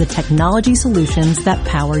source for the technology solutions that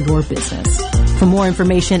power your business. For more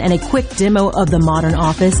information and a quick demo of the modern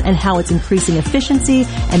office and how it's increasing efficiency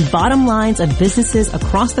and bottom lines of businesses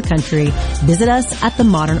across the country, visit us at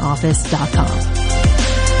themodernoffice.com.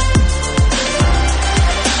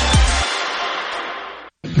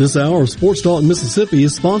 This hour of Sports Talk Mississippi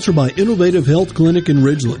is sponsored by Innovative Health Clinic in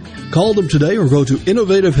Ridgeland. Call them today or go to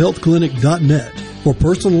innovativehealthclinic.net for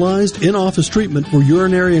personalized in-office treatment for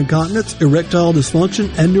urinary incontinence, erectile dysfunction,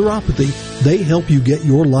 and neuropathy. They help you get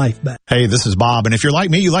your life back. Hey, this is Bob, and if you're like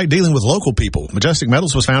me, you like dealing with local people. Majestic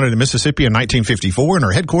Metals was founded in Mississippi in 1954 and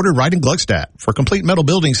are headquartered right in Gluckstadt. For complete metal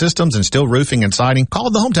building systems and steel roofing and siding, call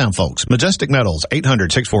the hometown folks. Majestic Metals,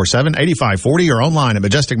 800-647-8540 or online at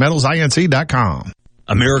majesticmetalsinc.com.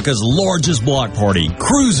 America's largest block party,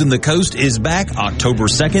 Cruising the Coast, is back October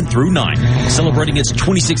 2nd through 9th, celebrating its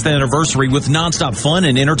 26th anniversary with nonstop fun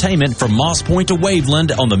and entertainment from Moss Point to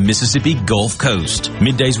Waveland on the Mississippi Gulf Coast.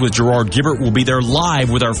 Middays with Gerard Gibbert will be there live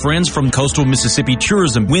with our friends from Coastal Mississippi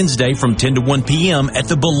Tourism Wednesday from 10 to 1 p.m. at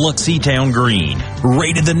the Biloxi Town Green.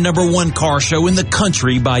 Rated the #1 car show in the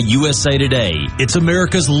country by USA Today. It's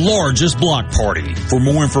America's largest block party. For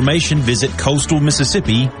more information, visit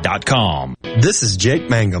coastalmississippi.com. This is Jake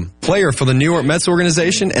Mangum, player for the New York Mets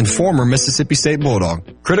organization and former Mississippi State Bulldog.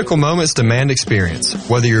 Critical moments demand experience.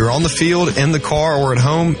 Whether you're on the field, in the car, or at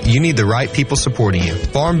home, you need the right people supporting you.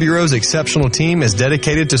 Farm Bureau's exceptional team is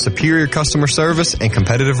dedicated to superior customer service and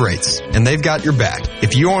competitive rates, and they've got your back.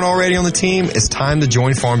 If you aren't already on the team, it's time to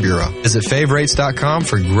join Farm Bureau. Visit favrates.com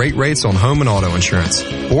for great rates on home and auto insurance,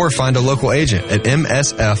 or find a local agent at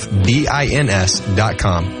msfbins.com.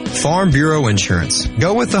 Farm Bureau Insurance.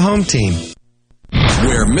 Go with the home team.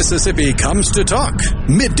 Where Mississippi comes to talk.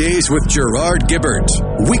 Middays with Gerard Gibbert.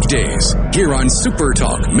 Weekdays here on Super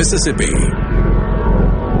Talk Mississippi.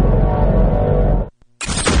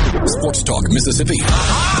 Sports Talk Mississippi.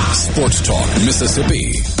 Sports Talk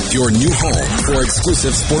Mississippi, your new home for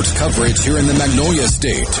exclusive sports coverage here in the Magnolia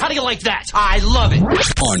State. How do you like that? I love it.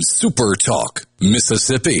 On Super Talk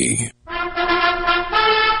Mississippi.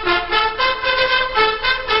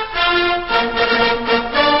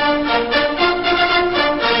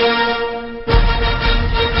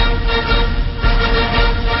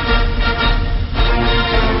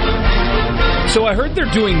 So I heard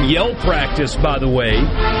they're doing yell practice, by the way.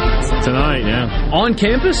 Tonight, yeah. On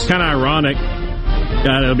campus? Kind of ironic.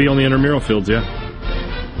 It'll be on the intramural fields, yeah.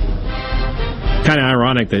 Kind of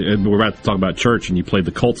ironic that we're about to talk about church and you played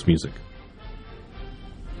the Colts music.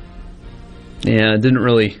 Yeah,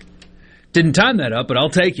 didn't time that up, but I'll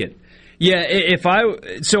take it. Yeah,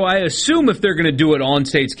 so I assume if they're going to do it on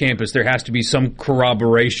State's campus, there has to be some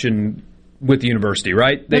corroboration with the university,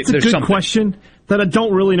 right? That's a good question that I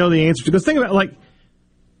don't really know the answer to. Because think about it,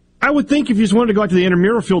 I would think if you just wanted to go out to the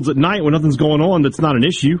intramural fields at night when nothing's going on, that's not an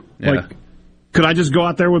issue. Yeah. Could I just go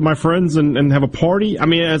out there with my friends and have a party? I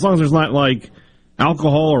mean, as long as there's not,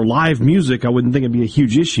 alcohol or live music, I wouldn't think it'd be a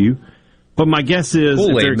huge issue. But my guess is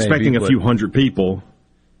if they're expecting a few hundred people,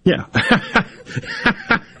 yeah.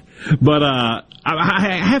 But I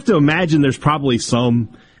have to imagine there's probably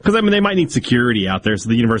some, because they might need security out there, so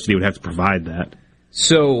the university would have to provide that.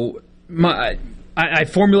 So I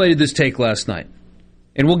formulated this take last night,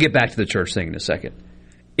 and we'll get back to the church thing in a second.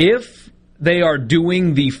 If they are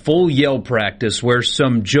doing the full yell practice where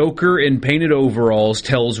some joker in painted overalls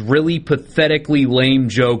tells really pathetically lame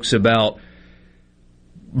jokes about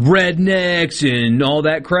rednecks and all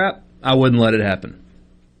that crap, I wouldn't let it happen.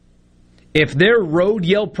 If their road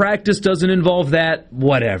yell practice doesn't involve that,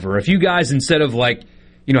 whatever. If you guys, instead of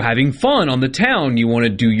having fun on the town, you want to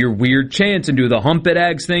do your weird chants and do the hump it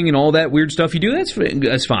ags thing and all that weird stuff you do,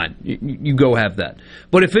 that's fine. You go have that.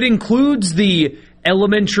 But if it includes the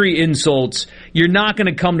elementary insults, you're not going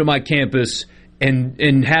to come to my campus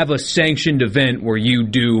and have a sanctioned event where you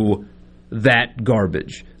do that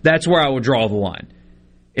garbage. That's where I would draw the line.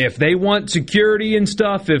 If they want security and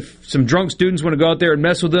stuff, if some drunk students want to go out there and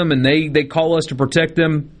mess with them and they call us to protect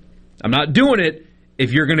them, I'm not doing it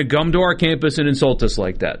if you're going to come to our campus and insult us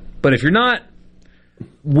like that. But if you're not,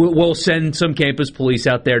 we'll send some campus police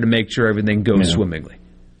out there to make sure everything goes swimmingly.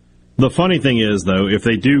 The funny thing is, though, if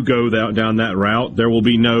they do go down that route, there will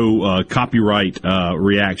be no copyright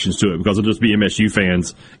reactions to it because it'll just be MSU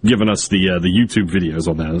fans giving us the YouTube videos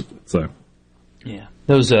on that. So, yeah,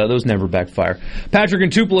 those never backfire. Patrick in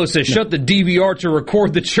Tupelo says, shut the DVR to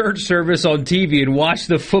record the church service on TV and watch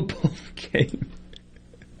the football game.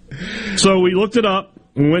 So we looked it up.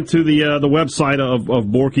 We went to the website of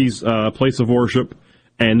Borky's place of worship,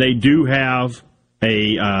 and they do have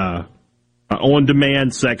a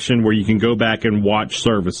on-demand section where you can go back and watch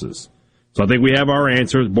services. So I think we have our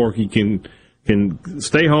answers. Borky can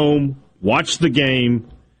stay home, watch the game,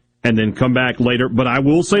 and then come back later. But I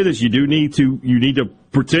will say this: you need to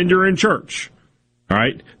pretend you're in church. All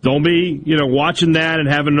right, don't be watching that and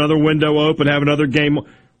having another window open, have another game.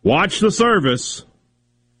 Watch the service,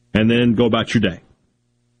 and then go about your day.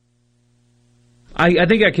 I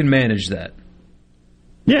think I can manage that.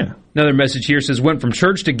 Yeah. Another message here says, went from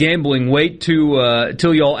church to gambling. Wait till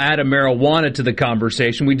y'all add a marijuana to the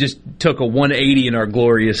conversation. We just took a 180 in our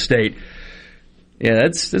glorious state. Yeah,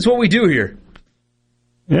 that's what we do here.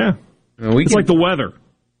 Yeah. It's like the weather.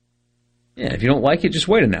 Yeah, if you don't like it, just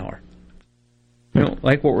wait an hour. You don't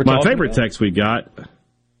like what we're talking about? My favorite text we got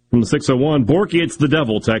from the 601, Borky, it's the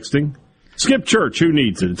devil texting. Skip church. Who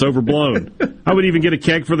needs it? It's overblown. I would even get a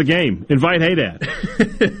keg for the game. Invite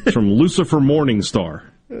Haydad. From Lucifer Morningstar.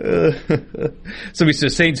 Somebody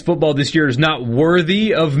says Saints football this year is not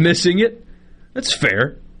worthy of missing it. That's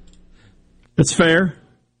fair. That's fair.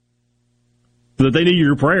 But they need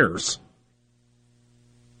your prayers.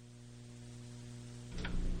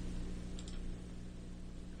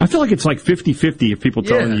 I feel like it's like 50-50 if people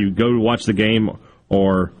telling you go to watch the game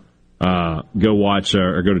or go watch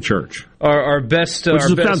or go to church. Our best, which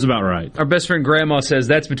sounds about right. Our best friend Grandma says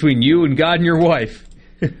that's between you and God and your wife.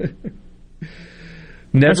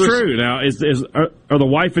 That's true. Now, are the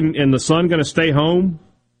wife and the son going to stay home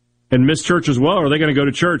and miss church as well, or are they going to go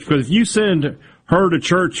to church? Because if you send her to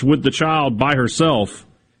church with the child by herself,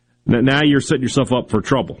 now you're setting yourself up for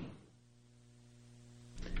trouble.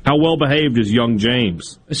 How well behaved is young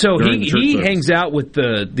James? So he hangs out with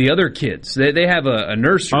the other kids. They have a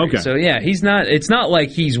nursery. Okay. So yeah, he's not. It's not like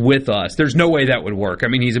he's with us. There's no way that would work. I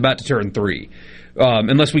mean, he's about to turn 3,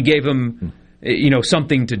 unless we gave him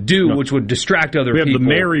something to do, which would distract other people. We have the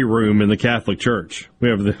Mary room in the Catholic Church. We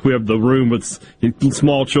have the room with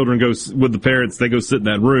small children go with the parents. They go sit in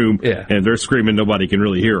that room, and they're screaming. Nobody can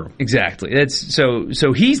really hear them. Exactly. That's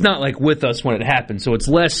so he's not like with us when it happens. So it's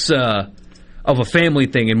less of a family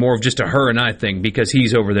thing and more of just a her and I thing because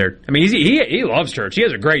he's over there. I mean, he loves church. He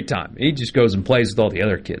has a great time. He just goes and plays with all the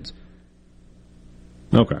other kids.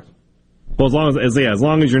 Okay. Well, as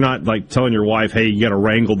long as you're not like telling your wife, "Hey, you got to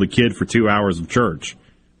wrangle the kid for 2 hours of church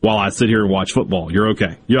while I sit here and watch football," you're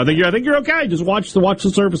okay. I think you're okay. Just watch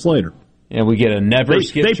the service later. And we get a never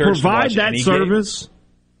skip church. They provide that service.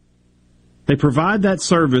 They provide that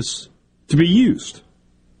service to be used.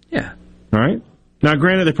 Yeah. All right. Now,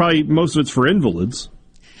 granted, most of it's for invalids,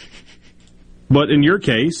 but in your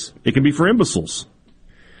case, it can be for imbeciles.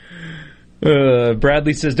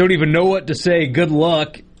 Bradley says, "Don't even know what to say. Good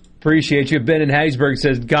luck. Appreciate you." Ben in Hattiesburg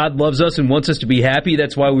says, "God loves us and wants us to be happy.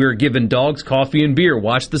 That's why we were given dogs, coffee, and beer.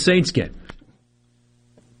 Watch the Saints game."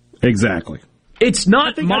 Exactly. It's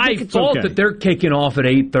not my fault that they're kicking off at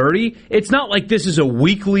 8:30. It's not like this is a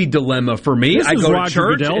weekly dilemma for me. I go to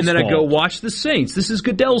church and then I go watch the Saints. This is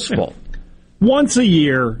Goodell's fault. Once a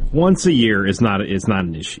year is not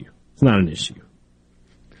an issue. It's not an issue.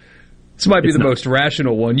 This might be the most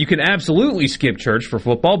rational one. You can absolutely skip church for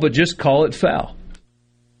football, but just call it foul.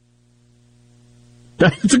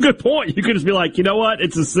 That's a good point. You could just be like, you know what?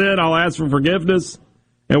 It's a sin. I'll ask for forgiveness,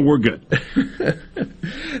 and we're good.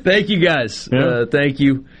 Thank you, guys. Yeah. Thank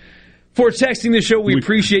you for texting the show. We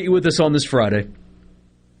appreciate you with us on this Friday.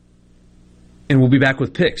 And we'll be back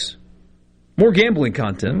with picks. More gambling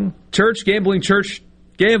content. Church, gambling,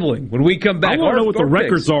 when we come back. I want to know what the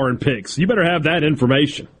records are in picks. You better have that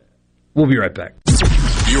information. We'll be right back.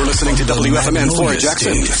 You're listening to WFMN Florida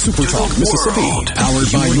Jackson, Super Talk, Mississippi.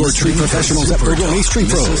 Powered by your tree professionals at Baroni Tree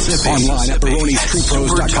Pros. Online at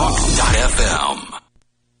baronistreepros.com.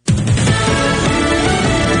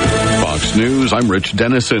 Fox News, I'm Rich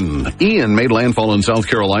Dennison. Ian made landfall in South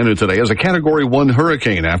Carolina today as a Category 1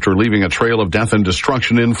 hurricane after leaving a trail of death and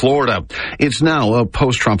destruction in Florida. It's now a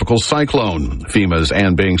post-tropical cyclone. FEMA's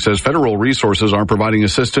Ann Bing says federal resources are providing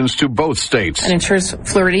assistance to both states. And ensures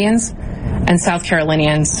Floridians and South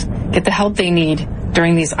Carolinians get the help they need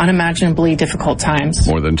during these unimaginably difficult times.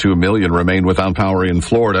 More than 2 million remain without power in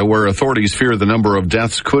Florida, where authorities fear the number of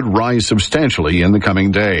deaths could rise substantially in the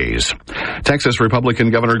coming days. Texas Republican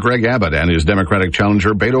Governor Greg Abbott and his Democratic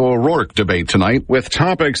challenger Beto O'Rourke debate tonight with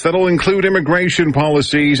topics that'll include immigration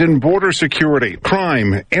policies and border security,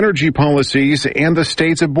 crime, energy policies, and the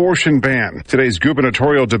state's abortion ban. Today's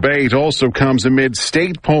gubernatorial debate also comes amid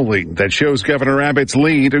state polling that shows Governor Abbott's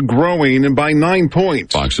lead growing by 9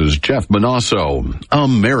 points. Fox's Jeff Manasso.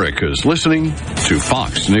 America's listening to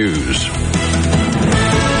Fox News.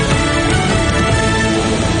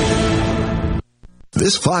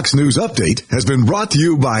 This Fox News update has been brought to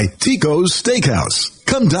you by Tico's Steakhouse.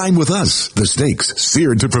 Come dine with us. The steaks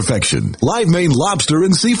seared to perfection. Live Maine lobster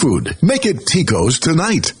and seafood. Make it Tico's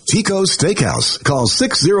tonight. Tico's Steakhouse. Call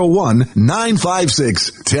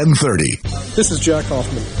 601-956-1030. This is Jack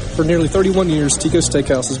Hoffman. For nearly 31 years, Tico's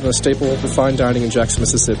Steakhouse has been a staple for fine dining in Jackson,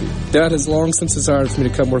 Mississippi. Dad has long since desired for me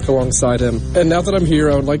to come work alongside him. And now that I'm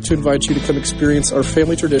here, I would like to invite you to come experience our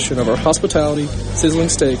family tradition of our hospitality, sizzling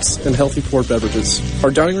steaks, and healthy poured beverages.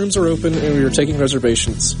 Our dining rooms are open and we are taking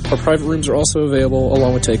reservations. Our private rooms are also available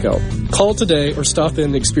along with takeout. Call today or stop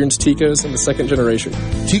in to experience Tico's in the second generation.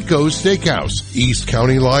 Tico's Steakhouse, East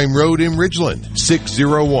County Line Road in Ridgeland,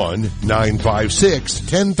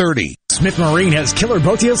 601-956-1030. Smith Marine has killer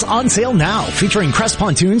boat deals on sale now, featuring Crest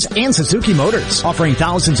Pontoons and Suzuki Motors, offering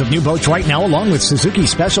thousands of new boats right now along with Suzuki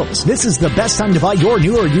specials. This is the best time to buy your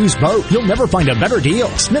new or used boat. You'll never find a better deal.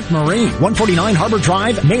 Smith Marine, 149 Harbor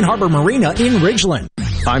Drive, Main Harbor Marina in Ridgeland.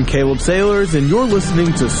 I'm Caleb Sailors, and you're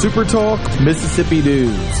listening to Super Talk Mississippi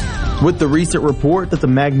News. With the recent report that the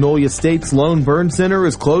Magnolia States Lone Burn Center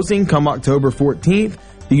is closing come October 14th,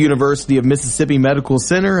 the University of Mississippi Medical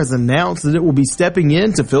Center has announced that it will be stepping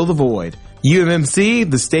in to fill the void. UMMC,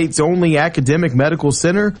 the state's only academic medical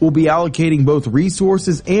center, will be allocating both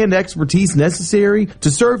resources and expertise necessary to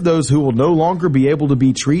serve those who will no longer be able to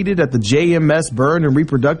be treated at the JMS Burn and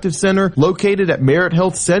Reproductive Center located at Merritt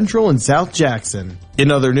Health Central in South Jackson. In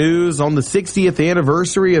other news, on the 60th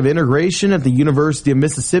anniversary of integration at the University of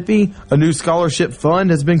Mississippi, a new scholarship fund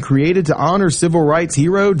has been created to honor civil rights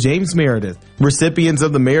hero James Meredith. Recipients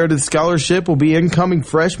of the Meredith Scholarship will be incoming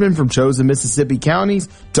freshmen from chosen Mississippi counties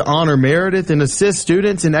to honor Meredith and assist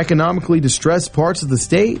students in economically distressed parts of the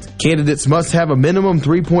state. Candidates must have a minimum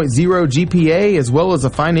 3.0 GPA as well as a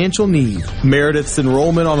financial need. Meredith's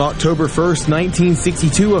enrollment on October 1st,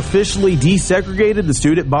 1962 officially desegregated the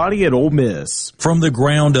student body at Ole Miss. From the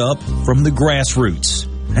ground up, from the grassroots.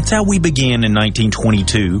 That's how we began in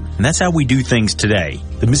 1922, and that's how we do things today.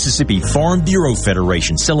 The Mississippi Farm Bureau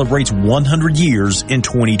Federation celebrates 100 years in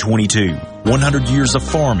 2022. 100 years of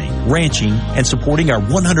farming, ranching, and supporting our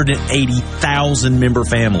 180,000 member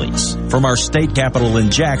families. From our state capital in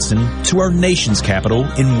Jackson to our nation's capital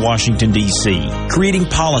in Washington, D.C. Creating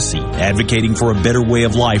policy, advocating for a better way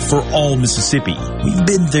of life for all Mississippi. We've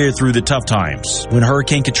been there through the tough times when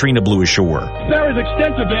Hurricane Katrina blew ashore. There is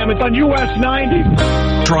extensive damage on US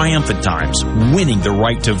 90. Triumphant times, winning the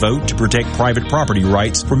right to vote to protect private property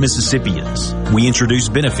rights for Mississippians. We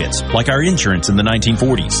introduced benefits like our insurance in the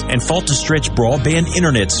 1940s and fought to stretch broadband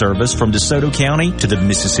internet service from DeSoto County to the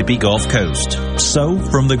Mississippi Gulf Coast. So,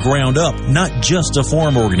 from the ground up, not just a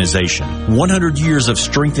farm organization, 100 years of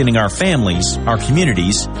strengthening our families, our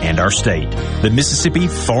communities, and our state. The Mississippi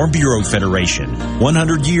Farm Bureau Federation.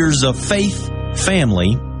 100 years of faith,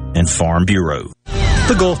 family, and Farm Bureau.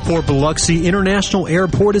 The Gulfport Biloxi International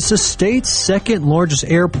Airport is the state's second largest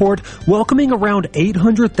airport, welcoming around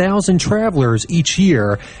 800,000 travelers each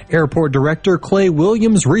year. Airport Director Clay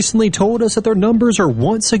Williams recently told us that their numbers are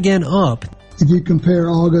once again up. If you compare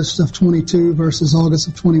August of 22 versus August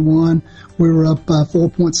of 21, we were up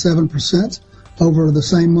 4.7% over the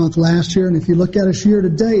same month last year. And if you look at us year to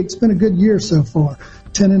date, it's been a good year so far,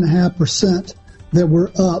 10.5% that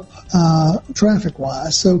we're up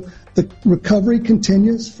traffic-wise. So the recovery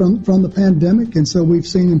continues from the pandemic, and so we've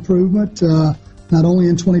seen improvement not only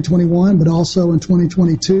in 2021 but also in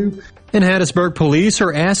 2022. In Hattiesburg, police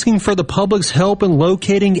are asking for the public's help in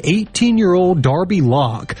locating 18-year-old Darby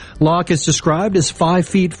Locke. Locke is described as 5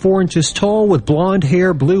 feet 4 inches tall with blonde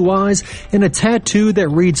hair, blue eyes, and a tattoo that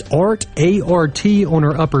reads ART, A-R-T, on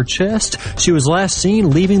her upper chest. She was last seen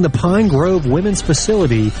leaving the Pine Grove Women's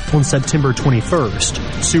Facility on September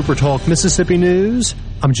 21st. Super Talk Mississippi News,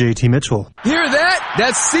 I'm JT Mitchell. Hear that?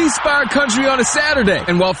 That's C-Spire Country on a Saturday.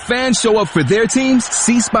 And while fans show up for their teams,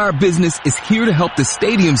 C-Spire Business is here to help the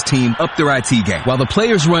stadium's team up their IT game. While the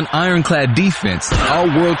players run ironclad defense, our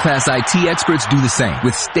world-class IT experts do the same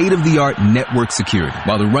with state-of-the-art network security.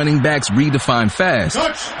 While the running backs redefine fast,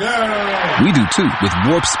 touchdown! We do too with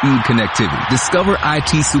warp speed connectivity. Discover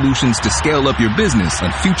IT solutions to scale up your business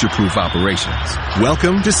and future-proof operations.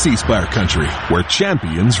 Welcome to C-Spire Country, where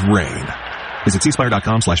champions reign. Visit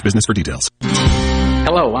cspire.com/business for details.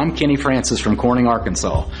 Hello, I'm Kenny Francis from Corning,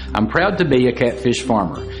 Arkansas. I'm proud to be a catfish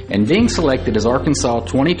farmer, and being selected as Arkansas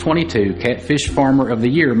 2022 Catfish Farmer of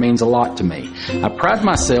the Year means a lot to me. I pride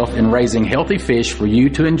myself in raising healthy fish for you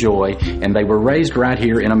to enjoy, and they were raised right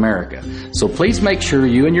here in America. So please make sure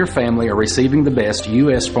you and your family are receiving the best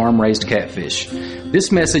U.S. farm-raised catfish.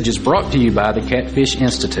 This message is brought to you by the Catfish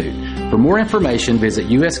Institute. For more information, visit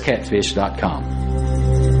uscatfish.com.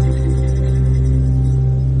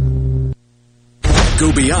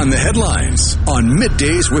 Go beyond the headlines on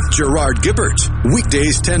Middays with Gerard Gibbert.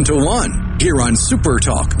 Weekdays 10 to 1 here on Super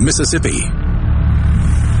Talk Mississippi.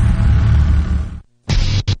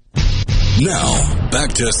 Now,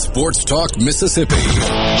 back to Sports Talk Mississippi.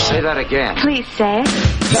 Say that again. Please say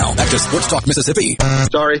it. Now, back to Sports Talk Mississippi.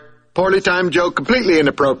 Sorry. Poorly timed joke, completely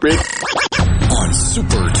inappropriate. On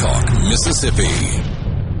Super Talk Mississippi.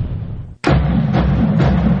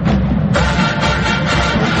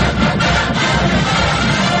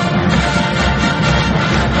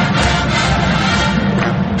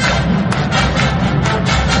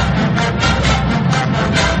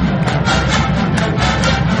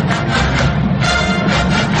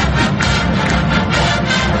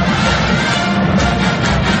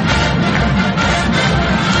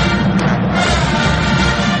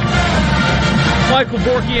 Michael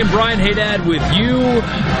Borky and Brian Haydad with you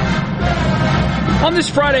on this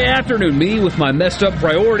Friday afternoon. Me with my messed up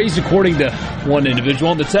priorities, according to one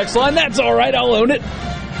individual on the text line. That's all right. I'll own it.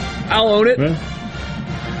 Well,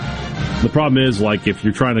 the problem is, like, if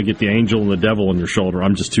you're trying to get the angel and the devil on your shoulder,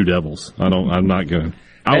 I'm just two devils. I'm not going.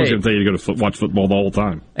 I was going to tell you to go to watch football the whole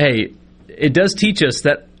time. Hey, it does teach us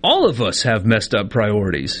that all of us have messed up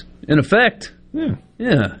priorities. In effect,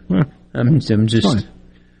 yeah. I'm just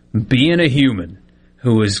being a human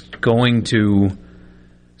who is going to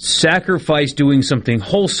sacrifice doing something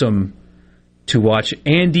wholesome to watch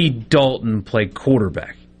Andy Dalton play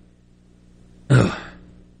quarterback. Ugh.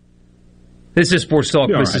 This is Sports Talk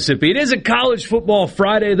Mississippi. Right. It is a college football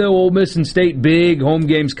Friday, though. Ole Miss and State big home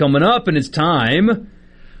games coming up, and it's time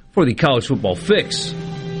for the College Football Fix.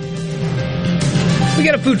 We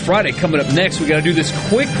got a Food Friday coming up next. We got to do this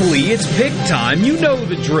quickly. It's pick time. You know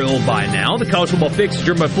the drill by now. The College Football Fix is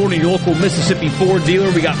driven by Ford, your local Mississippi Ford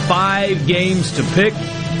dealer. We got 5 games to pick.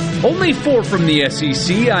 Only 4 from the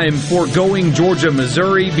SEC. I am foregoing Georgia,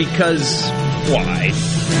 Missouri because why?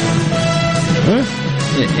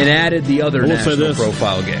 And added the other national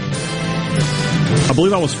profile game. I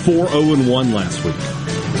believe I was 4-0-1 last week.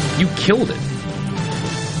 You killed it.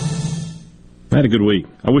 I had a good week.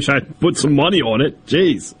 I wish I put some money on it.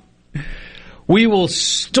 Jeez. We will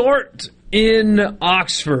start in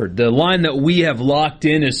Oxford. The line that we have locked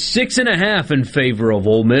in is 6.5 in favor of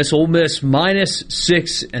Ole Miss. Ole Miss minus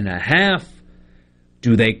 6.5.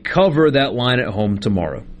 Do they cover that line at home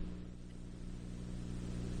tomorrow?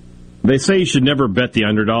 They say you should never bet the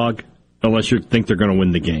underdog unless you think they're going to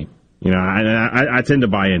win the game. You know, I tend to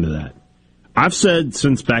buy into that. I've said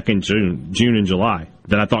since back in June and July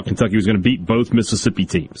that I thought Kentucky was going to beat both Mississippi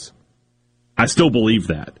teams. I still believe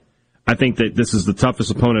that. I think that this is the toughest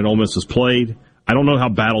opponent Ole Miss has played. I don't know how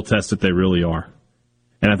battle-tested they really are.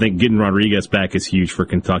 And I think getting Rodriguez back is huge for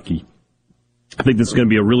Kentucky. I think this is going to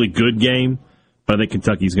be a really good game, but I think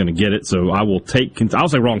Kentucky's going to get it. So I will take – I'll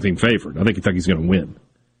say wrong team favored. I think Kentucky's going to win.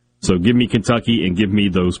 So give me Kentucky and give me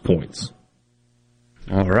those points.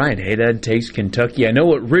 All right. Haydad takes Kentucky. I know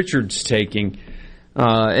what Richard's taking,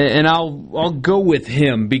 and I'll go with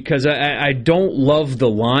him because I don't love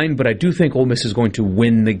the line, but I do think Ole Miss is going to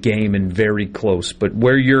win the game and very close. But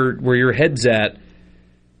where your head's at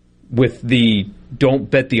with the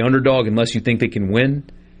don't bet the underdog unless you think they can win,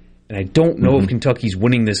 and I don't know if Kentucky's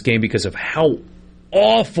winning this game because of how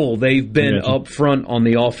awful they've been up front on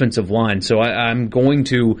the offensive line. So I'm going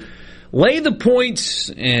to lay the points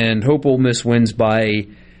and hope Ole Miss wins by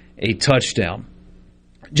a touchdown.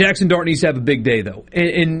 Jackson Dart needs to have a big day, though.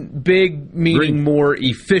 And big meaning more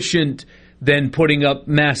efficient than putting up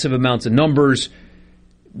massive amounts of numbers.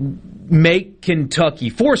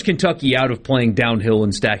 Force Kentucky out of playing downhill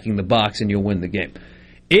and stacking the box, and you'll win the game.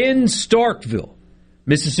 In Starkville,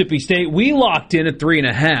 Mississippi State, we locked in at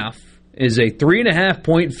 3.5. Is a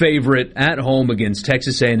 3.5-point favorite at home against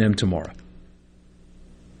Texas A&M tomorrow.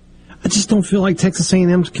 I just don't feel like Texas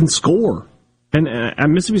A&M can score. And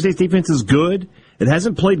Mississippi State's defense is good. It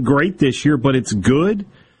hasn't played great this year, but it's good.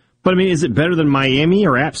 But, I mean, is it better than Miami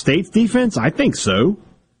or App State's defense? I think so.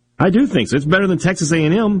 I do think so. It's better than Texas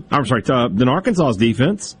A&M. I'm sorry, than Arkansas's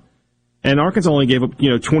defense. And Arkansas only gave up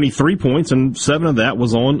 23 points, and 7 of that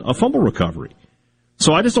was on a fumble recovery.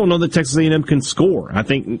 So I just don't know that Texas A&M can score. I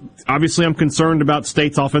think, obviously, I'm concerned about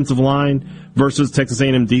State's offensive line versus Texas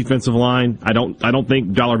A&M defensive line. I don't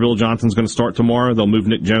think Dollar Bill Johnson's going to start tomorrow. They'll move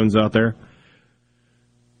Nick Jones out there.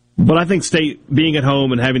 But I think State being at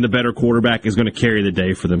home and having the better quarterback is going to carry the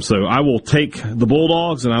day for them. So I will take the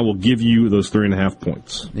Bulldogs, and I will give you those 3.5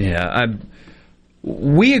 points. Yeah,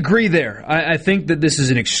 we agree there. I think that this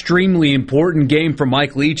is an extremely important game for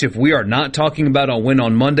Mike Leach. If we are not talking about a win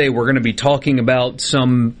on Monday, we're going to be talking about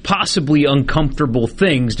some possibly uncomfortable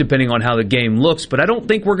things depending on how the game looks. But I don't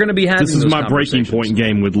think we're going to be having those conversations. This is my breaking point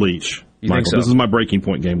game with Leach, Michael. Think so? This is my breaking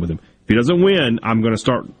point game with him. If he doesn't win, I'm going to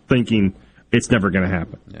start thinking it's never going to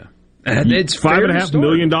happen. Yeah, and it's $5.5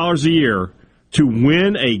 million a year to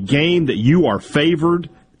win a game that you are favored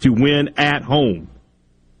to win at home.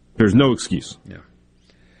 There's no excuse. Yeah.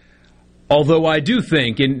 Although I do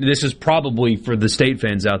think, and this is probably for the State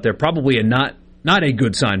fans out there, probably not a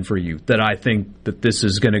good sign for you that I think that this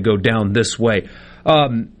is going to go down this way.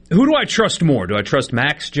 Who do I trust more? Do I trust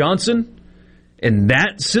Max Johnson in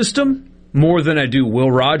that system more than I do Will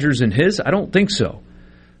Rogers in his? I don't think so.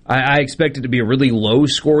 I expect it to be a really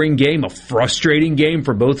low-scoring game, a frustrating game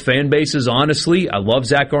for both fan bases, honestly. I love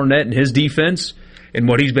Zach Arnett and his defense and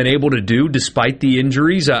what he's been able to do despite the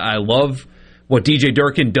injuries. I love what DJ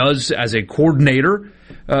Durkin does as a coordinator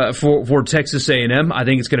for Texas A&M. I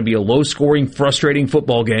think it's going to be a low-scoring, frustrating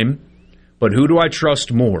football game. But who do I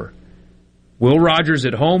trust more? Will Rogers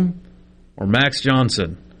at home or Max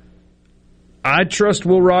Johnson? I trust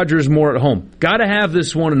Will Rogers more at home. Got to have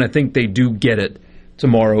this one, and I think they do get it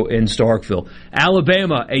tomorrow in Starkville.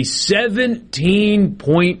 Alabama, a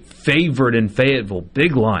 17-point favorite in Fayetteville.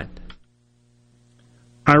 Big line.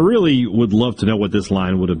 I really would love to know what this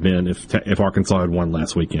line would have been if Arkansas had won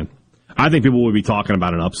last weekend. I think people would be talking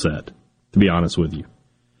about an upset, to be honest with you.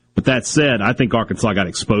 But that said, I think Arkansas got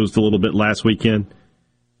exposed a little bit last weekend.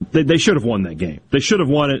 They should have won that game. They should have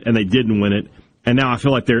won it, and they didn't win it. And now I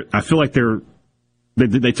feel like they're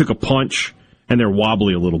They took a punch, and they're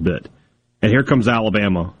wobbly a little bit. And here comes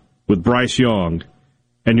Alabama with Bryce Young,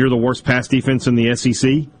 and you're the worst pass defense in the SEC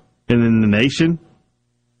and in the nation.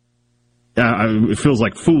 It feels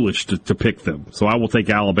like foolish to pick them. So I will take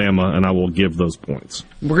Alabama, and I will give those points.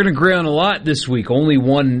 We're going to agree on a lot this week. Only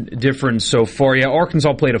one difference so far. Yeah,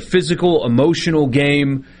 Arkansas played a physical, emotional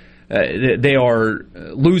game. They are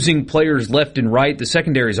losing players left and right. The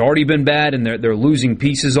secondary's already been bad, and they're losing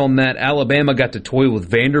pieces on that. Alabama got to toy with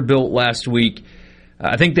Vanderbilt last week.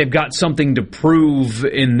 I think they've got something to prove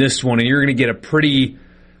in this one, and you're going to get a pretty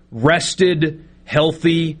rested,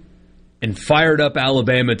 healthy, and fired-up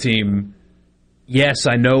Alabama team. Yes,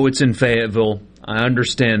 I know it's in Fayetteville. I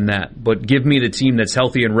understand that. But give me the team that's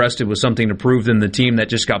healthy and rested with something to prove than the team that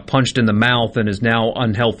just got punched in the mouth and is now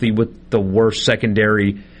unhealthy with the worst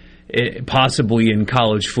secondary possibly in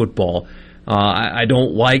college football. I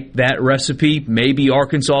don't like that recipe. Maybe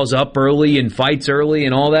Arkansas's up early and fights early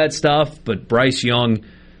and all that stuff, but Bryce Young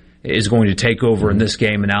is going to take over in this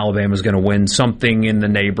game, and Alabama's going to win something in the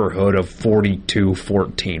neighborhood of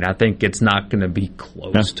 42-14. I think it's not going to be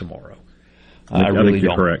close tomorrow. I really think you're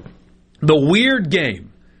don't. correct. The weird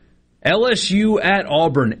game, LSU at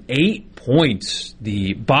Auburn, 8 points.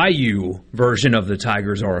 The Bayou version of the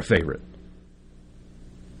Tigers are a favorite.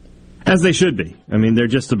 As they should be. I mean, they're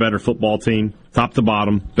just a better football team, top to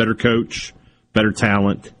bottom, better coach, better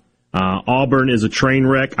talent. Auburn is a train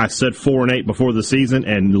wreck. I said 4-8 before the season,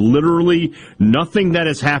 and literally nothing that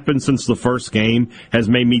has happened since the first game has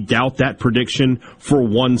made me doubt that prediction for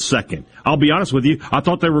 1 second. I'll be honest with you, I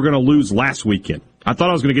thought they were going to lose last weekend. I thought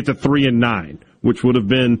I was going to get to 3-9, which would have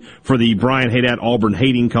been, for the Brian Haydad Auburn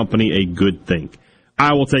hating company, a good thing.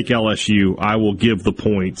 I will take LSU. I will give the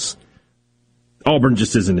points. Auburn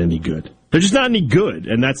just isn't any good. They're just not any good,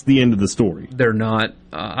 and that's the end of the story. They're not.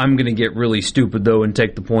 I'm going to get really stupid, though, and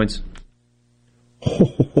take the points.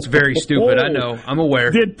 It's very stupid, I know. I'm aware.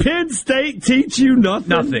 Did Penn State teach you nothing?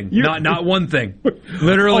 Nothing. Not one thing.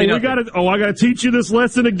 Literally nothing. I got to teach you this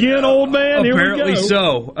lesson again, old man? Apparently Here we go.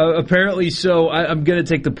 so. Apparently so. I'm going to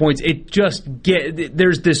take the points.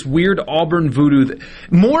 There's this weird Auburn voodoo.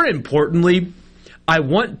 More importantly, I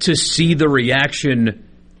want to see the reaction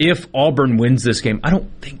if Auburn wins this game. I don't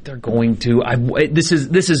think they're going to. This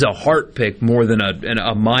is a heart pick more than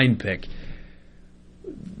a mind pick.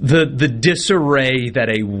 The disarray that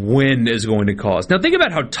a win is going to cause. Now think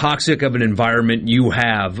about how toxic of an environment you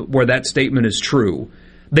have where that statement is true.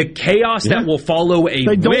 The chaos that will follow a win.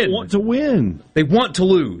 They don't want to win. They want to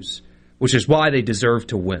lose, which is why they deserve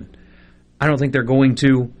to win. I don't think they're going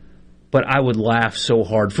to, but I would laugh so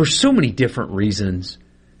hard for so many different reasons,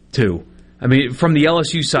 too. I mean, from the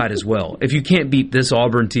LSU side as well. If you can't beat this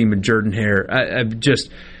Auburn team and Jordan Hare, I'll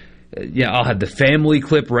have the family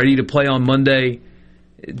clip ready to play on Monday.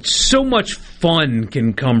 So much fun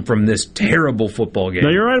can come from this terrible football game.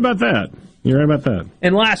 No, you're right about that.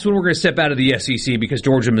 And last one, we're going to step out of the SEC because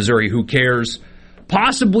Georgia, Missouri, who cares?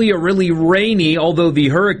 Possibly a really rainy, although the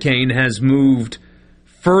hurricane has moved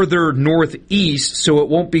further northeast, so it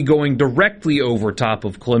won't be going directly over top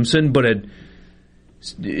of Clemson, but a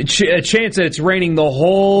chance that it's raining the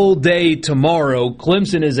whole day tomorrow.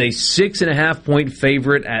 Clemson is a 6.5-point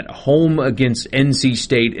favorite at home against NC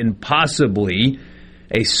State and possibly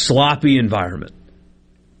a sloppy environment.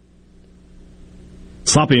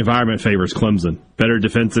 Sloppy environment favors Clemson. Better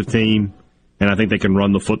defensive team, and I think they can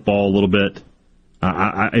run the football a little bit.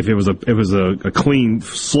 If it was a clean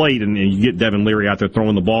slate and you get Devin Leary out there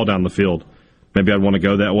throwing the ball down the field, maybe I'd want to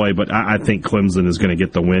go that way. But I think Clemson is going to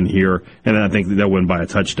get the win here, and I think they'll win by a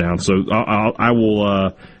touchdown. So I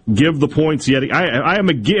will give the points yet. I'm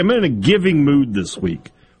in a giving mood this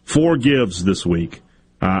week. 4 gives this week.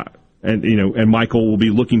 And Michael will be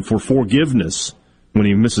looking for forgiveness when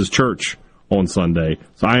he misses church on Sunday.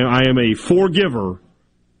 So I am a forgiver.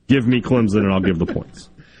 Give me Clemson, and I'll give the points.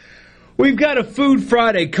 We've got a Food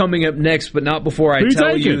Friday coming up next, but not before I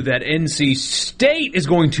tell you that NC State is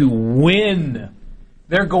going to win.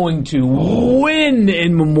 They're going to win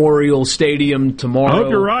in Memorial Stadium tomorrow. I hope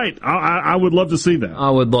you're right. I would love to see that. I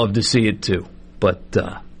would love to see it, too. But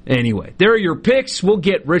anyway, there are your picks. We'll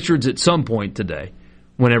get Richards at some point today.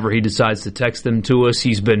 Whenever he decides to text them to us.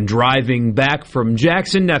 He's been driving back from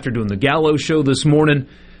Jackson after doing the Gallo show this morning.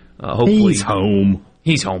 Hopefully he's home.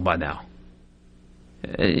 He's home by now.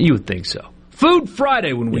 You would think so. Food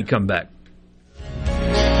Friday when we come back.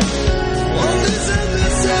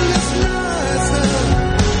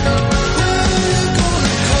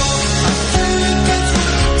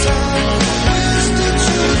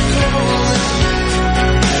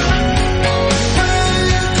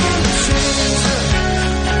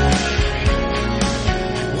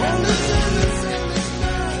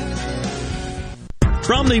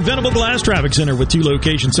 the Venable Glass Traffic Center with 2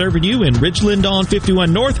 locations serving you in Richland on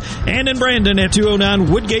 51 North and in Brandon at 209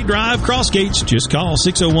 Woodgate Drive, Cross Gates. Just call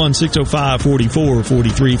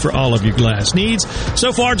 601-605-4443 for all of your glass needs.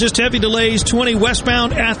 So far, just heavy delays, 20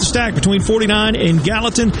 westbound at the Stack between 49 and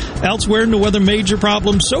Gallatin. Elsewhere, no other major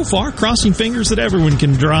problems so far. Crossing fingers that everyone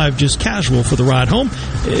can drive just casual for the ride home.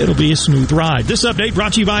 It'll be a smooth ride. This update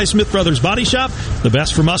brought to you by Smith Brothers Body Shop. The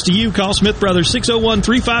best from us to you. Call Smith Brothers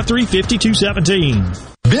 601-353-5217.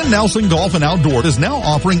 Ben Nelson Golf and Outdoor is now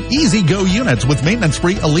offering Easy Go units with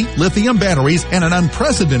maintenance-free elite lithium batteries and an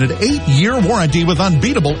unprecedented 8-year warranty with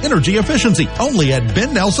unbeatable energy efficiency. Only at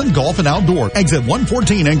Ben Nelson Golf and Outdoor, exit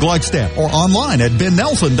 114 in Gluckstadt, or online at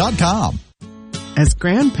bennelson.com. As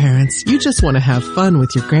grandparents, you just want to have fun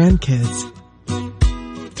with your grandkids.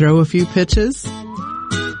 Throw a few pitches,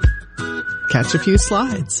 catch a few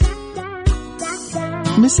slides.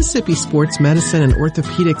 Mississippi Sports Medicine and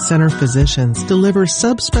Orthopedic Center physicians deliver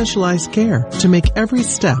subspecialized care to make every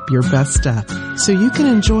step your best step, so you can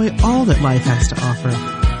enjoy all that life has to offer.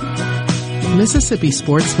 Mississippi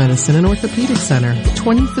Sports Medicine and Orthopedic Center,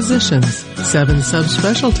 20 physicians, 7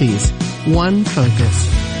 subspecialties, 1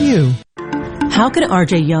 focus, you. How can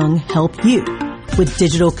RJ Young help you? With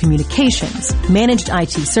digital communications, managed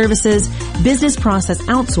IT services, business process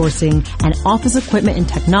outsourcing, and office equipment and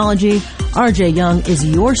technology, RJ Young is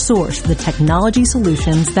your source for the technology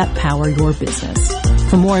solutions that power your business.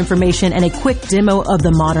 For more information and a quick demo of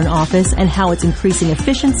the modern office and how it's increasing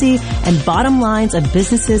efficiency and bottom lines of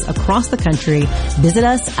businesses across the country, visit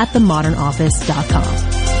us at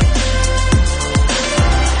themodernoffice.com.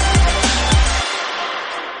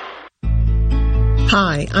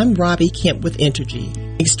 Hi, I'm Robbie Kemp with Entergy.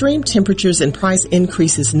 Extreme temperatures and price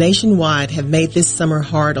increases nationwide have made this summer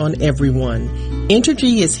hard on everyone.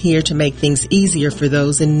 Entergy is here to make things easier for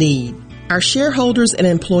those in need. Our shareholders and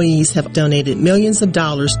employees have donated millions of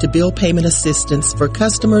dollars to bill payment assistance for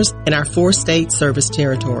customers in our 4-state service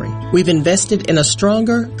territory. We've invested in a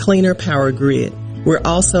stronger, cleaner power grid. We're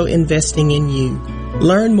also investing in you.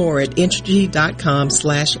 Learn more at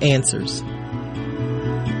Entergy.com/answers.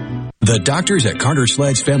 The doctors at Carter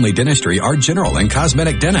Sledge Family Dentistry are general and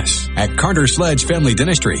cosmetic dentists. At Carter Sledge Family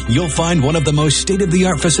Dentistry, you'll find one of the most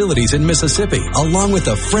state-of-the-art facilities in Mississippi, along with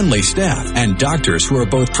a friendly staff and doctors who are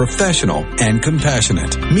both professional and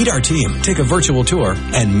compassionate. Meet our team, take a virtual tour,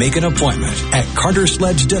 and make an appointment at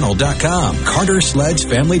CarterSledgeDental.com. Carter Sledge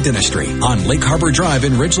Family Dentistry on Lake Harbor Drive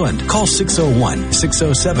in Ridgeland. Call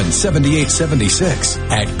 601-607-7876.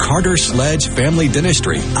 At Carter Sledge Family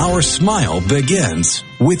Dentistry, our smile begins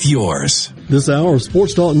with yours. This hour of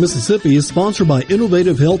Sports Talk Mississippi is sponsored by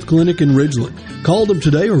Innovative Health Clinic in Ridgeland. Call them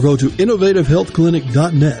today or go to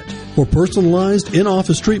innovativehealthclinic.net for personalized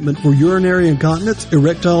in-office treatment for urinary incontinence,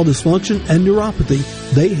 erectile dysfunction, and neuropathy.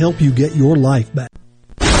 They help you get your life back.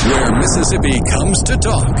 Where Mississippi comes to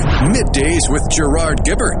talk. Middays with Gerard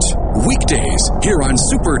Gibbert. Weekdays here on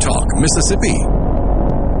Super Talk Mississippi.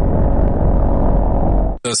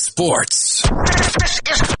 The sports.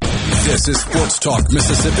 This is Sports Talk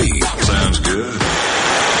Mississippi. Sounds good.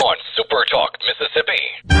 On Super Talk Mississippi.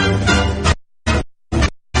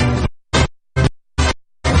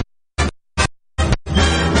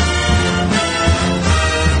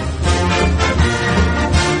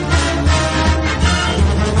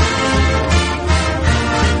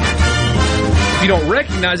 If you don't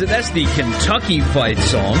recognize it, that's the Kentucky Fight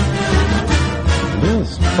song.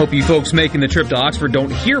 Yes. Hope you folks making the trip to Oxford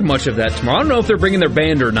don't hear much of that tomorrow. I don't know if they're bringing their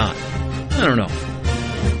band or not. I don't know.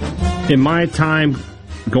 In my time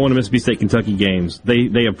going to Mississippi State Kentucky games,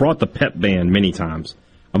 they have brought the pep band many times.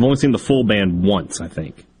 I've only seen the full band once, I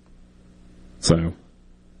think. So,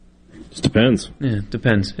 just depends. Yeah, it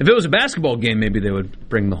depends. If it was a basketball game, maybe they would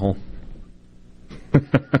bring the whole.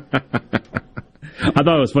 I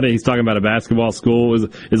thought it was funny he's talking about a basketball school. Is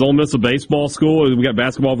Ole Miss a baseball school? We got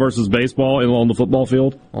basketball versus baseball on the football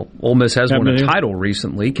field? Well, Ole Miss has won a title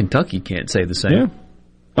recently. Kentucky can't say the same. Yeah.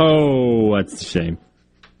 Oh, that's a shame.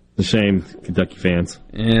 It's a shame, Kentucky fans.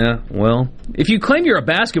 Yeah, well, if you claim you're a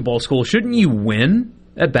basketball school, shouldn't you win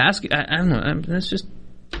at basket? I don't know. That's just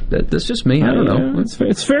me. I don't know. It's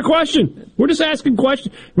a fair question. We're just asking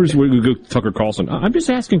questions. We go Tucker Carlson. I'm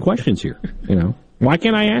just asking questions here. You know, why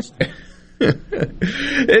can't I ask?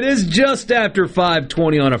 It is just after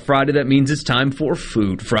 5:20 on a Friday. That means it's time for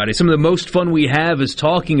Food Friday. Some of the most fun we have is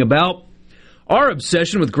talking about Our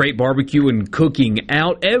obsession with great barbecue and cooking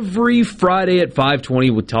out every Friday at 5:20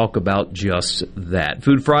 would talk about just that.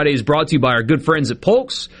 Food Friday is brought to you by our good friends at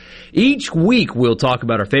Polk's. Each week, we'll talk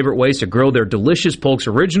about our favorite ways to grill their delicious Polk's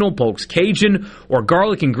Original, Polk's Cajun, or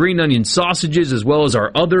garlic and green onion sausages, as well as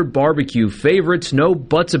our other barbecue favorites. No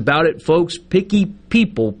buts about it, folks. Picky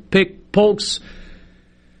people pick Polk's.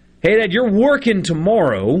 Hey, Dad, you're working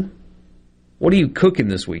tomorrow. What are you cooking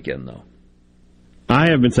this weekend, though?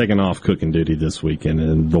 I have been taking off cooking duty this weekend,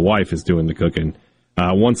 and the wife is doing the cooking.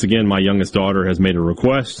 Once again, my youngest daughter has made a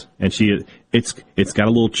request, and it's got a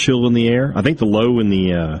little chill in the air. I think the low in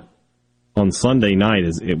the on Sunday night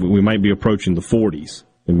we might be approaching the 40s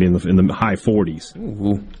and be in the high 40s.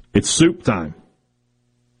 Ooh. It's soup time,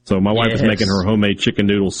 so my wife is making her homemade chicken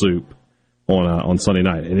noodle soup on Sunday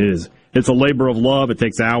night, and it's a labor of love. It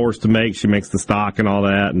takes hours to make. She makes the stock and all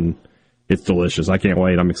that, and it's delicious. I can't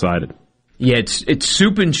wait. I'm excited. Yeah, it's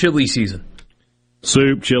soup and chili season.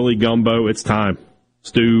 Soup, chili, gumbo, it's time.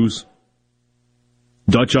 Stews,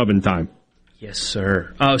 Dutch oven time. Yes,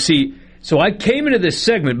 sir. So I came into this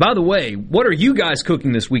segment. By the way, what are you guys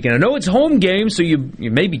cooking this weekend? I know it's home game, so you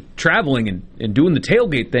may be traveling and doing the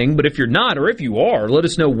tailgate thing, but if you're not, or if you are, let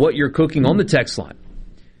us know what you're cooking on the text line.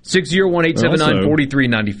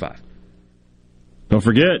 601-879-4395. Don't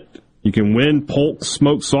forget, you can win Polk's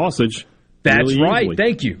smoked sausage. That's really right. easily.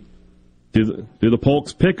 Thank you. Do the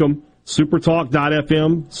Polk's Pick'em.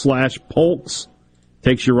 Supertalk.fm/Polk's.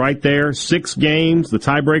 Takes you right there. 6 games. The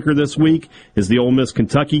tiebreaker this week is the Ole Miss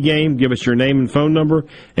Kentucky game. Give us your name and phone number,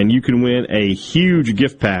 and you can win a huge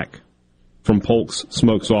gift pack from Polk's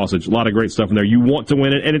smoked sausage. A lot of great stuff in there. You want to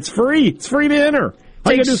win it, and it's free. It's free to enter.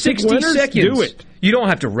 Take 60 seconds. Do it. You don't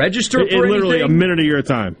have to register for anything. Literally a minute of your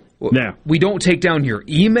time. Now, we don't take down your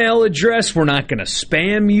email address. We're not going to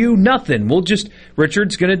spam you. Nothing.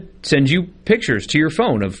 Richard's going to send you pictures to your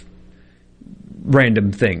phone of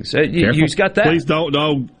random things. You just got that? Please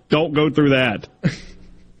don't go through that.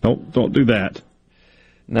 Don't do that.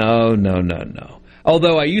 No.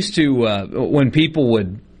 Although I used to, when people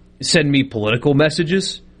would send me political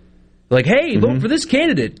messages, like, hey, vote for this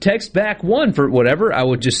candidate, text back one for whatever, I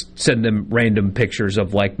would just send them random pictures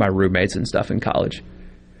of, like, my roommates and stuff in college.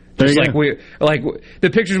 Just like the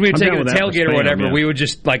pictures we would take at the tailgate or whatever, we would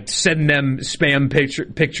just like send them spam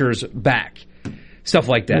pictures back, stuff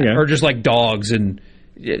like that, or just like dogs and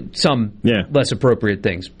some less appropriate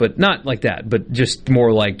things, but not like that, but just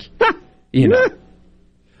more like know.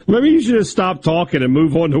 Maybe you should just stop talking and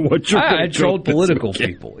move on to what you're. I trolled political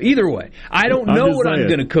people. Either way, I don't know what I'm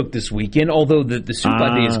going to cook this weekend. Although the soup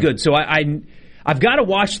idea is good, so I've got to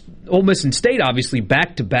watch Ole Miss and State obviously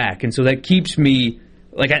back to back, and so that keeps me.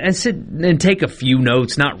 Like, I sit and take a few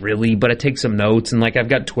notes, not really, but I take some notes, and, like, I've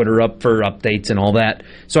got Twitter up for updates and all that.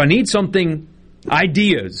 So I need something,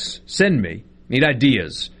 ideas, send me. Need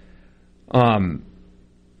ideas.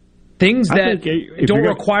 Things that don't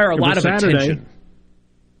require a lot of attention.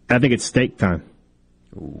 I think it's steak time.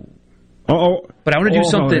 But I want to do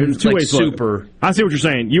something like super. I see what you're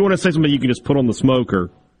saying. You want to say something you can just put on the smoker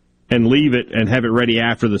and leave it and have it ready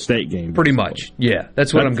after the state game. Pretty much, yeah.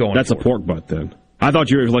 That's what I'm going for. That's a pork butt, then. I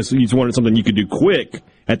thought you wanted something you could do quick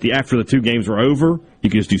after the 2 games were over.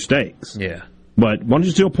 You could just do steaks. Yeah, but why don't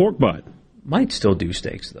you do a pork butt? Might still do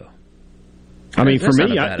steaks though. I mean, for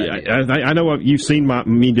me, I know you've seen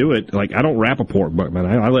me do it. Like, I don't wrap a pork butt, man.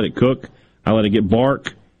 I let it cook. I let it get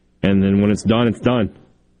bark, and then when it's done, it's done.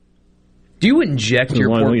 Do you inject your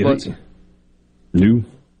pork butts? No.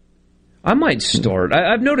 I might start.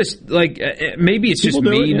 I've noticed, like, maybe it's just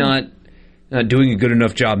me not doing a good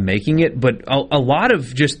enough job making it, but a lot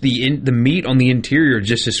of just the meat on the interior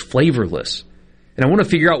just is flavorless, and I want to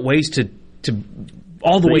figure out ways to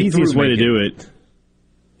all the way through. The easiest way to do it.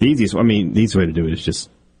 The easiest way to do it is just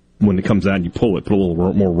when it comes out and you pull it, put a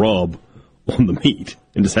little more rub on the meat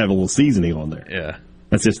and just have a little seasoning on there. Yeah,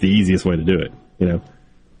 that's just the easiest way to do it.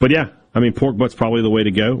 But yeah, I mean, pork butt's probably the way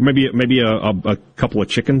to go. Maybe a couple of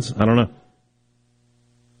chickens. I don't know.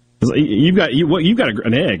 You've got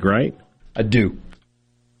an egg, right? I do.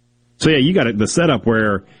 So yeah, you got the setup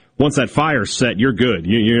where once that fire's set, you're good.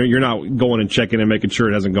 You're not going and checking and making sure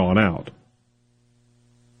it hasn't gone out.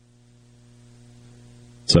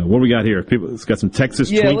 So what do we got here? It's got some Texas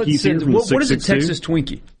Twinkies here from the 662. What is a Texas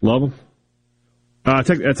Twinkie? Love them.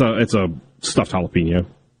 It's a stuffed jalapeno,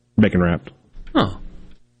 bacon wrapped. Oh,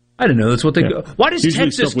 I didn't know that's what they go. Why does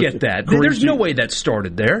Texas get that? There's no way that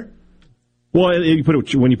started there. Well, when you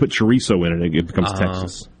put chorizo in it becomes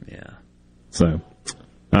Texas. Yeah. So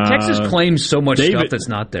Texas claims so much stuff that's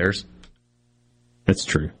not theirs. That's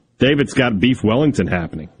true. David's got beef Wellington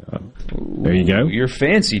happening. There you go. You're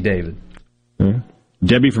fancy, David. Yeah.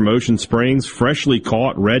 Debbie from Ocean Springs, freshly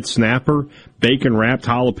caught red snapper, bacon-wrapped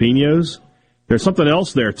jalapenos. There's something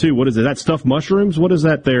else there, too. What is it? That stuffed mushrooms? What is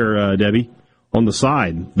that there, Debbie, on the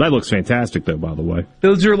side? That looks fantastic, though, by the way.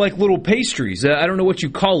 Those are like little pastries. I don't know what you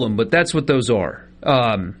call them, but that's what those are.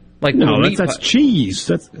 That's cheese.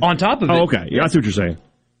 That's on top of it. Oh, okay. Yeah, I see what you're saying.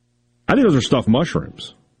 I think those are stuffed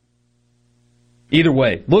mushrooms. Either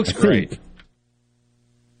way, looks great.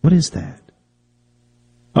 What is that?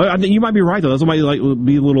 I think you might be right, though. Those might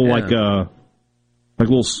be little like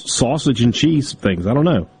little sausage and cheese things. I don't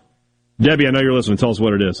know. Debbie, I know you're listening. Tell us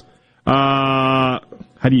what it is. How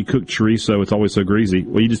do you cook chorizo? It's always so greasy.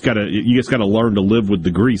 Well, you just gotta learn to live with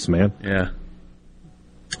the grease, man. Yeah.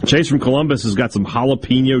 Chase from Columbus has got some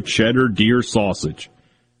jalapeno cheddar deer sausage.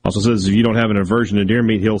 Also says if you don't have an aversion to deer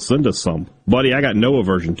meat, he'll send us some. Buddy, I got no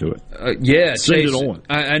aversion to it. Send Chase, it on.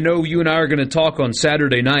 I know you and I are going to talk on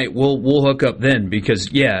Saturday night. We'll hook up then because,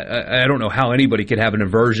 I don't know how anybody could have an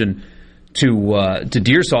aversion to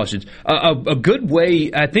deer sausage. A good way,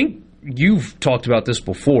 I think you've talked about this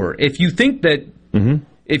before, if you think that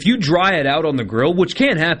if you dry it out on the grill, which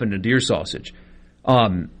can happen to deer sausage,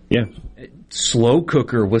 slow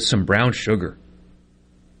cooker with some brown sugar.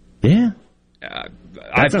 Yeah.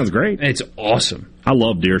 That sounds great. It's awesome. I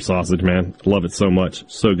love deer sausage, man. I love it so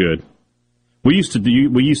much. So good. We used to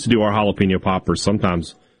do our jalapeno poppers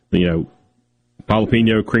sometimes,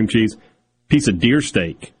 jalapeno, cream cheese, piece of deer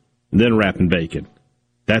steak, and then wrap in bacon.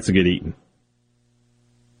 That's a good eating.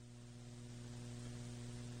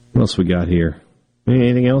 What else we got here?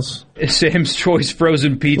 Anything else? Sam's Choice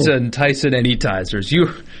frozen pizza and Tyson Anytizers.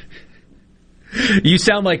 You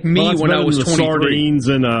sound like me when I was 23. Sardines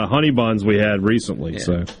and honey buns we had recently. Yeah.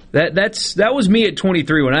 So that was me at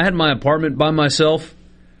 23 when I had my apartment by myself.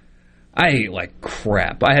 I ate like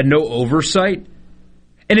crap. I had no oversight,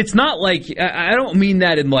 and it's not like I don't mean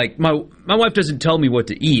that in like my wife doesn't tell me what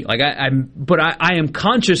to eat. Like I am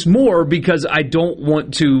conscious more because I don't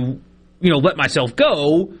want to let myself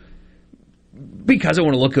go because I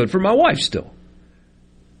want to look good for my wife still.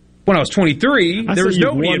 When I was 23, there was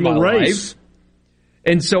nobody in my life.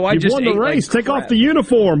 And so I just won the race. Take off the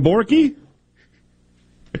uniform, Borky.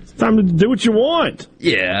 It's time to do what you want.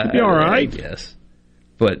 Yeah, you'll be all right. I guess.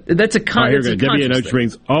 But that's a conscious Debbie and Oak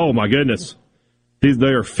Springs. Oh my goodness, they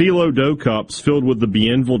are phyllo dough cups filled with the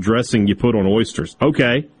Bienville dressing you put on oysters.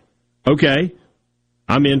 Okay,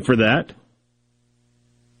 I'm in for that.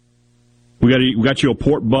 We got you a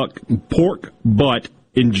pork butt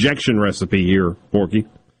injection recipe here, Borky.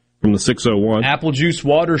 From the 601. Apple juice,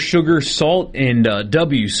 water, sugar, salt, and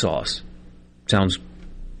W sauce. Sounds...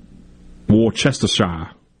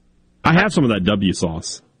 Worcestershire. I have some of that W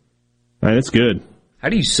sauce. Man, it's good. How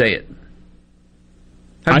do you say it?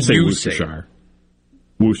 I say Worcestershire.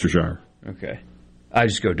 Worcestershire. Okay. I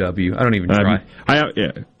just go W. I don't even try. I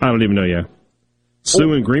don't even know,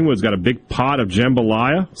 Sue in Greenwood's got a big pot of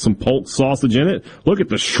jambalaya, some polk sausage in it. Look at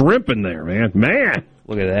the shrimp in there, man.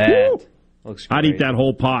 Look at that. Woo! I'd eat that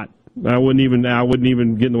whole pot. I wouldn't even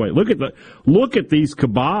get in the way. Look at these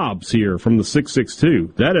kebabs here from the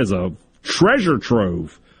 662. That is a treasure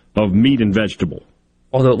trove of meat and vegetable.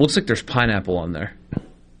 Although it looks like there's pineapple on there.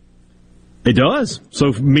 It does.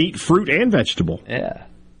 So meat, fruit, and vegetable. Yeah.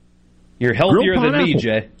 You're healthier than me,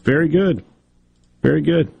 Jay. Very good. Very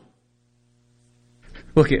good.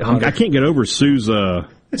 Look at Hunter. I can't get over Sue's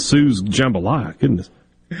jambalaya. Goodness.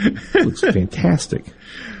 It looks fantastic.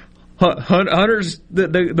 Hunter's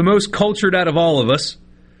the most cultured out of all of us.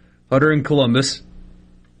 Hunter in Columbus.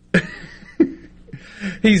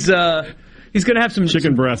 He's going to have some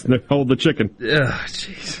chicken breast. Hold the chicken.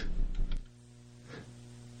 Jeez.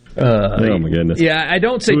 Oh my goodness. Yeah, I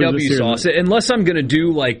don't say W sauce unless I'm going to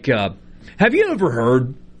do like. Have you ever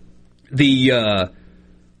heard the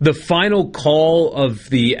final call of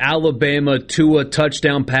the Alabama Tua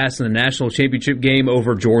touchdown pass in the national championship game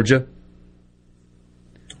over Georgia?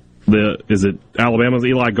 Is it Alabama's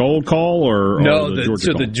Eli Gold call or no? The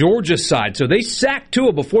Georgia call? The Georgia side. So they sacked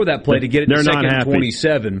Tua before that play to get it to second and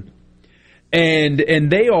 27, and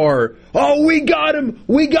they are we got him,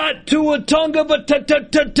 we got Tua Tunga,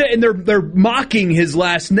 and they're mocking his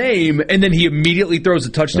last name, and then he immediately throws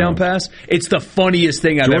a touchdown pass. It's the funniest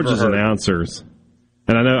thing I've ever heard. Georgia's announcers,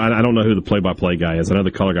 and I don't know who the play-by-play guy is. I know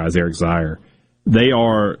the color guy is Eric Zier. They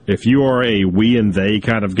are, if you are a we and they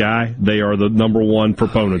kind of guy, they are the number one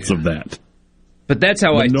proponents of that. But that's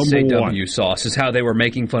how I say W sauce, is how they were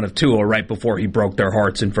making fun of Tua right before he broke their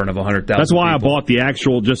hearts in front of 100,000 That's why people. I bought the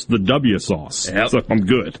actual, just the W sauce. Yep. So I'm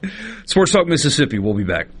good. Sports Talk Mississippi. We'll be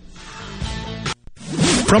back.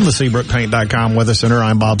 From the SeabrookPaint.com Weather Center,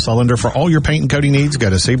 I'm Bob Sullender. For all your paint and coating needs, go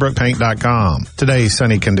to SeabrookPaint.com. Today,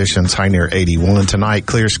 sunny conditions, high near 81. Tonight,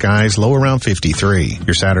 clear skies, low around 53.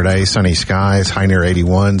 Your Saturday, sunny skies, high near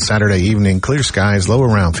 81. Saturday evening, clear skies, low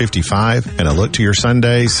around 55. And a look to your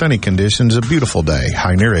Sunday, sunny conditions, a beautiful day,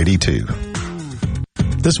 high near 82.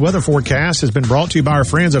 This weather forecast has been brought to you by our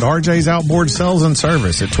friends at RJ's Outboard Sales and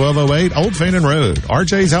Service at 1208 Old Fannin Road.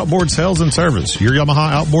 RJ's Outboard Sales and Service, your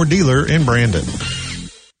Yamaha outboard dealer in Brandon.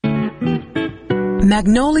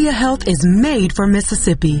 Magnolia Health is made for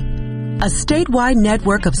Mississippi. A statewide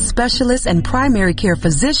network of specialists and primary care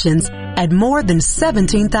physicians at more than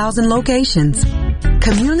 17,000 locations.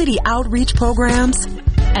 Community outreach programs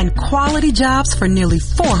and quality jobs for nearly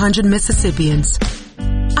 400 Mississippians.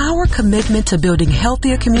 Our commitment to building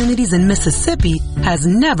healthier communities in Mississippi has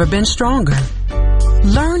never been stronger.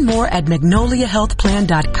 Learn more at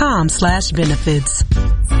magnoliahealthplan.com/benefits.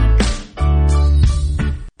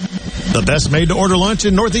 The best made-to-order lunch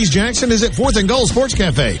in Northeast Jackson is at 4th and Gold Sports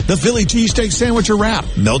Cafe. The Philly cheesesteak sandwich or wrap,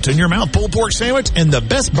 melt-in-your-mouth pulled pork sandwich, and the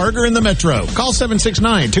best burger in the metro. Call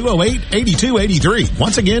 769-208-8283.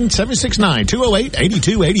 Once again,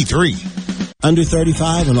 769-208-8283. Under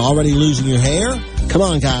 35 and already losing your hair? Come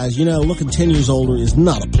on, guys. You know, looking 10 years older is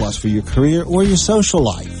not a plus for your career or your social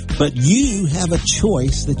life. But you have a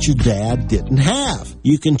choice that your dad didn't have.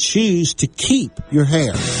 You can choose to keep your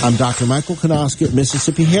hair. I'm Dr. Michael Konoski at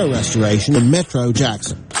Mississippi Hair Restoration in Metro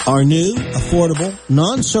Jackson. Our new, affordable,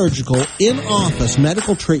 non-surgical, in-office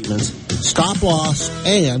medical treatments stop loss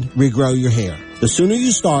and regrow your hair. The sooner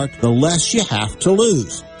you start, the less you have to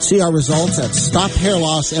lose. See our results at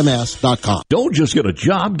StopHairLossMS.com. Don't just get a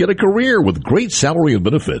job, get a career with great salary and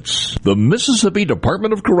benefits. The Mississippi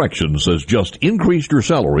Department of Corrections has just increased your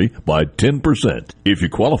salary by 10%. If you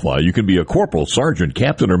qualify, you can be a corporal, sergeant,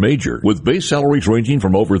 captain, or major, with base salaries ranging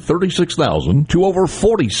from over $36,000 to over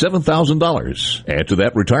 $47,000. Add to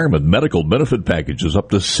that retirement medical benefit packages up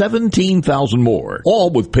to $17,000 more, all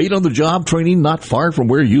with paid-on-the-job training not far from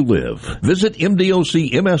where you live. Visit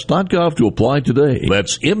MDOCMS.gov to apply today.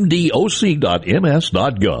 That's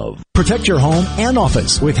MDOC.ms.gov. Protect your home and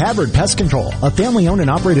office with Havard Pest Control, a family-owned and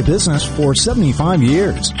operated business for 75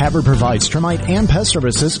 years. Havard provides termite and pest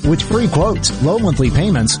services with free quotes, low monthly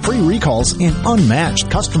payments, free recalls, and unmatched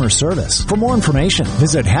customer service. For more information,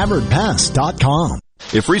 visit HavardPest.com.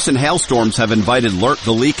 If recent hailstorms have invited Lurk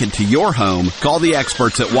the Leak into your home, call the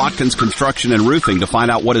experts at Watkins Construction and Roofing to find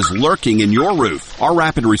out what is lurking in your roof. Our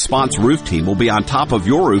rapid response roof team will be on top of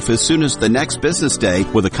your roof as soon as the next business day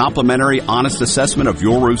with a complimentary, honest assessment of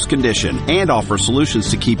your roof's condition and offer solutions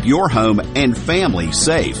to keep your home and family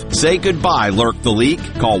safe. Say goodbye, Lurk the Leak.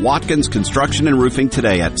 Call Watkins Construction and Roofing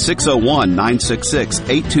today at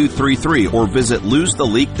 601-966-8233 or visit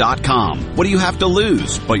losetheleak.com. What do you have to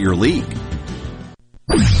lose but your leak?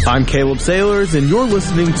 I'm Caleb Sailors, and you're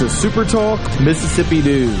listening to Super Talk Mississippi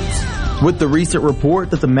News. With the recent report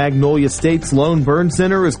that the Magnolia State Lone Burn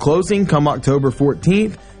Center is closing come October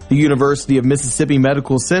 14th, the University of Mississippi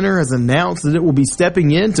Medical Center has announced that it will be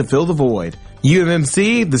stepping in to fill the void.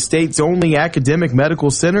 UMMC, the state's only academic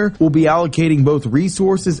medical center, will be allocating both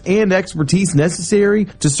resources and expertise necessary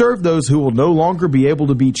to serve those who will no longer be able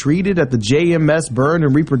to be treated at the JMS Burn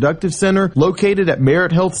and Reproductive Center located at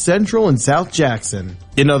Merit Health Central in South Jackson.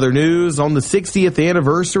 In other news, on the 60th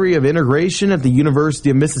anniversary of integration at the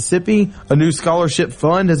University of Mississippi, a new scholarship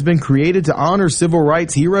fund has been created to honor civil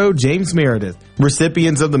rights hero James Meredith.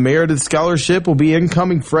 Recipients of the Meredith Scholarship will be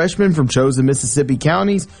incoming freshmen from chosen Mississippi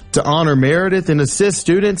counties to honor Meredith and assist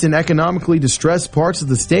students in economically distressed parts of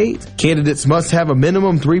the state. Candidates must have a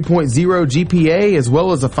minimum 3.0 GPA as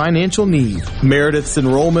well as a financial need. Meredith's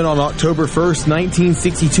enrollment on October 1st,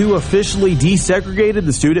 1962 officially desegregated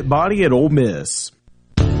the student body at Ole Miss.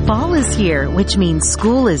 Fall is here, which means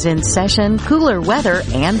school is in session, cooler weather,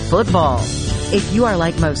 and football. If you are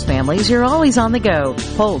like most families, you're always on the go.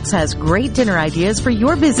 Polk's has great dinner ideas for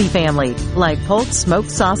your busy family, like Polk's smoked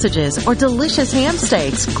sausages or delicious ham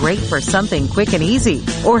steaks, great for something quick and easy.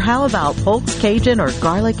 Or how about Polk's Cajun or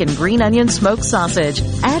garlic and green onion smoked sausage?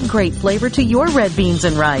 Add great flavor to your red beans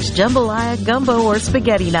and rice, jambalaya, gumbo, or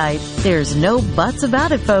spaghetti night. There's no buts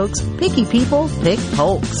about it, folks. Picky people pick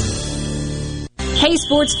Polk's. Hey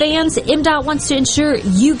sports fans, MDOT wants to ensure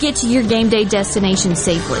you get to your game day destination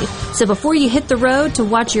safely. So before you hit the road to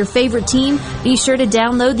watch your favorite team, be sure to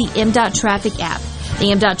download the MDOT Traffic app.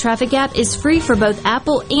 The MDOT Traffic app is free for both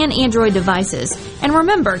Apple and Android devices. And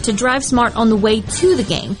remember to drive smart on the way to the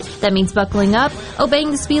game. That means buckling up,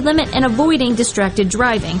 obeying the speed limit, and avoiding distracted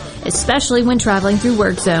driving, especially when traveling through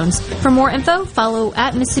work zones. For more info, follow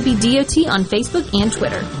at Mississippi DOT on Facebook and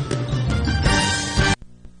Twitter.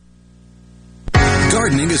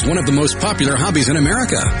 Gardening is one of the most popular hobbies in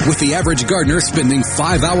America, with the average gardener spending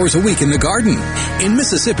 5 hours a week in the garden. In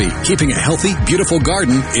Mississippi, keeping a healthy, beautiful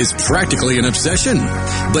garden is practically an obsession.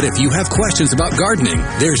 But if you have questions about gardening,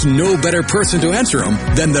 there's no better person to answer them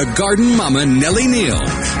than the garden mama, Nellie Neal.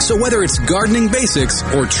 So whether it's gardening basics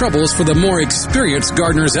or troubles for the more experienced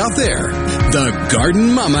gardeners out there, the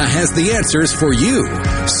Garden Mama has the answers for you.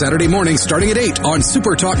 Saturday morning starting at 8 on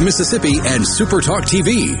Super Talk Mississippi and Super Talk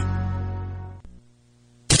TV.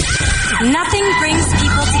 Nothing brings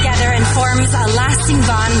people together and forms a lasting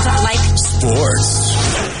bond like sports.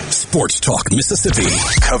 Sports Talk Mississippi,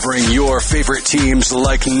 covering your favorite teams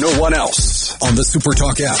like no one else. On the Super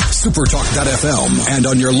Talk app, supertalk.fm, and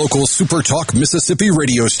on your local Super Talk Mississippi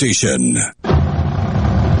radio station.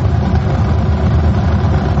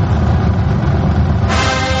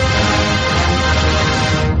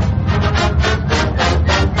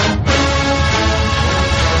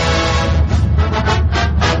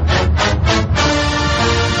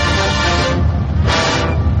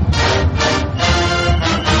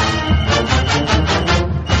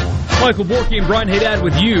 Michael Borky and Brian Haydad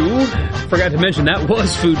with you. Forgot to mention that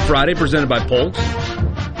was Food Friday presented by Polk's.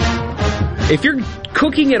 If you're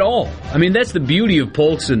cooking at all, I mean, that's the beauty of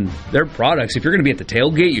Polk's and their products. If you're going to be at the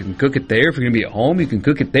tailgate, you can cook it there. If you're going to be at home, you can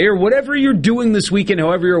cook it there. Whatever you're doing this weekend,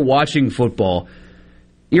 however you're watching football,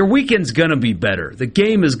 your weekend's going to be better. The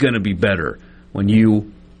game is going to be better when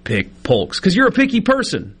you pick Polk's, because you're a picky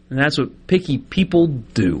person, and that's what picky people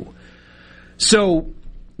do. So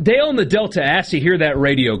Dale in the Delta asked to hear that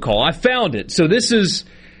radio call. I found it. So this is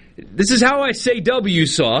how I say W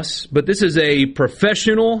sauce, but this is a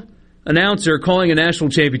professional announcer calling a national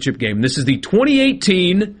championship game. This is the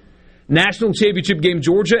 2018 national championship game,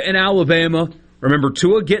 Georgia and Alabama. Remember,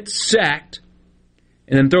 Tua gets sacked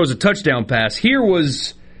and then throws a touchdown pass. Here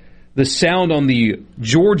was the sound on the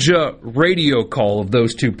Georgia radio call of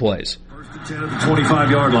those two plays. First and 10 at the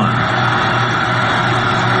 25-yard line.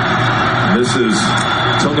 This is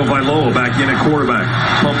Tagovailoa back in at quarterback.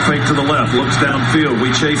 Pump fake to the left. Looks downfield. We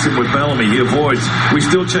chase him with Bellamy. He avoids. We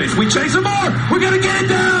still chase. We chase him more. We got to get it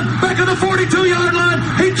down. Back on the 42-yard line.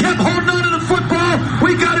 He kept holding on to the football.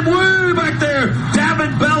 We got him way back there.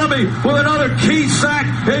 Davin Bellamy with another key sack.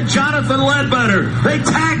 And Jonathan Ledbetter. They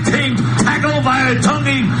tag teamed. Tackled by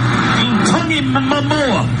Tungi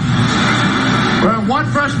Momoa. Well, one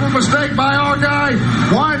freshman mistake by our guy,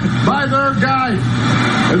 one by their guy.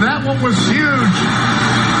 And that one was huge.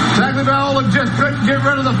 Tagovailoa just couldn't get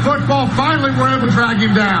rid of the football. Finally, we're able to drag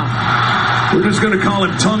him down. We're just going to call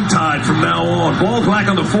him tongue-tied from now on. Ball back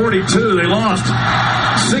on the 42. They lost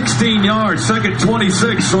 16 yards. Second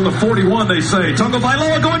 26 on the 41, they say.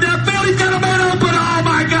 Tagovailoa going downfield. He's got a man open. Oh,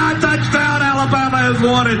 my God. Touchdown. Alabama has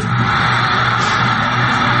won it.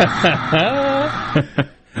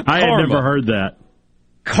 I had never heard that.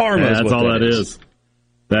 Karma. Yeah, that's all that is.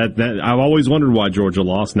 That I've always wondered why Georgia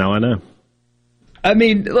lost. Now I know. I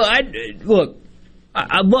mean, look,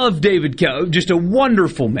 I love David Kell, just a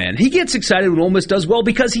wonderful man. He gets excited when Ole Miss does well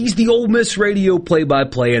because he's the Ole Miss radio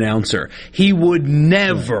play-by-play announcer. He would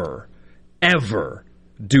never, ever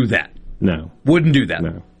do that. No. Wouldn't do that.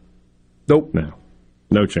 No. Nope. No.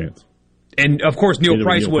 No chance. And, of course, Neil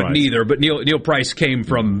Price wouldn't either, but Neil Price came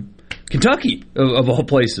from Kentucky, of all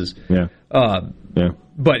places. Yeah. Yeah.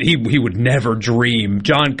 But he would never dream.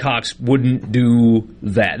 John Cox wouldn't do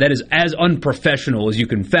that. That is as unprofessional as you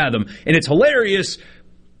can fathom. And it's hilarious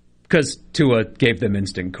because Tua gave them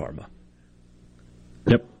instant karma.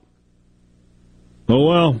 Yep. Oh,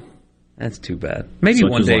 well. That's too bad. Maybe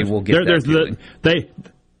one day we'll get that feeling.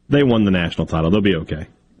 They won the national title. They'll be okay.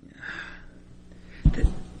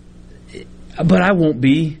 But I won't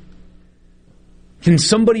be. Can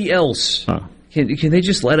somebody else... Can they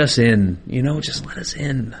just let us in? You know, just let us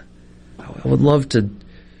in. I would love to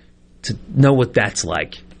know what that's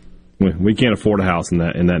like. We can't afford a house in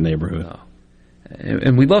that neighborhood. No.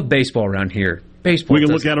 And we love baseball around here. Baseball. We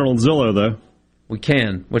can look at it on Zillow, though. We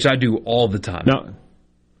can, which I do all the time. No.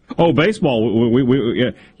 Oh, baseball.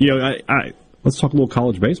 Let's talk a little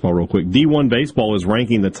college baseball real quick. D1 baseball is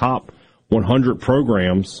ranking the top 100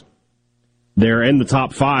 programs. They're in the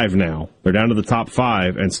top 5 now. They're down to the top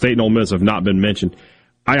 5, and State and Ole Miss have not been mentioned.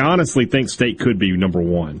 I honestly think State could be number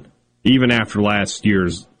 1, even after last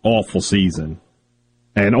year's awful season.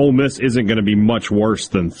 And Ole Miss isn't going to be much worse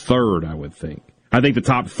than 3rd, I would think. I think the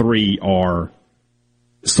top 3 are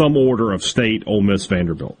some order of State, Ole Miss,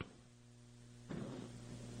 Vanderbilt.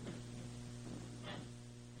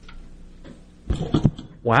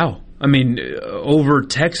 Wow. I mean, over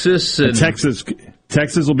Texas and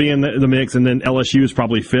Texas will be in the mix, and then LSU is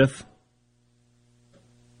probably 5th.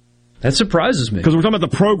 That surprises me. Because we're talking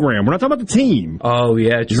about the program. We're not talking about the team. Oh,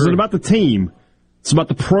 yeah, true. This isn't about the team. It's about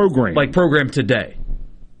the program. Like program today.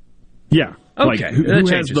 Yeah. Okay. Like, who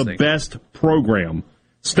has the best program?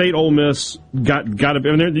 State, Ole Miss got to be.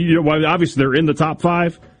 I mean, obviously, they're in the top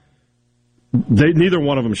 5. Neither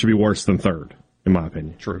one of them should be worse than third, in my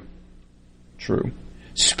opinion. True.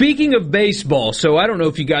 Speaking of baseball, so I don't know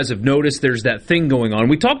if you guys have noticed there's that thing going on.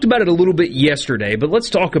 We talked about it a little bit yesterday, but let's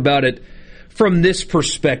talk about it from this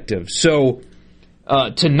perspective. So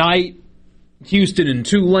tonight, Houston and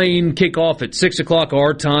Tulane kick off at 6 o'clock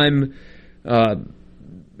our time.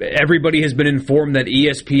 Everybody has been informed that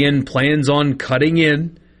ESPN plans on cutting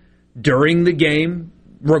in during the game,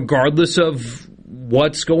 regardless of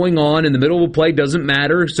what's going on in the middle of play. Doesn't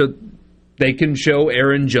matter, so they can show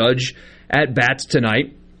Aaron Judge at bats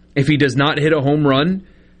tonight. If he does not hit a home run,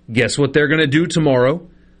 guess what they're going to do tomorrow?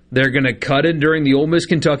 They're going to cut in during the Ole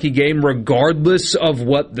Miss-Kentucky game, regardless of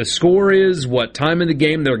what the score is, what time of the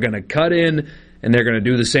game. They're going to cut in, and they're going to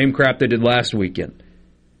do the same crap they did last weekend.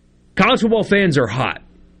 College football fans are hot.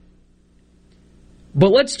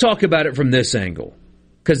 But let's talk about it from this angle,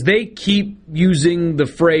 because they keep using the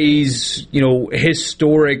phrase,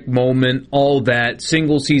 historic moment, all that,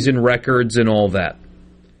 single-season records and all that.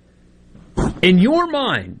 In your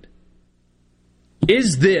mind,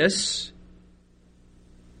 is this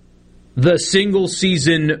the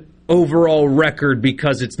single-season overall record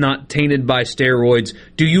because it's not tainted by steroids?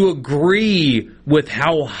 Do you agree with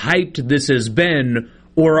how hyped this has been,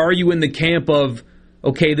 or are you in the camp of,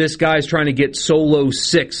 okay, this guy's trying to get solo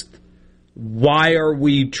 6th. Why are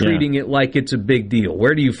we treating it like it's a big deal?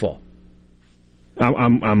 Where do you fall?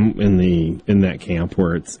 I'm in that camp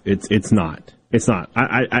where it's not. It's not.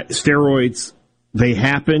 Steroids, they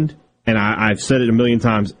happened, and I've said it a million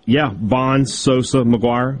times. Yeah, Bonds, Sosa,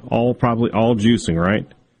 McGuire, all juicing, right?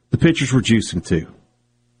 The pitchers were juicing too.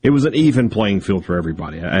 It was an even playing field for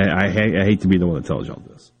everybody. I hate to be the one that tells y'all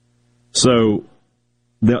this. So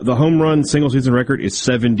the home run single season record is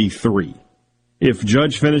 73. If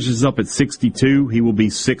Judge finishes up at 62, he will be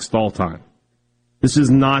 6th all time. This is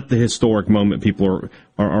not the historic moment people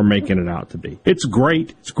are making it out to be. It's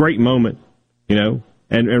great. It's a great moment,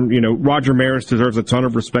 And Roger Maris deserves a ton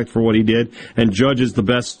of respect for what he did. And Judge is the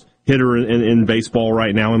best hitter in baseball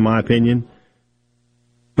right now, in my opinion.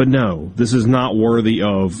 But no, this is not worthy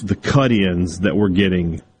of the cut-ins that we're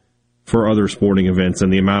getting for other sporting events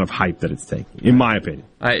and the amount of hype that it's taking, in my opinion.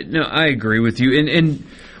 I agree with you. And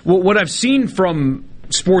what I've seen from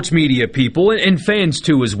sports media people, and fans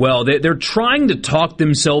too as well, they're trying to talk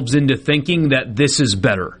themselves into thinking that this is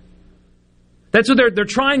better. That's what they're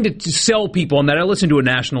trying to sell people on that. I listened to a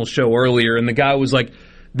national show earlier, and the guy was like,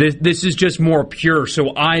 this is just more pure,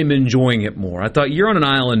 so I'm enjoying it more. I thought, you're on an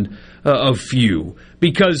island of few,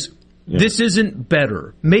 because this isn't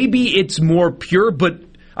better. Maybe it's more pure, but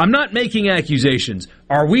I'm not making accusations.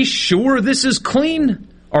 Are we sure this is clean?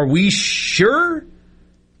 Are we sure?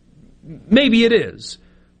 Maybe it is.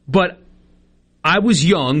 But I was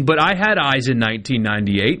young, but I had eyes in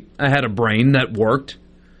 1998. I had a brain that worked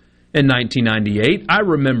in 1998. I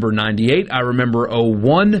remember 98. I remember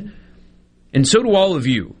 01. And so do all of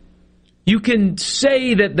you. You can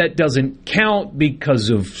say that doesn't count because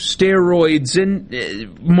of steroids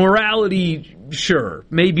and morality, sure.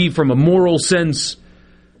 Maybe from a moral sense,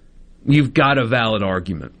 you've got a valid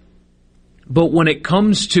argument. But when it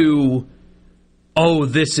comes to,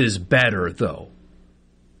 this is better, though.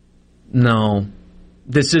 No,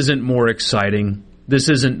 this isn't more exciting. This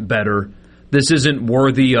isn't better. This isn't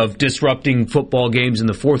worthy of disrupting football games in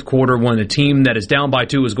the fourth quarter when a team that is down by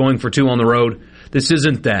 2 is going for 2 on the road. This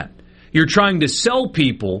isn't that. You're trying to sell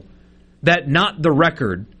people that not the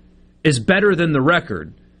record is better than the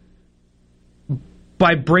record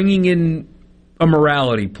by bringing in a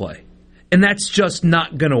morality play. And that's just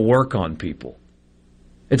not going to work on people.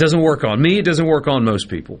 It doesn't work on me. It doesn't work on most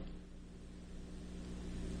people.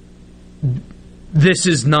 This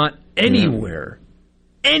is not anywhere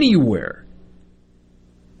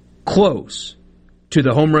close to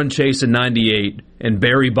the home run chase in 98 and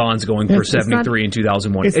Barry Bonds going for 73 in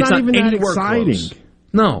 2001. It's not even that exciting. Close.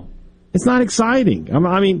 No. It's not exciting.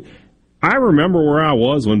 I mean, I remember where I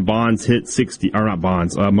was when Bonds hit 60, or not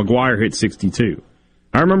Bonds, McGuire hit 62.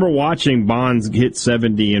 I remember watching Bonds hit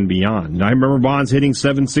 70 and beyond. I remember Bonds hitting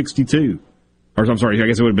 762. Or I'm sorry, I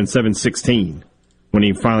guess it would have been 716 when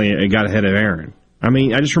he finally got ahead of Aaron. I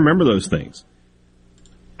mean, I just remember those things.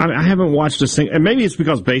 I haven't watched a single... And maybe it's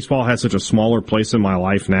because baseball has such a smaller place in my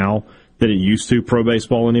life now than it used to, pro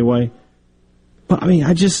baseball anyway. But, I mean,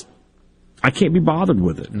 I can't be bothered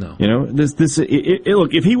with it. No.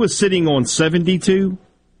 Look, if he was sitting on 72,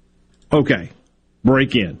 okay,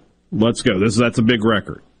 break in. Let's go. That's a big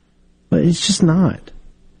record. But it's just not.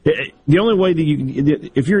 The only way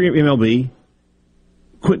that if you're MLB,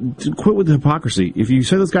 quit with the hypocrisy. If you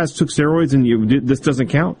say those guys took steroids and this doesn't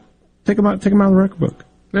count, take them out of the record book.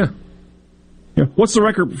 Yeah. What's the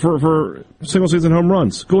record for single season home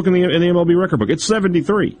runs? Go look in the MLB record book. It's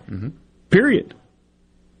 73. Mm-hmm. Period.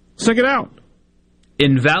 Stick it out.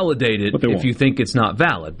 Invalidate it if you think it's not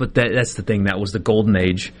valid. But that's the thing. That was the golden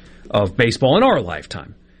age of baseball in our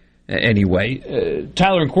lifetime. Anyway,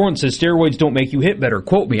 Tyler in Corinth says steroids don't make you hit better.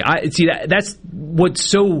 Quote me. That's what's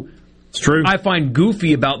so true. I find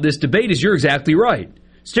goofy about this debate is you're exactly right.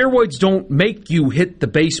 Steroids don't make you hit the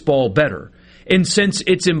baseball better. And since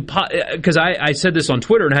it's because I said this on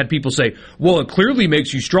Twitter and had people say, well, it clearly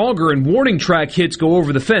makes you stronger and warning track hits go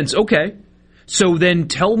over the fence. Okay. So then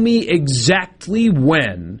tell me exactly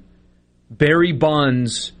when Barry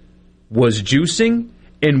Bonds was juicing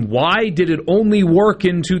and why did it only work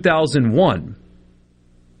in 2001?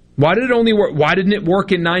 Why did it only work? Why didn't it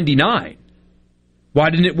work in 99? Why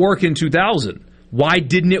didn't it work in 2000? Why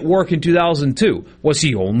didn't it work in 2002? Was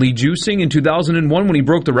he only juicing in 2001 when he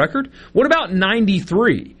broke the record? What about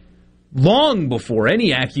 93? Long before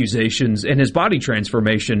any accusations and his body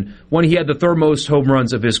transformation when he had the third most home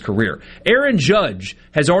runs of his career. Aaron Judge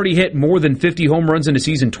has already hit more than 50 home runs in a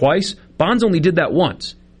season twice. Bonds only did that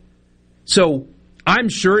once. So I'm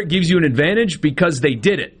sure it gives you an advantage because they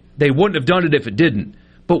did it. They wouldn't have done it if it didn't.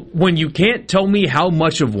 But when you can't tell me how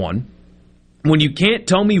much of one, when you can't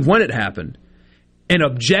tell me when it happened, an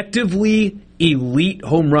objectively elite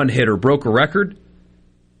home run hitter broke a record,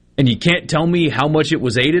 and you can't tell me how much it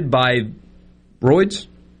was aided by roids,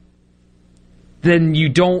 then you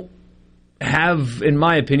don't have, in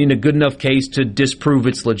my opinion, a good enough case to disprove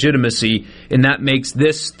its legitimacy, and that makes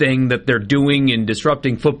this thing that they're doing in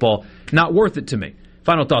disrupting football not worth it to me.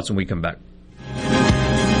 Final thoughts when we come back.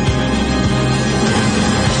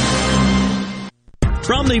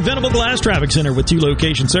 From the Venable Glass Traffic Center with two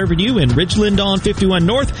locations serving you in Ridgeland on 51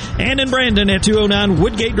 North and in Brandon at 209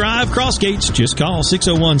 Woodgate Drive, Crossgates. Just call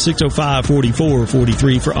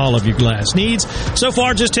 601-605-4443 for all of your glass needs. So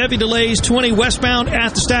far, just heavy delays, 20 westbound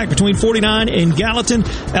at the stack between 49 and Gallatin.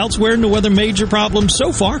 Elsewhere, no other major problems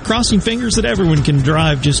so far. Crossing fingers that everyone can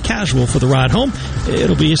drive just casual for the ride home.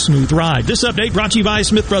 It'll be a smooth ride. This update brought to you by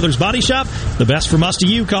Smith Brothers Body Shop. The best from us to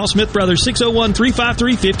you. Call Smith Brothers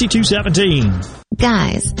 601-353-5217.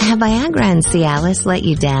 Guys, have Viagra and Cialis let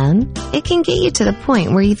you down? It can get you to the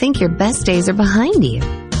point where you think your best days are behind you.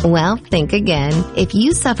 Well, think again. If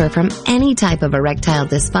you suffer from any type of erectile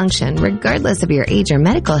dysfunction, regardless of your age or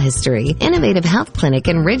medical history, Innovative Health Clinic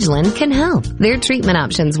in Ridgeland can help. Their treatment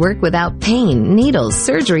options work without pain, needles,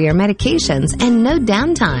 surgery, or medications, and no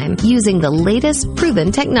downtime, using the latest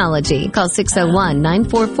proven technology. Call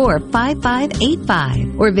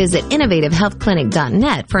 601-944-5585 or visit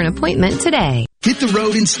innovativehealthclinic.net for an appointment today. Hit the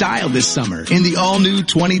road in style this summer in the all-new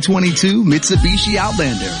 2022 Mitsubishi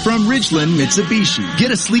Outlander from Ridgeland Mitsubishi. Get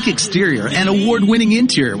a sleek exterior and award-winning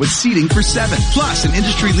interior with seating for 7. Plus an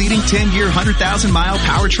industry-leading 10-year, 100,000-mile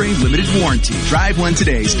powertrain limited warranty. Drive one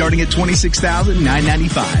today starting at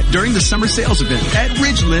 $26,995 during the summer sales event at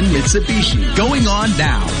Ridgeland Mitsubishi. Going on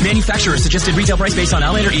now. Manufacturer suggested retail price based on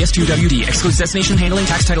Outlander ES2WD. Excludes destination handling,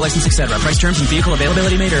 tax, title, license, etc. Price, terms, and vehicle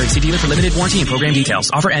availability may vary. See dealer for limited warranty and program details.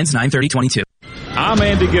 Offer ends 9/30/22. I'm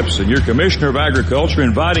Andy Gibson, your Commissioner of Agriculture,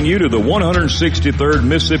 inviting you to the 163rd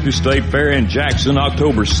Mississippi State Fair in Jackson,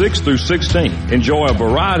 October 6th through 16th. Enjoy a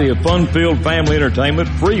variety of fun-filled family entertainment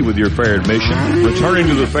free with your fair admission. Returning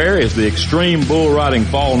to the fair is the Extreme Bull Riding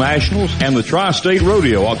Fall Nationals and the Tri-State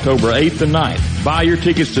Rodeo, October 8th and 9th. Buy your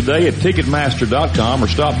tickets today at Ticketmaster.com or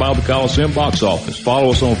stop by the Coliseum box office.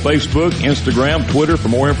 Follow us on Facebook, Instagram, Twitter for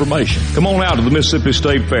more information. Come on out to the Mississippi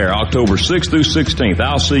State Fair, October 6th through 16th.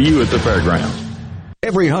 I'll see you at the fairgrounds.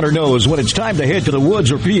 Every hunter knows when it's time to head to the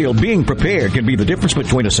woods or field, being prepared can be the difference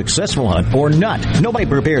between a successful hunt or not. Nobody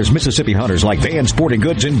prepares Mississippi hunters like Van Sporting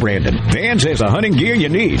Goods in Brandon. Vans has the hunting gear you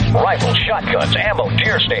need. Rifles, shotguns, ammo,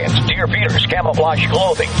 deer stands, deer beaters, camouflage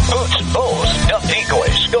clothing, boots, bows, duck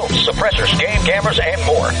decoys, scopes, suppressors, game cameras, and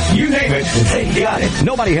more. You name it, they got it.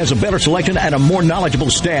 Nobody has a better selection and a more knowledgeable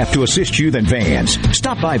staff to assist you than Vans.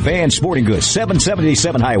 Stop by Van Sporting Goods,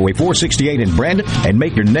 777 Highway 468 in Brandon, and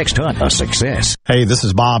make your next hunt a success. Hey, This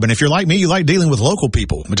is Bob, and if you're like me, you like dealing with local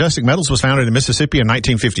people. Majestic Metals was founded in Mississippi in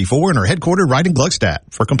 1954 and are headquartered right in Gluckstadt.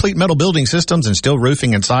 For complete metal building systems and steel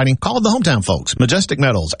roofing and siding, call the hometown folks. Majestic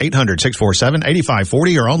Metals,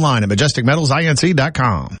 800-647-8540 or online at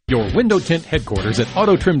majesticmetalsinc.com. Your window tint headquarters at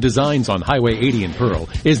Auto Trim Designs on Highway 80 in Pearl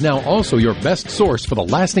is now also your best source for the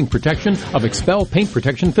lasting protection of Expel paint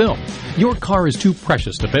protection film. Your car is too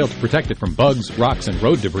precious to fail to protect it from bugs, rocks, and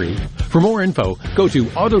road debris. For more info, go to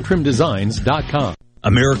autotrimdesigns.com.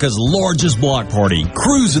 America's largest block party,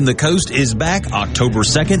 Cruising the Coast, is back October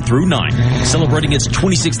 2nd through 9th, celebrating its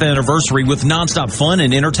 26th anniversary with nonstop fun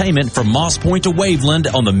and entertainment from Moss Point to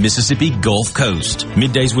Waveland on the Mississippi Gulf Coast.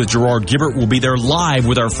 Middays with Gerard Gibbert will be there live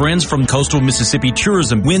with our friends from Coastal Mississippi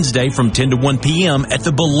Tourism Wednesday from 10 to 1 p.m. at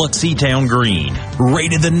the Biloxi Town Green.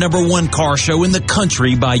 Rated the #1 car show in the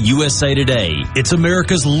country by USA Today. It's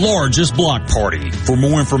America's largest block party. For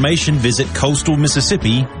more information, visit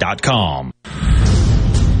coastalmississippi.com.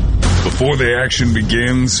 Before the action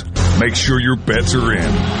begins, make sure your bets are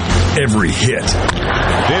in. Every hit.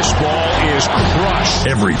 This ball is crushed.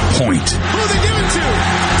 Every point. Who are they giving to?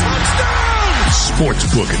 Touchdown!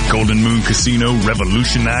 Sportsbook at Golden Moon Casino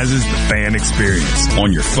revolutionizes the fan experience.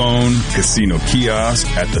 On your phone, casino kiosk,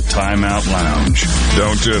 at the Timeout Lounge.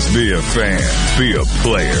 Don't just be a fan. Be a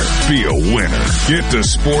player. Be a winner. Get the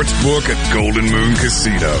Sportsbook at Golden Moon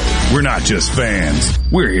Casino. We're not just fans.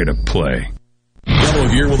 We're here to play. Gallo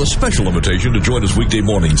here with a special invitation to join us weekday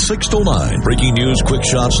morning, 6 to 9. Breaking news, quick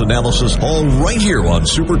shots, analysis, all right here on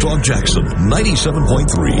Super Talk Jackson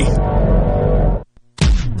 97.3.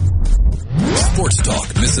 Sports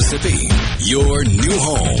Talk Mississippi, your new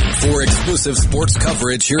home for exclusive sports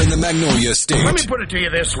coverage here in the Magnolia State. Let me put it to you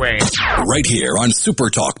this way. Right here on Super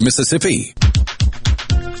Talk Mississippi.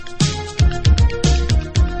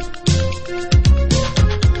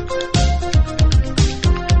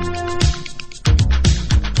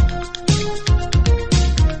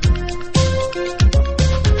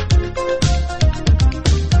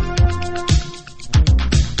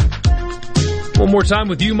 One more time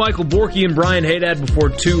with you, Michael Borky and Brian Haydad, before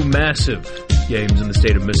two massive games in the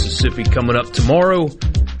state of Mississippi coming up tomorrow.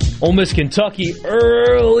 Ole Miss, Kentucky,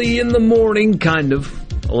 early in the morning, kind of,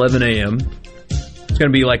 11 a.m. It's going to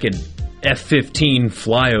be like an F-15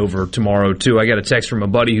 flyover tomorrow, too. I got a text from a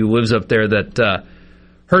buddy who lives up there that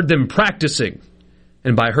heard them practicing.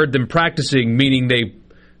 And by heard them practicing, meaning they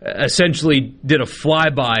essentially did a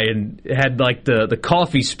flyby and had like the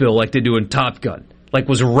coffee spill like they do in Top Gun. Like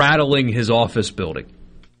was rattling his office building.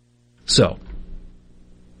 So,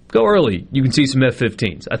 go early. You can see some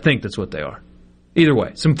F-15s. I think that's what they are. Either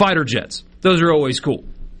way, some fighter jets. Those are always cool.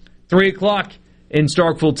 3 o'clock in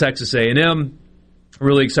Starkville, Texas A&M.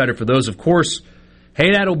 Really excited for those, of course.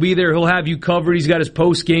 Haydad will be there. He'll have you covered. He's got his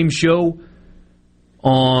post-game show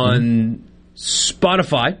on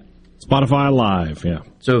Spotify. Spotify Live, yeah.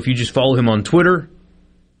 So if you just follow him on Twitter,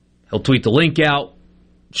 he'll tweet the link out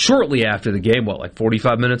shortly after the game, like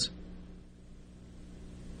 45 minutes?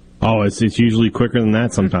 Oh, it's usually quicker than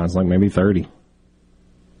that sometimes, like maybe 30.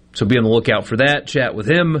 So be on the lookout for that. Chat with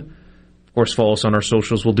him. Of course, follow us on our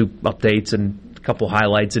socials. We'll do updates and a couple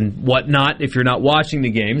highlights and whatnot if you're not watching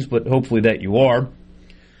the games, but hopefully that you are.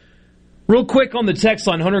 Real quick on the text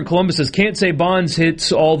line, Hunter in Columbus says, can't say Bonds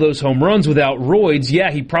hits all those home runs without roids.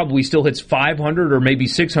 Yeah, he probably still hits 500 or maybe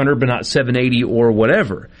 600, but not 780 or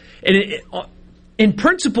whatever. And in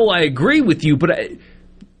principle, I agree with you, but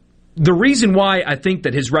the reason why I think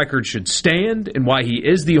that his record should stand and why he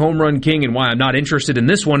is the home run king and why I'm not interested in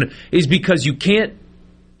this one is because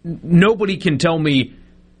nobody can tell me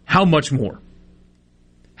how much more.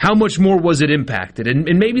 How much more was it impacted?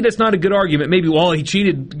 And maybe that's not a good argument. Maybe, he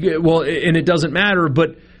cheated, and it doesn't matter,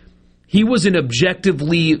 but he was an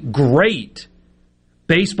objectively great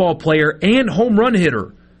baseball player and home run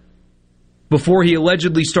hitter before he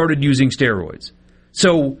allegedly started using steroids.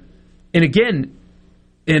 So, and again,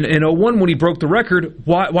 in 01 when he broke the record,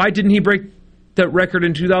 why didn't he break that record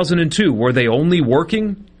in 2002? Were they only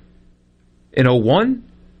working in 01?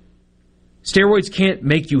 Steroids can't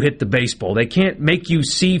make you hit the baseball. They can't make you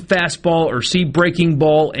see fastball or see breaking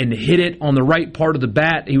ball and hit it on the right part of the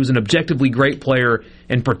bat. He was an objectively great player,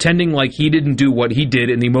 and pretending like he didn't do what he did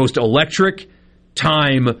in the most electric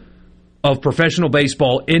time of professional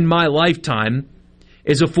baseball in my lifetime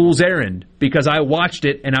is a fool's errand, because I watched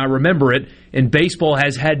it and I remember it, and baseball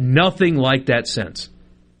has had nothing like that since.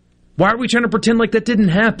 Why are we trying to pretend like that didn't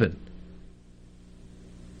happen?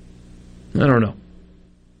 I don't know.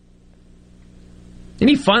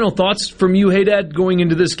 Any final thoughts from you, Haydad, going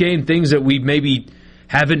into this game? Things that we maybe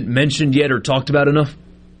haven't mentioned yet or talked about enough?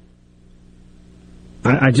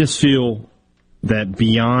 I just feel that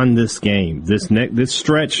beyond this game, this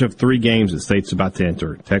stretch of 3 games that State's about to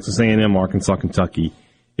enter, Texas A&M, Arkansas, Kentucky,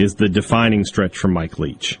 is the defining stretch for Mike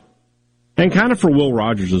Leach. And kind of for Will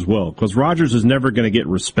Rogers as well, because Rogers is never going to get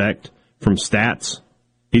respect from stats.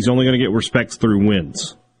 He's only going to get respect through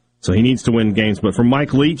wins. So he needs to win games. But for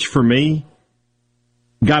Mike Leach, for me,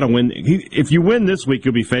 got to win. If you win this week,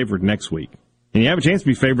 you'll be favored next week. And you have a chance to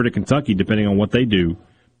be favored at Kentucky, depending on what they do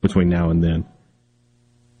between now and then.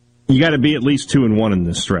 You got to be at least 2-1 in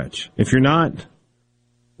this stretch. If you're not,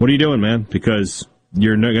 what are you doing, man? Because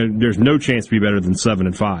there's no chance to be better than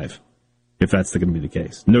 7-5. If that's going to be the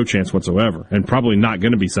case. No chance whatsoever. And probably not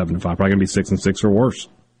going to be 7-5. Probably going to be 6-6 or worse.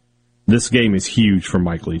 This game is huge for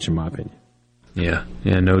Mike Leach, in my opinion. Yeah,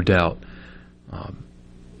 no doubt.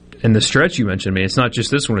 And the stretch you mentioned, man, it's not just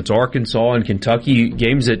this one. It's Arkansas and Kentucky,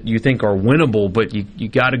 games that you think are winnable, but you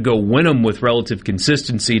got to go win them with relative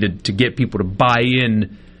consistency to get people to buy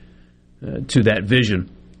in to that vision.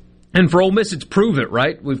 And for Ole Miss, it's prove it,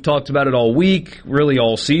 right? We've talked about it all week, really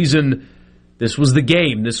all season. This was the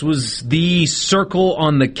game. This was the circle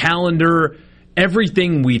on the calendar.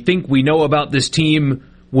 Everything we think we know about this team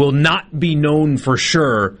will not be known for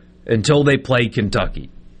sure until they play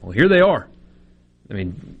Kentucky. Well, here they are. I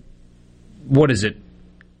mean, what is it?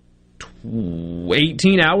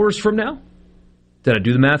 18 hours from now? Did I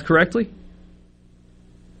do the math correctly?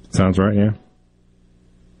 Sounds right, yeah.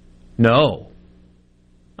 No.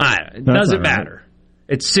 It doesn't matter.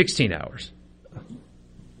 It's 16 hours.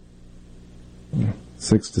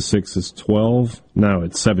 6 to 6 is 12. No,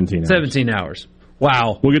 it's 17 hours. 17 hours.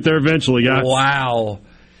 Wow. We'll get there eventually, guys. Wow.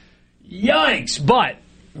 Yikes. But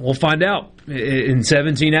we'll find out in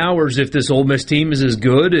 17 hours if this Ole Miss team is as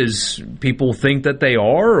good as people think that they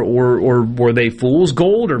are, or were they fool's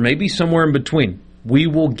gold, or maybe somewhere in between. We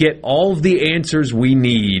will get all of the answers we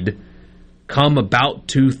need come about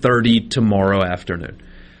 2:30 tomorrow afternoon.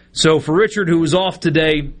 So for Richard, who was off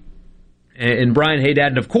today, and Brian Haydad,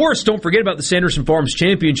 and of course, don't forget about the Sanderson Farms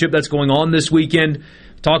Championship that's going on this weekend.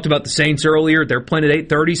 Talked about the Saints earlier. They're playing at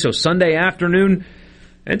 8:30, so Sunday afternoon.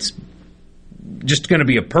 It's just going to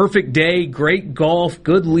be a perfect day. Great golf,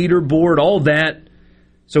 good leaderboard, all that.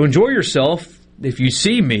 So enjoy yourself. If you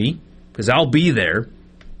see me, because I'll be there,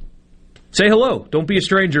 say hello. Don't be a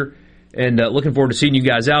stranger. And looking forward to seeing you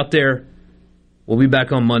guys out there. We'll be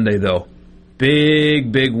back on Monday, though.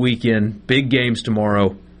 Big weekend. Big games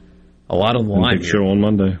tomorrow. A lot on the line big show on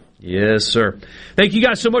Monday. Yes, sir. Thank you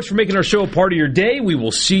guys so much for making our show a part of your day. We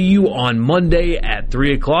will see you on Monday at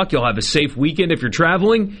 3 o'clock. You'll have a safe weekend if you're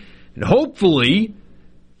traveling. And hopefully,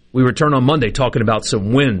 we return on Monday talking about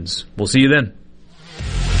some wins. We'll see you then.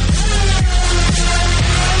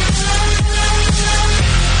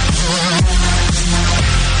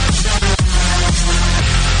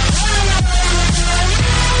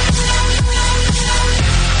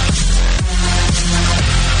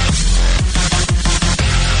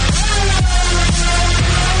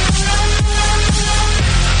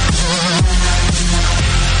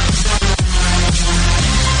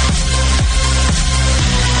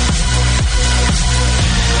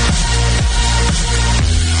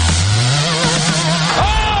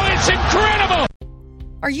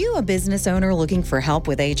 Are you a business owner looking for help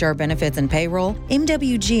with HR benefits and payroll?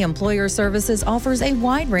 MWG Employer Services offers a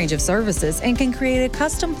wide range of services and can create a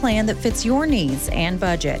custom plan that fits your needs and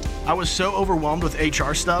budget. I was so overwhelmed with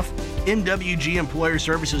HR stuff. MWG Employer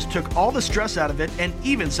Services took all the stress out of it and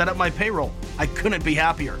even set up my payroll. I couldn't be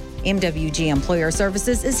happier. MWG Employer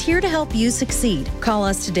Services is here to help you succeed. Call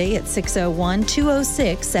us today at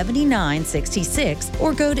 601-206-7966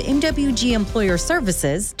 or go to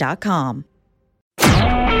MWGEmployerServices.com.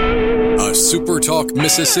 A SuperTalk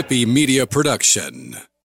Mississippi media production.